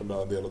så är Torsten med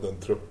en del av den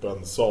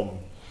truppen som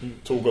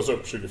tog oss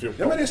upp 2014.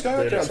 Ja, men det ska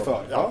jag liksom, rädd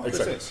för. Ja,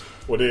 exakt. Precis.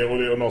 Och det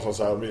är någonstans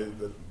så här,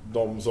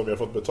 de som vi har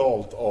fått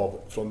betalt av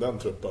från den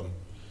truppen,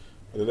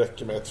 det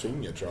räcker med ett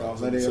finger tror jag. Ja,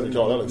 men det är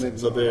klara, liksom.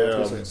 Så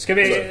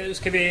det,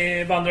 ska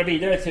vi vandra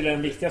vidare till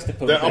den viktigaste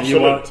punkten?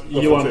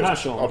 Johan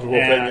Persson. Apropå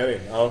pengar in.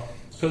 Ja.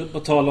 På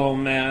tal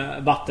om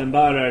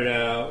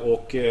vattenbärare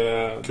och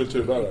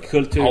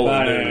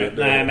kulturbärare.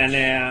 Nej,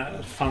 men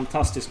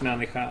fantastisk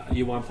människa.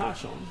 Johan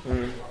Persson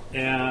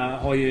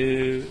har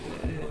ju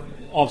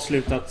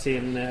avslutat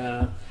sin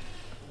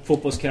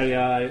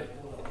fotbollskarriär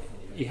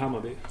i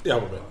Hammarby.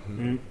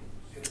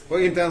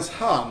 Och inte ens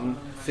han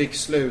fick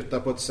sluta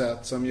på ett sätt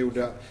som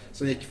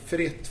gick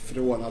fritt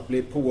från att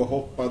bli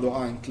påhoppad och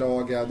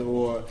anklagad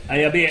och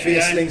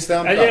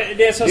kvisslingstämplad.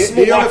 Det är så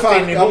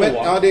småaktig nivå.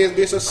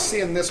 Det är så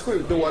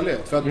sinnessjukt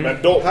dåligt. För att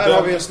här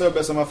har vi en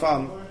snubbe som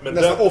har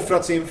nästan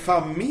offrat sin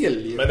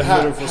familj. Men det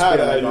här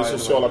är ju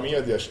sociala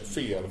mediers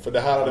fel. För det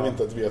här hade vi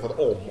inte vetat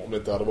om det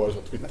inte hade varit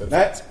så Twitter.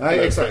 Nej,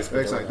 exakt.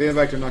 Det är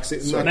verkligen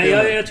men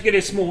jag tycker det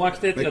är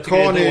småaktigt. Men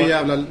Kahn är ju en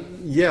jävla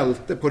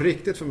hjälte. På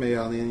riktigt för mig är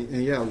han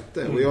en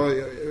hjälte. Och jag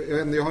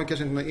har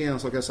kanske inte någon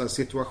enstaka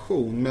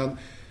situation, men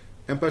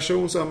en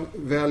person som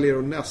väljer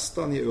att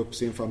nästan ge upp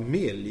sin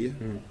familj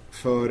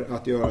för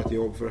att göra ett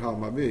jobb för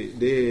Hammarby,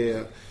 det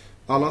är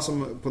alla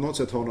som på något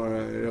sätt har några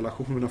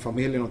relationer med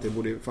familjen någonting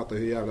borde fatta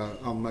hur jävla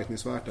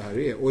anmärkningsvärt det här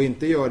är. Och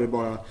inte gör det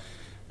bara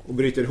och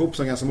bryter ihop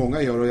som ganska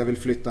många gör och jag vill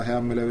flytta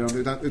hem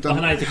eller utan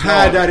han har inte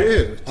härdar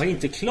ut. Han har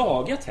inte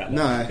klagat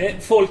heller. Nej.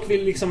 Folk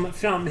vill liksom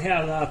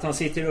framhäva att han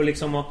sitter och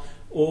liksom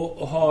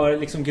och har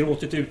liksom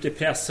gråtit ut i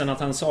pressen att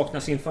han saknar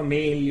sin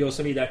familj och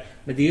så vidare.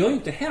 Men det har ju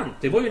inte hänt.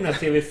 Det var ju den här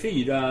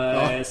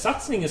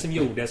TV4-satsningen som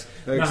gjordes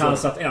när han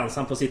satt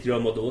ensam på sitt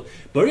rum och då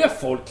börjar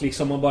folk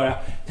liksom och bara,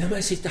 nej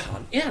men sitter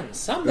han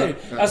ensam där?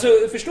 Alltså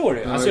förstår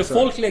du? Alltså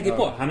folk lägger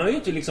på. Han har ju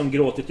inte liksom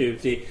gråtit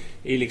ut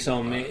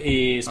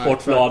i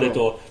Sportbladet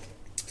och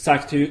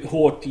sagt hur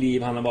hårt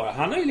liv han har varit.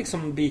 Han har ju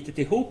liksom bitit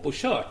ihop och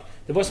kört.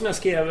 Det var som jag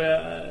skrev.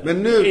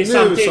 Men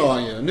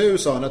nu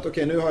sa han att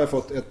okej, nu har jag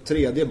fått ett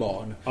tredje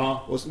barn.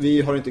 Ja. Och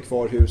vi har inte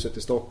kvar huset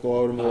i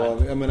Stockholm.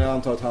 Och, jag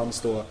antar att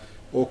hans då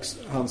och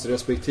hans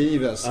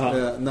respektives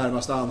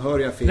närmaste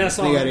anhöriga finns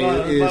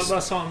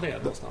vad sa han det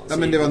någonstans? Ja,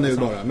 men det var nu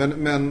bara.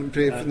 Men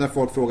när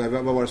folk frågar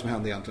vad var det som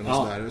hände egentligen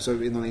och så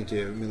i någon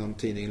intervju med någon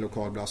tidning,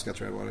 lokalblaska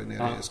tror jag var det,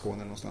 nere i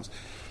Skåne någonstans.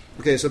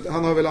 Okej, så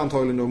han har väl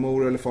antagligen då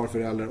mor eller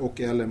farföräldrar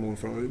och eller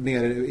morfar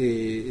nere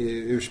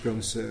i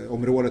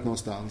ursprungsområdet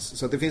någonstans.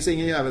 Så att det finns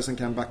ingen jävel som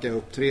kan backa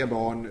upp 3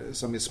 barn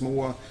som är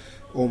små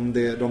om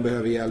de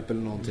behöver hjälp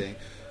eller någonting.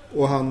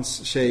 Och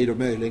hans tjej då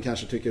möjligen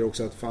kanske tycker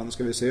också att fan,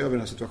 ska vi se över den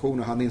här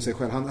situationen. Han inser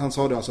själv, han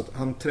sa det alltså att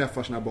han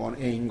träffar sina barn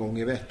en gång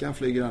i veckan,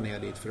 flyger han ner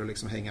dit för att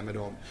liksom hänga med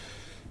dem.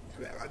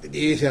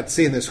 Det är helt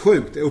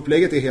sinnessjukt.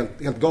 Upplägget är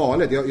helt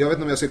galet. Jag vet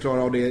inte om jag ska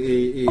klara av det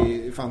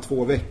i fan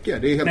 2 veckor.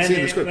 Det är helt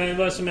sinnessjukt.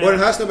 Och den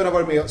här snubben har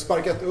varit med och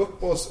sparkat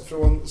upp oss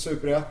från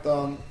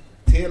Superettan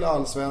till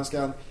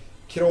Allsvenskan,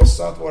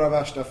 krossat våra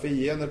värsta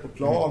fiender på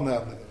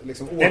planen,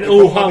 liksom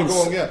återkommande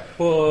gånger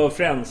på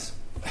Friends.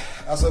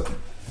 Alltså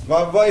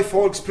vad är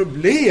folks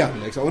problem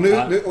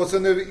liksom? Och så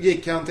nu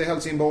gick han till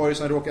Helsingborg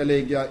som råkar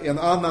ligga i en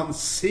annan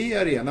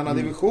serie, en annan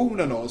division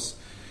än oss.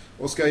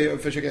 Och ska ju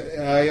försöka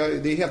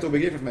det är helt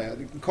obegripligt för mig.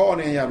 Karl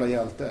är en jävla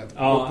hjälte.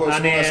 Ja,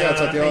 han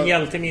är en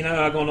hjälte i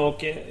mina ögon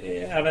och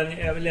även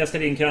jag läste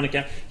din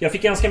krönika. Jag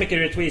fick ganska mycket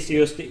retweets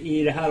just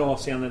i det här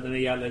avseendet när det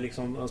gäller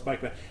liksom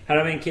sparkar. Här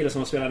har vi en kille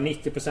som har spelat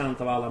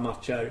 90% av alla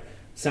matcher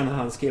sen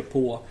han skrev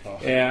på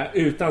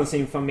utan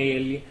sin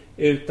familj,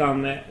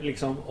 utan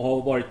liksom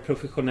har varit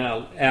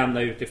professionell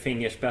ända ut i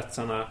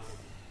fingerspetsarna.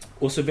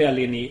 Och så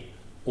väljer ni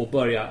att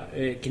börja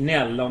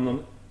gnälla om någon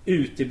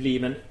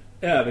utebliven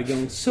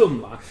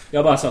övergångssumma.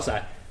 Jag bara sa så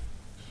här: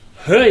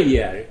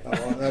 höjer.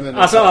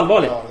 Alltså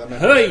allvarligt.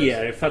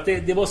 Höjer. För att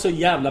det var så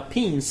jävla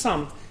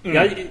pinsamt.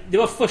 Det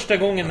var första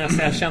gången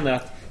när jag kände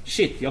att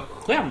shit, jag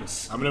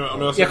skäms.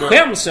 Jag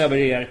skäms över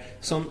er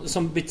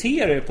som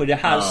beter er på det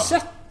här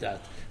sättet.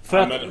 För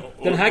att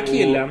den här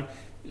killen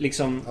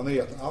liksom,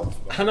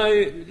 han har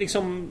ju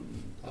liksom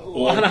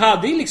och han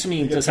hade ju liksom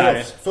inte så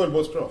här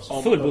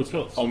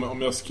fullbordsproffs.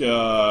 Om jag ska,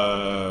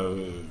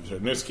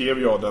 nu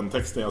skrev jag den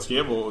texten jag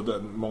skrev och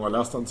många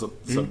läste den så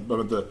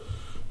behöver inte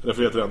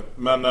referera till den.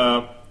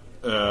 Men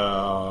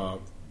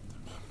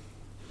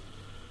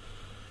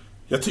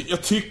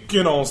jag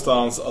tycker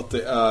någonstans att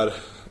det är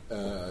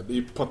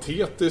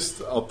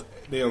patetiskt att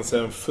det ens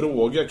är en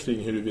fråga kring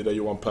huruvida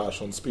Johan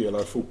Persson spelar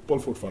fotboll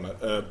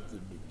fortfarande.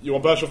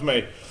 Johan Persson för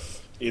mig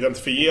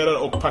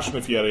identifierar och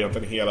personifierar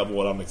egentligen hela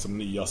våran liksom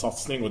nya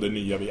satsning och det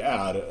nya vi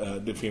är.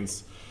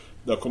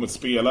 Det har kommit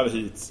spelare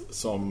hit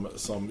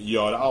som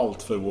gör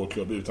allt för vår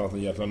klubb utan att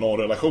egentligen ha någon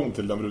relation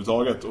till dem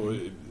överhuvudtaget. Och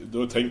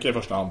då tänker jag i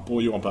första hand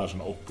på Johan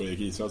Persson och på Erik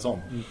Israelsson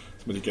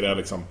som jag tycker är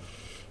liksom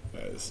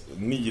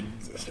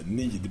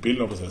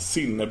nidbilden,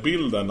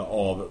 sinnebilden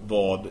av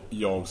vad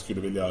jag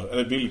skulle vilja,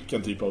 eller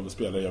vilken typ av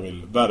spelare jag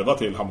vill värva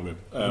till Hammarby.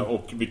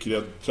 Och vilket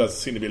jag tror är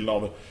sinnebilden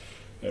av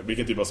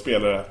vilken typ av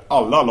spelare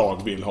alla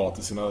lag vill ha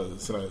till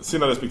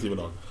sina respektive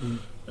lag.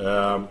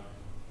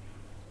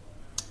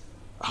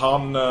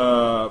 Han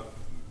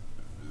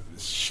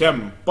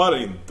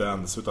kämpar inte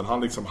ens, utan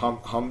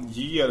han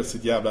ger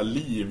sitt jävla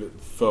liv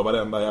för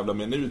varenda jävla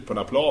minut på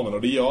den här planen.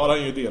 Och det gör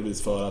han ju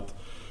delvis för att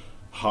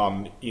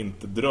han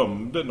inte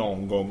drömde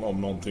någon gång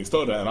om någonting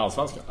större än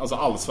allsvenskan. Alltså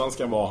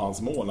allsvenskan var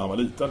hans mål när han var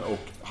liten och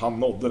han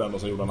nådde den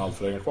och så gjorde han allt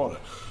för att hänga kvar.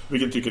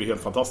 Vilket jag tycker är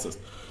helt fantastiskt.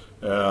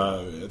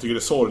 Jag tycker det är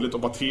sorgligt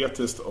och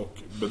patetiskt och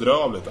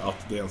bedrövligt att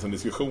det är ens en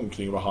diskussion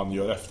kring vad han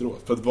gör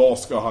efteråt. För att vad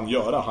ska han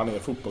göra? Han är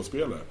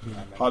fotbollsspelare.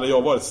 Hade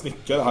jag varit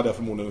snickare hade jag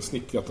förmodligen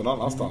snickrat någon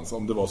annanstans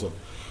om det var så.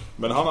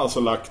 Men han har alltså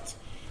lagt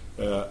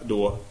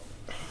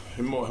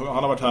han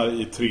har varit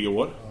här i 3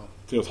 år,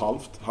 3,5.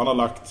 Han har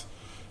lagt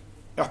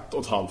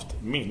 1,5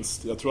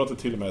 minst. Jag tror att det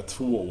till och med är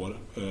 2 år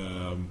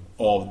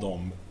av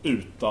dem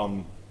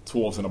utan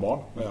 2 av sina barn.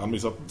 Han har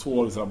missat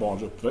 2 av sina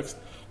barns uppväxt.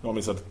 Nu har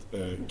missat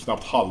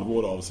knappt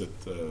halvår av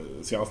sitt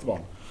senaste barn.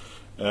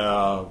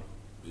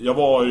 Jag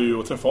var ju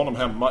och träffade honom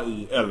hemma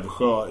i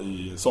Älvsjö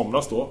i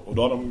somras då. Och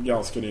då hade de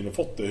ganska nyligen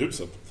fått det i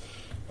huset.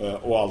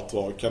 Och allt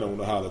var kanon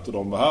och härligt. Och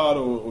de var här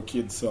och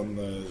kidsen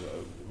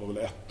var väl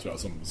 1 tror jag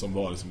som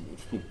var liksom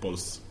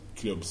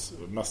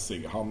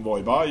fotbollsklubbsmässig. Han var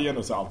i Bayern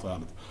och så allt var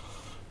härligt.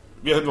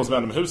 Vet inte vad som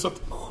hände med huset.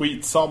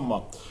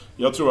 Skitsamma.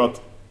 Jag tror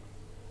att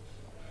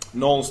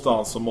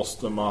någonstans så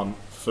måste man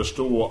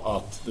förstå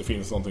att det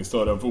finns någonting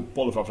större än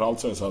fotboll. Och framförallt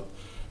så är det så att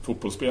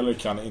fotbollsspelare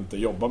kan inte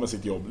jobba med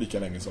sitt jobb lika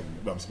länge som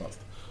vem som helst.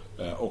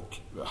 Och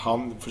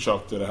han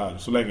försökte det här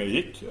så länge det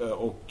gick,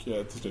 och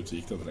till slut så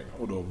gick det inte längre.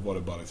 Och då var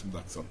det bara liksom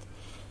dags att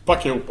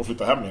packa ihop och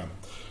flytta hem igen.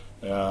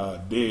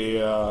 Det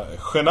är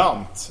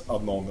genant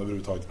att någon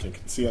överhuvudtaget kan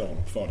kritisera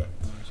honom för det.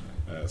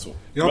 Så.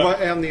 Jag har bara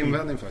en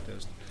invändning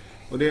faktiskt.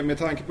 Och det är med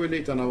tanke på hur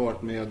lite han har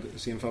varit med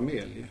sin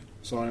familj,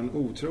 så har han en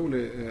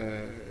otrolig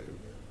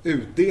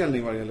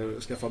utdelning vad det gäller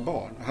att skaffa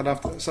barn. Hade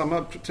haft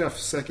samma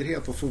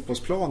träffsäkerhet på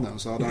fotbollsplanen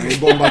så hade han ju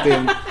bombat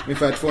in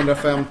ungefär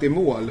 250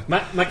 mål.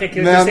 Man kan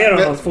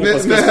kritisera hans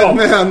fotbollskunskap.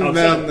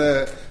 Men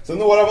så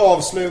några av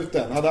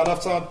avsluten, hade han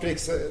haft samma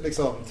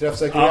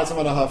träffsäkerhet som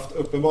han hade haft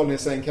uppenbarligen i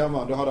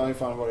sängkammaren, då hade han ju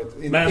fan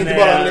varit inte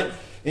bara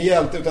en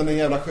hjälte utan en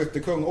jävla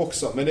skyttekung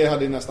också. Men det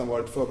hade ju nästan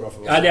varit för bra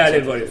för oss. Ja, det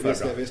hade varit för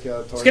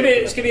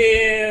bra. Ska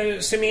vi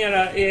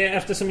summera,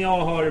 eftersom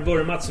jag har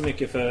vurmat så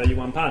mycket för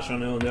Johan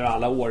Persson under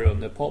alla år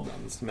under podden,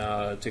 som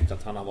jag tyckte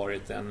att han har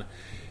varit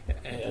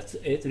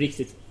ett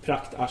riktigt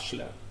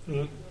praktarsle.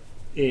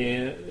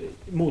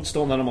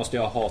 Motståndarna måste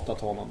jag ha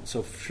hatat honom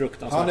så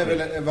fruktansvärt. Han är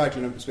väl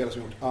verkligen en spelare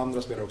som gjort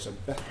andra spelare också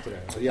bättre.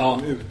 Så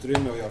genom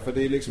utrymme att göra. För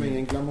det är liksom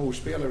ingen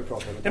glamourspelare vi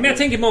pratar om. Ja, men jag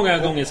tänker många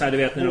gånger så här, du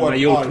vet, när de har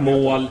gjort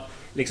mål,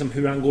 liksom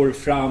hur han går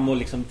fram och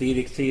liksom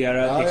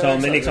dirigerar,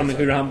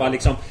 hur han bara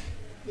liksom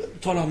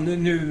tala om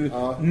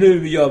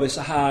nu gör vi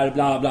så här,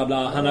 bla bla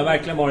bla. Han har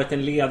verkligen varit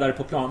en ledare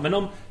på plan.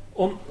 Men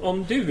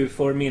om du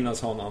får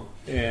minnas honom,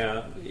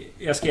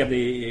 jag skrev det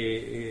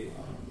i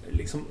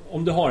liksom,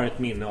 om du har ett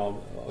minne av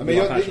men det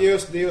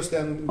är just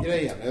den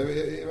grejen. Jag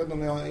vet inte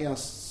om jag har en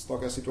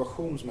enstaka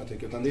situation som jag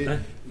tycker, utan det är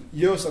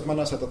just att man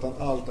har sett att han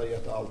alltid har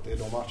gett allt i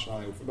de matcherna han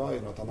har gjort för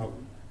Bayern, att han har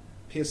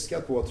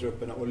piskat på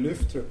trupperna och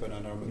lyft trupperna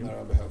när det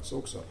har behövts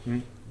också.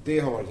 Det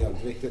har varit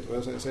helt viktigt, och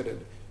jag säger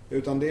det,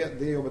 utan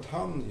det jobbet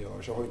han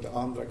gör så har inte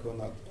andra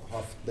kunnat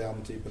haft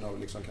den typen av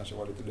liksom, kanske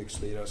varit lite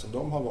lyxlirare som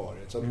de har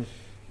varit. Så att,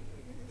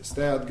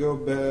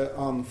 städgubbe,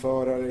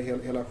 anförare,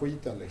 hela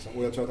skiten liksom.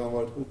 Och jag tror att han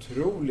har varit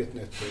otroligt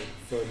nyttig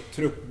för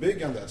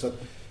truppbyggande. Så att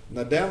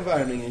när den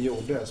värvningen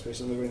gjordes, precis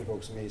som du var inne på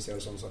också med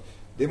Israel, så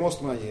det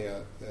måste man ge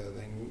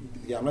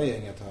det gamla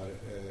gänget här,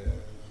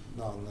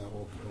 Nanne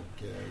och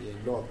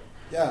Gängblad,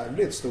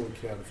 jävligt stor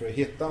cred för att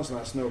hitta en sån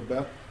här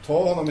snubbe,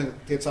 ta honom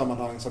till ett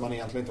sammanhang som man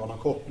egentligen inte har någon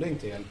koppling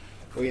till,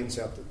 och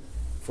inse att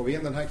får vi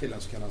in den här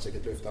killen så kan han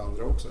säkert lyfta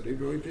andra också. Det är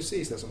ju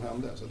precis det som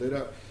hände. Så det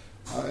är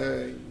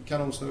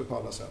kanonsnurr på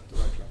alla sätt,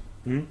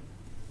 verkligen.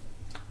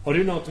 Har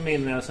du något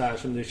minne så här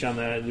som du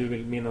känner du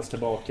vill minnas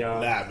tillbaka?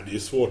 Nej, men det är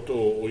svårt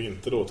att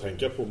inte då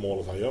tänka på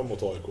målet han gör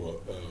mot AIK.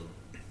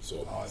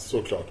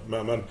 Såklart.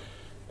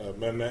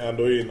 Men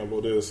ändå inne,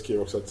 och det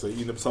skrev också att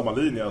inne på samma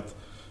linje, att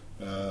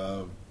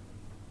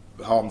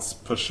hans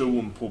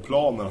person på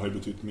planen har ju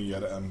betytt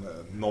mer än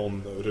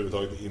någon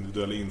överhuvudtaget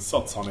individuell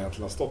insats han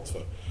egentligen har stått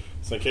för.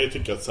 Sen kan jag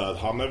tycka att så här,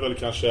 han är väl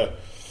kanske,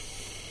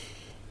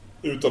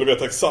 utan att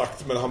veta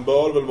exakt, men han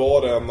bör väl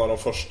vara en av de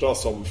första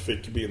som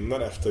fick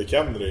binden efter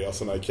Kendry,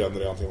 alltså när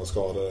Kendry antingen var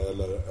skadad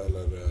eller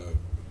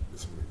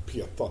liksom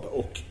petad.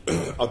 Och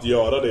att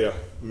göra det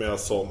med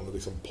sån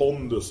liksom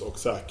pondus och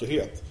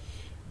säkerhet,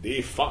 det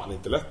är fan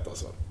inte lätt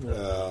alltså.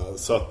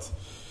 Så att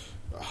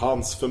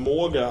hans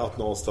förmåga att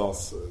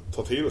någonstans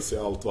ta till sig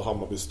allt vad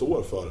Hammarby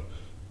står för,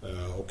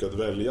 och att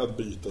välja att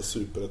byta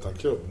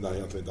superettan-klubb när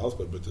egentligen inte alls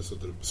behöver byta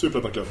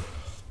superettan-klubb,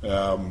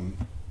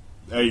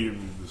 är ju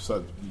så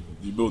här,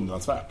 det är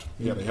beundransvärt.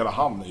 Hela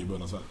han är ju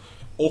beundransvärt.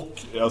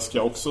 Och jag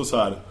ska också så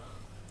här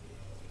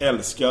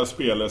älskar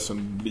spelare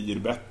som blir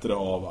bättre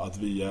av att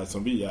vi är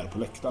som vi är på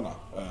läktarna.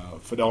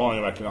 För det har han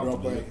ju verkligen alltid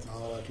blivit.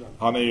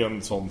 Han är ju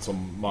en sån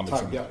som man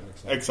liksom,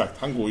 exakt,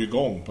 han går ju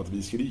igång på att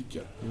vi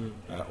skriker.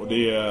 Och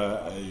det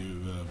är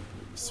ju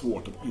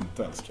svårt att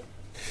inte älska.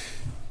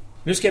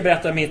 Nu ska jag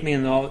berätta mitt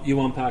minne av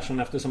Johan Persson,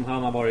 eftersom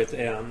han har varit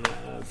en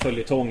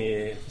följetong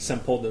i sen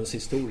poddens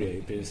historia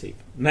i princip.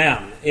 Men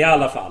i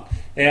alla fall,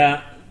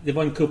 det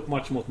var en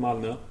cupmatch mot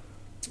Malmö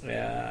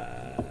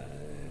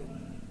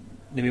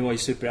när vi var i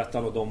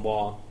Superettan och de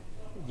var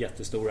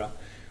jättestora.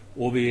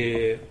 Och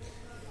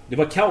det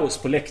var kaos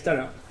på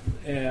läktaren.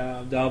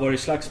 Det har varit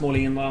slagsmål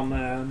innan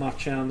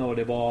matchen och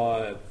det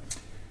var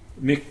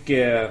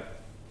mycket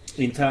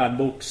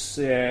internbox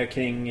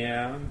kring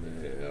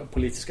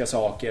politiska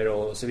saker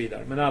och så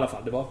vidare. Men i alla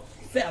fall, det var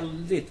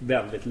väldigt,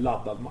 väldigt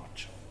laddad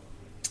match.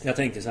 Jag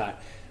tänkte så här,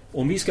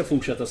 om vi ska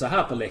fortsätta så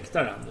här på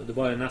läktaren, det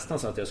var ju nästan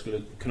så att jag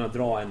skulle kunna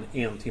dra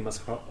en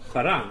timmas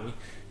charang.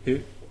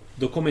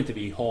 Då kommer inte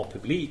vi ha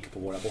publik på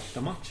våra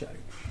bortamatcher.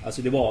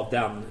 Alltså det var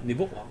den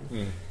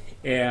nivån.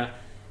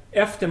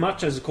 Efter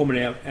matchen så kommer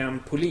det en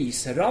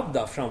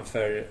polisradda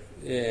framför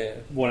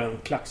våran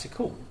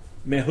klacksektion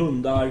med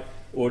hundar,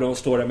 och de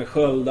står där med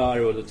sköldar,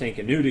 och då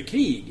tänker nu är det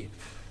krig.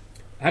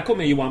 Här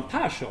kommer Johan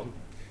Persson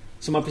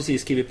som har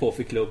precis skrivit på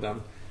för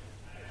klubben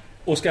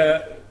och ska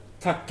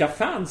tacka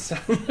fansen.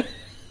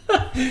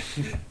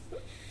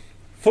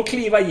 Får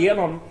kliva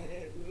igenom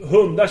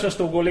hundar som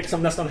stod och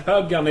liksom nästan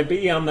högg han i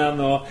benen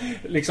och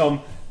liksom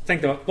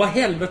tänkte jag, vad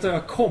helvete har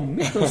jag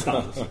kommit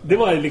någonstans? Det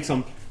var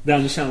liksom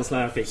den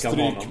känslan jag fick av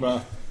honom. Stryk med.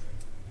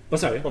 Vad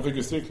sa du? Vad fick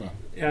vi stryk med?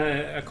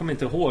 Jag kommer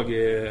inte ihåg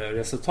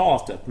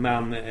resultatet,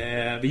 men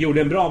vi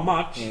gjorde en bra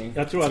match.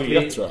 Jag tror att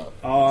vi... tror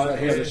jag. Ja,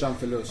 hedersam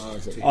förlust.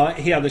 Ja,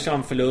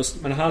 hedersam förlust.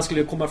 Men han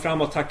skulle komma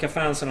fram och tacka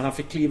fansen, och han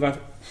fick kliva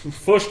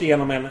först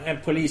igenom en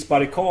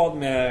polisbarrikad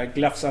med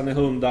gläfsande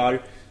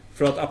hundar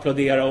för att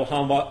applådera, och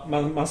han var,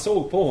 man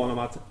såg på honom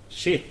att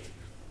shit,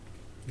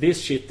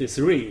 this shit is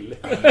real.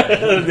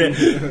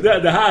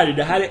 det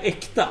här är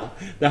äkta.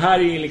 Det här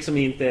är liksom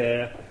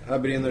inte... Här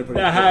brinner det på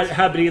riktigt.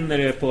 Här brinner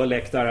det på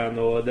läktaren,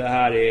 och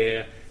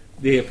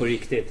det är på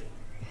riktigt.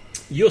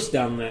 Just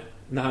den,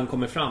 när han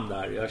kommer fram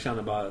där, jag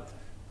känner bara att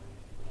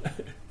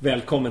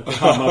välkommen till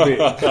Hammarby.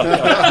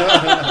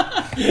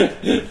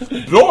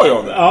 Bra,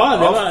 Jan!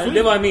 Ja,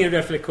 det var min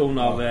reflektion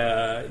av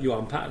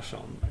Johan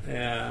Persson.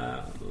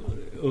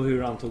 Och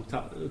hur han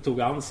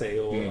tog an sig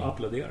och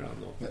applåderade.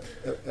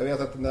 Jag vet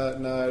att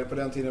när på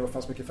den tiden det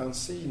fanns mycket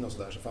fanzine och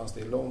sådär, så fanns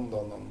det i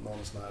London någon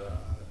sån här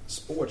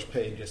sports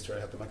pages, tror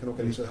jag heter. Man kan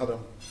åka dit, så hade de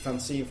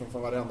fanzine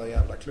från varenda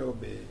jävla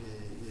klubb i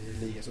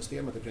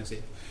ligasystemet i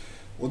princip.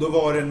 Och då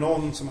var det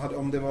någon som hade,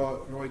 om det var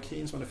Roy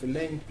Keane som hade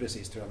förlängt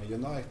precis, tror jag,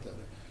 med United.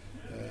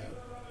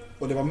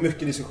 Och det var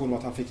mycket diskussion om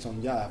att han fick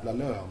sån jävla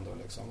lön då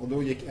liksom. Och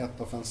då gick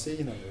ett av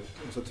fanzinen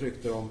ut, och så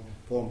tryckte de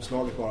på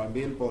omslaget bara en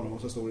bild på honom,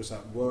 och så stod det så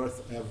här: worth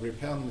every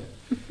penny.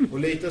 Och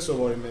lite så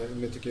var det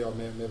med tycker jag,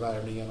 med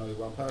värvningen av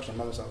Johan Persson.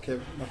 Man sa okej,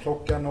 man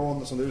plockar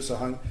någon, som du sa,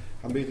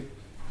 han byter.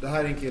 Det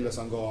här är en kille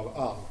som gav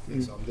allt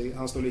liksom.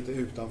 Han står lite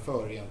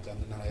utanför egentligen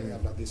den här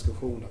jävla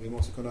diskussionen. Vi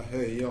måste kunna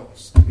höja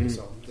oss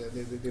liksom.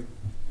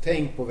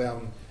 Tänk på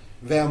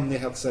vem ni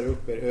hetsar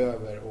upp er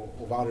över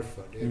och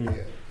varför. Det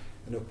är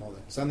en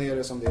uppmaning. Sen är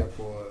det som det är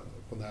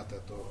på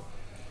nätet, och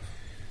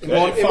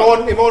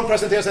imorgon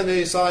presenteras en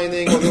ny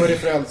signing, och då är det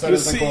frälsaren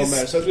som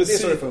kommer. Så det är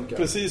så det funkar.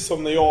 Precis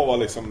som när jag var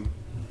liksom,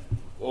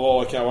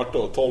 vad kan jag ha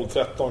varit då?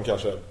 12-13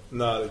 kanske,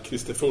 när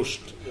Christer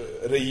Furst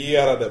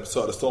regerade på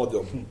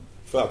Söderstadion.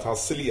 För att han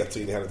slet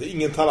in i helvete.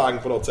 Ingen talang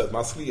på något sätt, men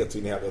han slet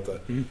in i helvete.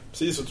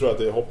 Precis så tror jag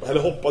att det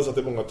eller hoppas att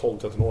det är många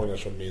 12-13-åringar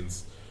som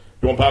minns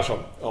Johan Persson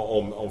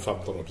om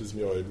 15 år, precis som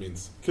jag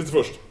minns Christer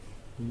Furst.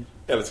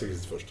 Älskar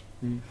Christer Furst.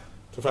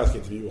 Så jag ska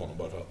intervjua honom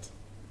bara för att.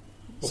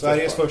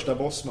 Sveriges första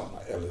bossman.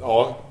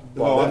 Ja, det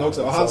var han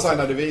också. Och han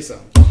signade visen.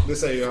 Det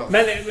säger ju han.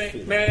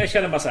 Men jag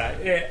känner bara så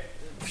här.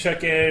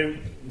 Försöker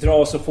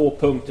dra så få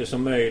punkter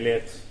som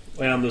möjligt,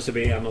 och ändå så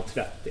blir det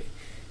 1,30.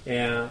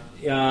 Men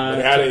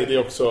det här är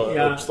också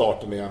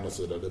uppstarten igen och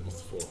så där. Det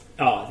måste få.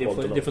 Ja,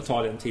 det får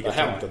ta den tiden.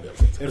 Det har hänt en del.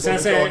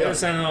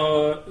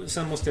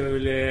 Sen måste jag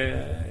väl.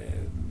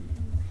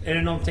 Är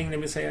det någonting ni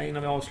vill säga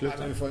innan vi avslutar?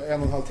 Nej, vi får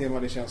 1,5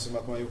 timmar. Det känns som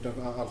att man har gjort en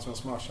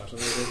allsvensk match här. Så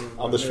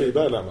Anders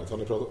Friberg lämnat. Har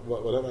ni pratat?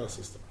 Vad är det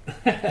sista?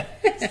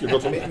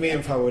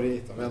 Min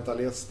favorit,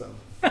 mentalisten.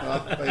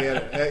 Vad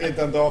är det?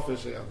 Inte en dag för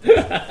sent.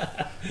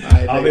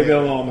 Nej,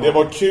 det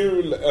var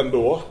kul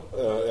ändå.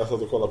 Jag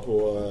satt och kollade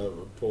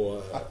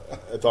på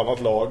ett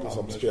annat lag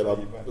som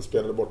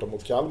spelade borta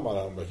mot Kalmar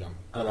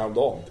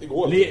häromdagen.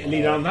 Igår.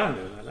 Lirar han där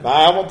nu, eller?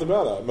 Nej, han var inte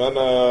med där. Men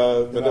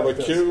det var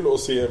kul att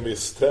se en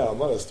viss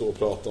tränare stå och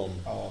prata om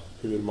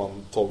hur man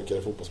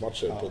tolkar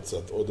fotbollsmatcher på ett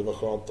sätt. Och det var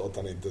skönt att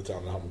han inte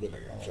tränar Hammarby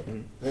längre.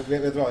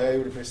 Vet du vad? Jag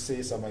gjorde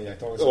precis samma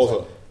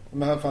iakttagelse.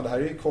 Men fan, det här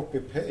är ju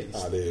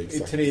copy-paste i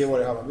 3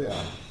 år i Hammarby.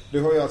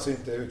 Du har ju alltså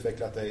inte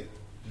utvecklat dig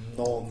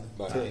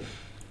någonting. Nej.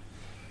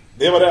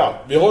 Det var det.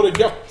 Vi har det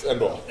gött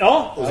ändå.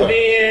 Ja,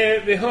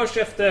 vi hörs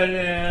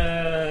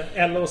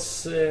efter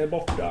LOs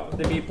borta.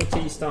 Det blir på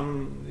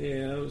tisdagen.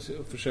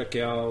 Försöker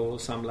jag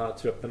att samla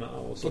trupperna.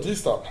 Och så. På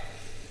tisdagen?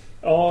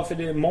 Ja, för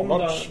det är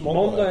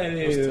måndag är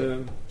det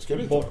ju... Ska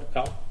vi ta?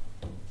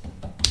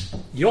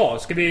 Ja,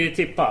 ska vi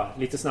tippa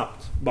lite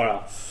snabbt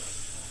bara.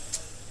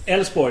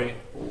 Elfsborg,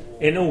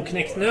 en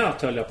oknäckt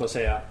nöt höll jag på att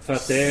säga. För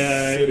att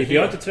vi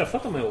har inte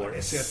träffat dem i år.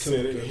 Det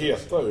ser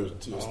heta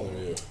ut just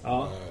nu.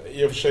 Ja.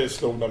 I och för sig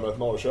slog de med ett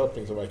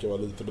Norrköping som verkar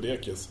vara lite på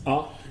dekis.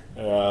 Ja.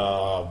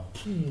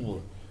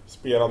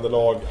 Spelande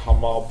lag,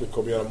 Hammarby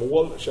kommer göra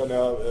mål. Känner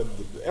jag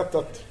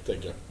 1-1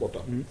 tänker jag, borta.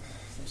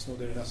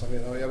 Snodde det nästan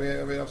vidare. Jag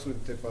vill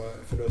absolut tippa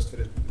förlust för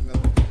det. Men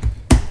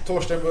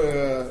Torsten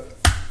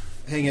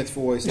hänger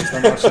 2 i sista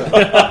matchen.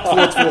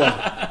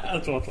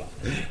 2-2.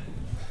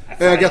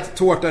 Ögat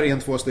tårtar in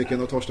 2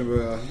 stycken och Torsten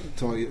börjar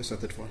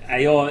sätter 2.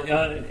 Nej, jag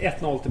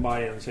 1-0 till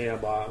Bayern, så är jag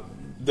bara...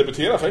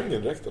 Debuterar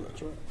Fängen direkt eller?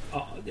 Tror jag.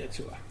 Ja, det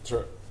tror jag.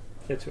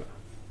 Det tror jag.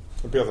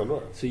 Ska Peter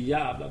då? Så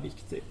jävla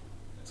viktig.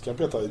 Ska han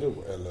peta Ido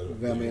eller?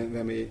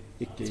 Vem är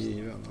icke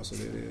given? Alltså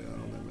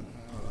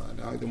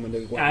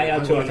Nej,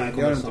 jag tror att han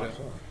kommer snart.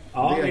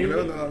 Ja,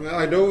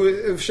 men Ido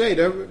i och för sig,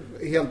 det är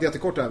helt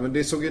jättekort här, men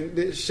det såg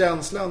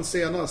känslan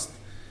senast.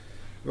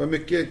 Det var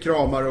mycket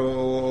kramar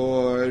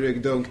och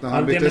ryggdunk när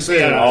han bytte sig.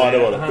 Ja, det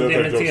var det.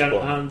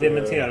 Han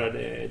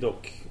dementerade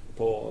dock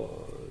på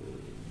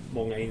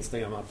många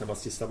Instagram att det var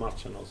sista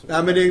matchen. Och så.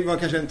 Nej, men det var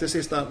kanske inte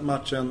sista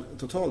matchen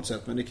totalt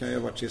sett, men det kan ju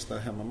ha varit sista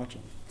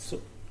hemmamatchen. Så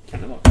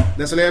kan det vara.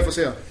 Den som lever får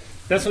se.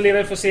 Den som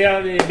lever får se.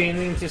 Det blir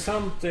en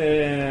intressant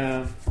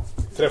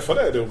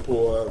Träffade dig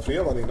på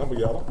fredagen innan på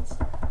Grönland.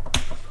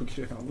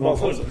 Vad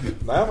var det?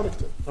 Nej, han var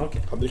nykter.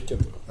 Okay. Han dricker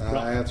inte.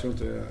 Nej, jag tror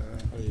inte det.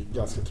 Han är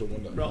ganska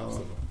troende. Bra. Ja.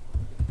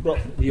 Bra.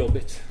 Det är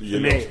jobbigt.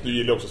 Du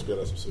gillar också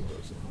spelare som super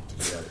också.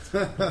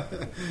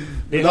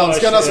 Vi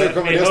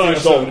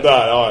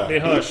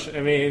hörs.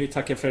 Vi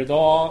tackar för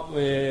idag.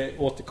 Vi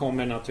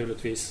återkommer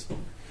naturligtvis.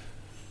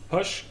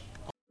 Hörs.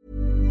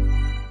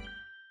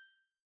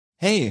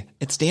 Hey,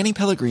 it's Danny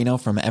Pellegrino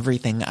from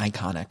Everything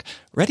Iconic.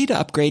 Ready to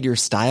upgrade your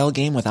style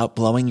game without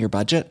blowing your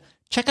budget?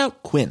 Check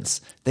out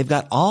Quince. They've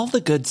got all the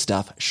good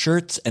stuff,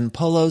 shirts and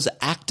polos,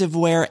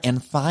 activewear,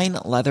 and fine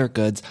leather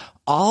goods,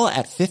 all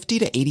at 50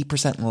 to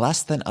 80%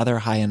 less than other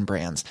high-end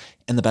brands.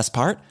 And the best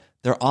part?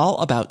 They're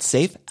all about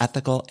safe,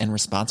 ethical, and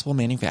responsible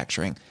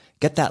manufacturing.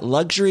 Get that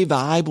luxury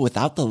vibe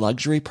without the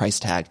luxury price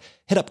tag.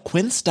 Hit up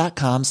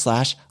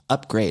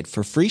quince.com/upgrade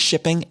for free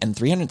shipping and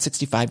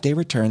 365-day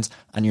returns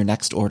on your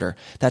next order.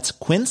 That's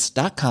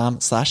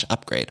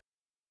quince.com/upgrade.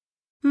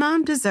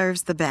 Mom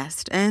deserves the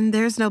best, and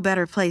there's no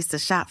better place to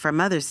shop for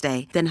Mother's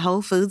Day than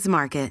Whole Foods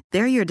Market.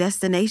 They're your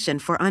destination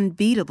for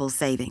unbeatable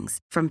savings,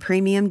 from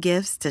premium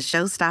gifts to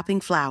show-stopping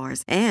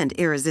flowers and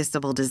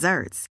irresistible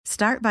desserts.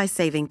 Start by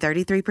saving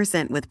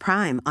 33% with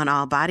Prime on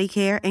all body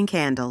care and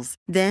candles.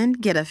 Then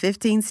get a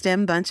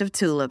 15-stem bunch of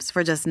tulips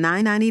for just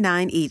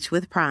 $9.99 each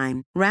with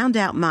Prime. Round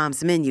out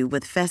Mom's menu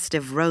with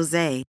festive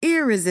rosé,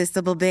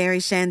 irresistible berry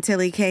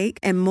chantilly cake,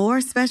 and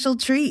more special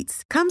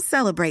treats. Come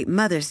celebrate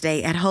Mother's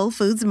Day at Whole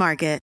Foods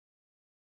Market.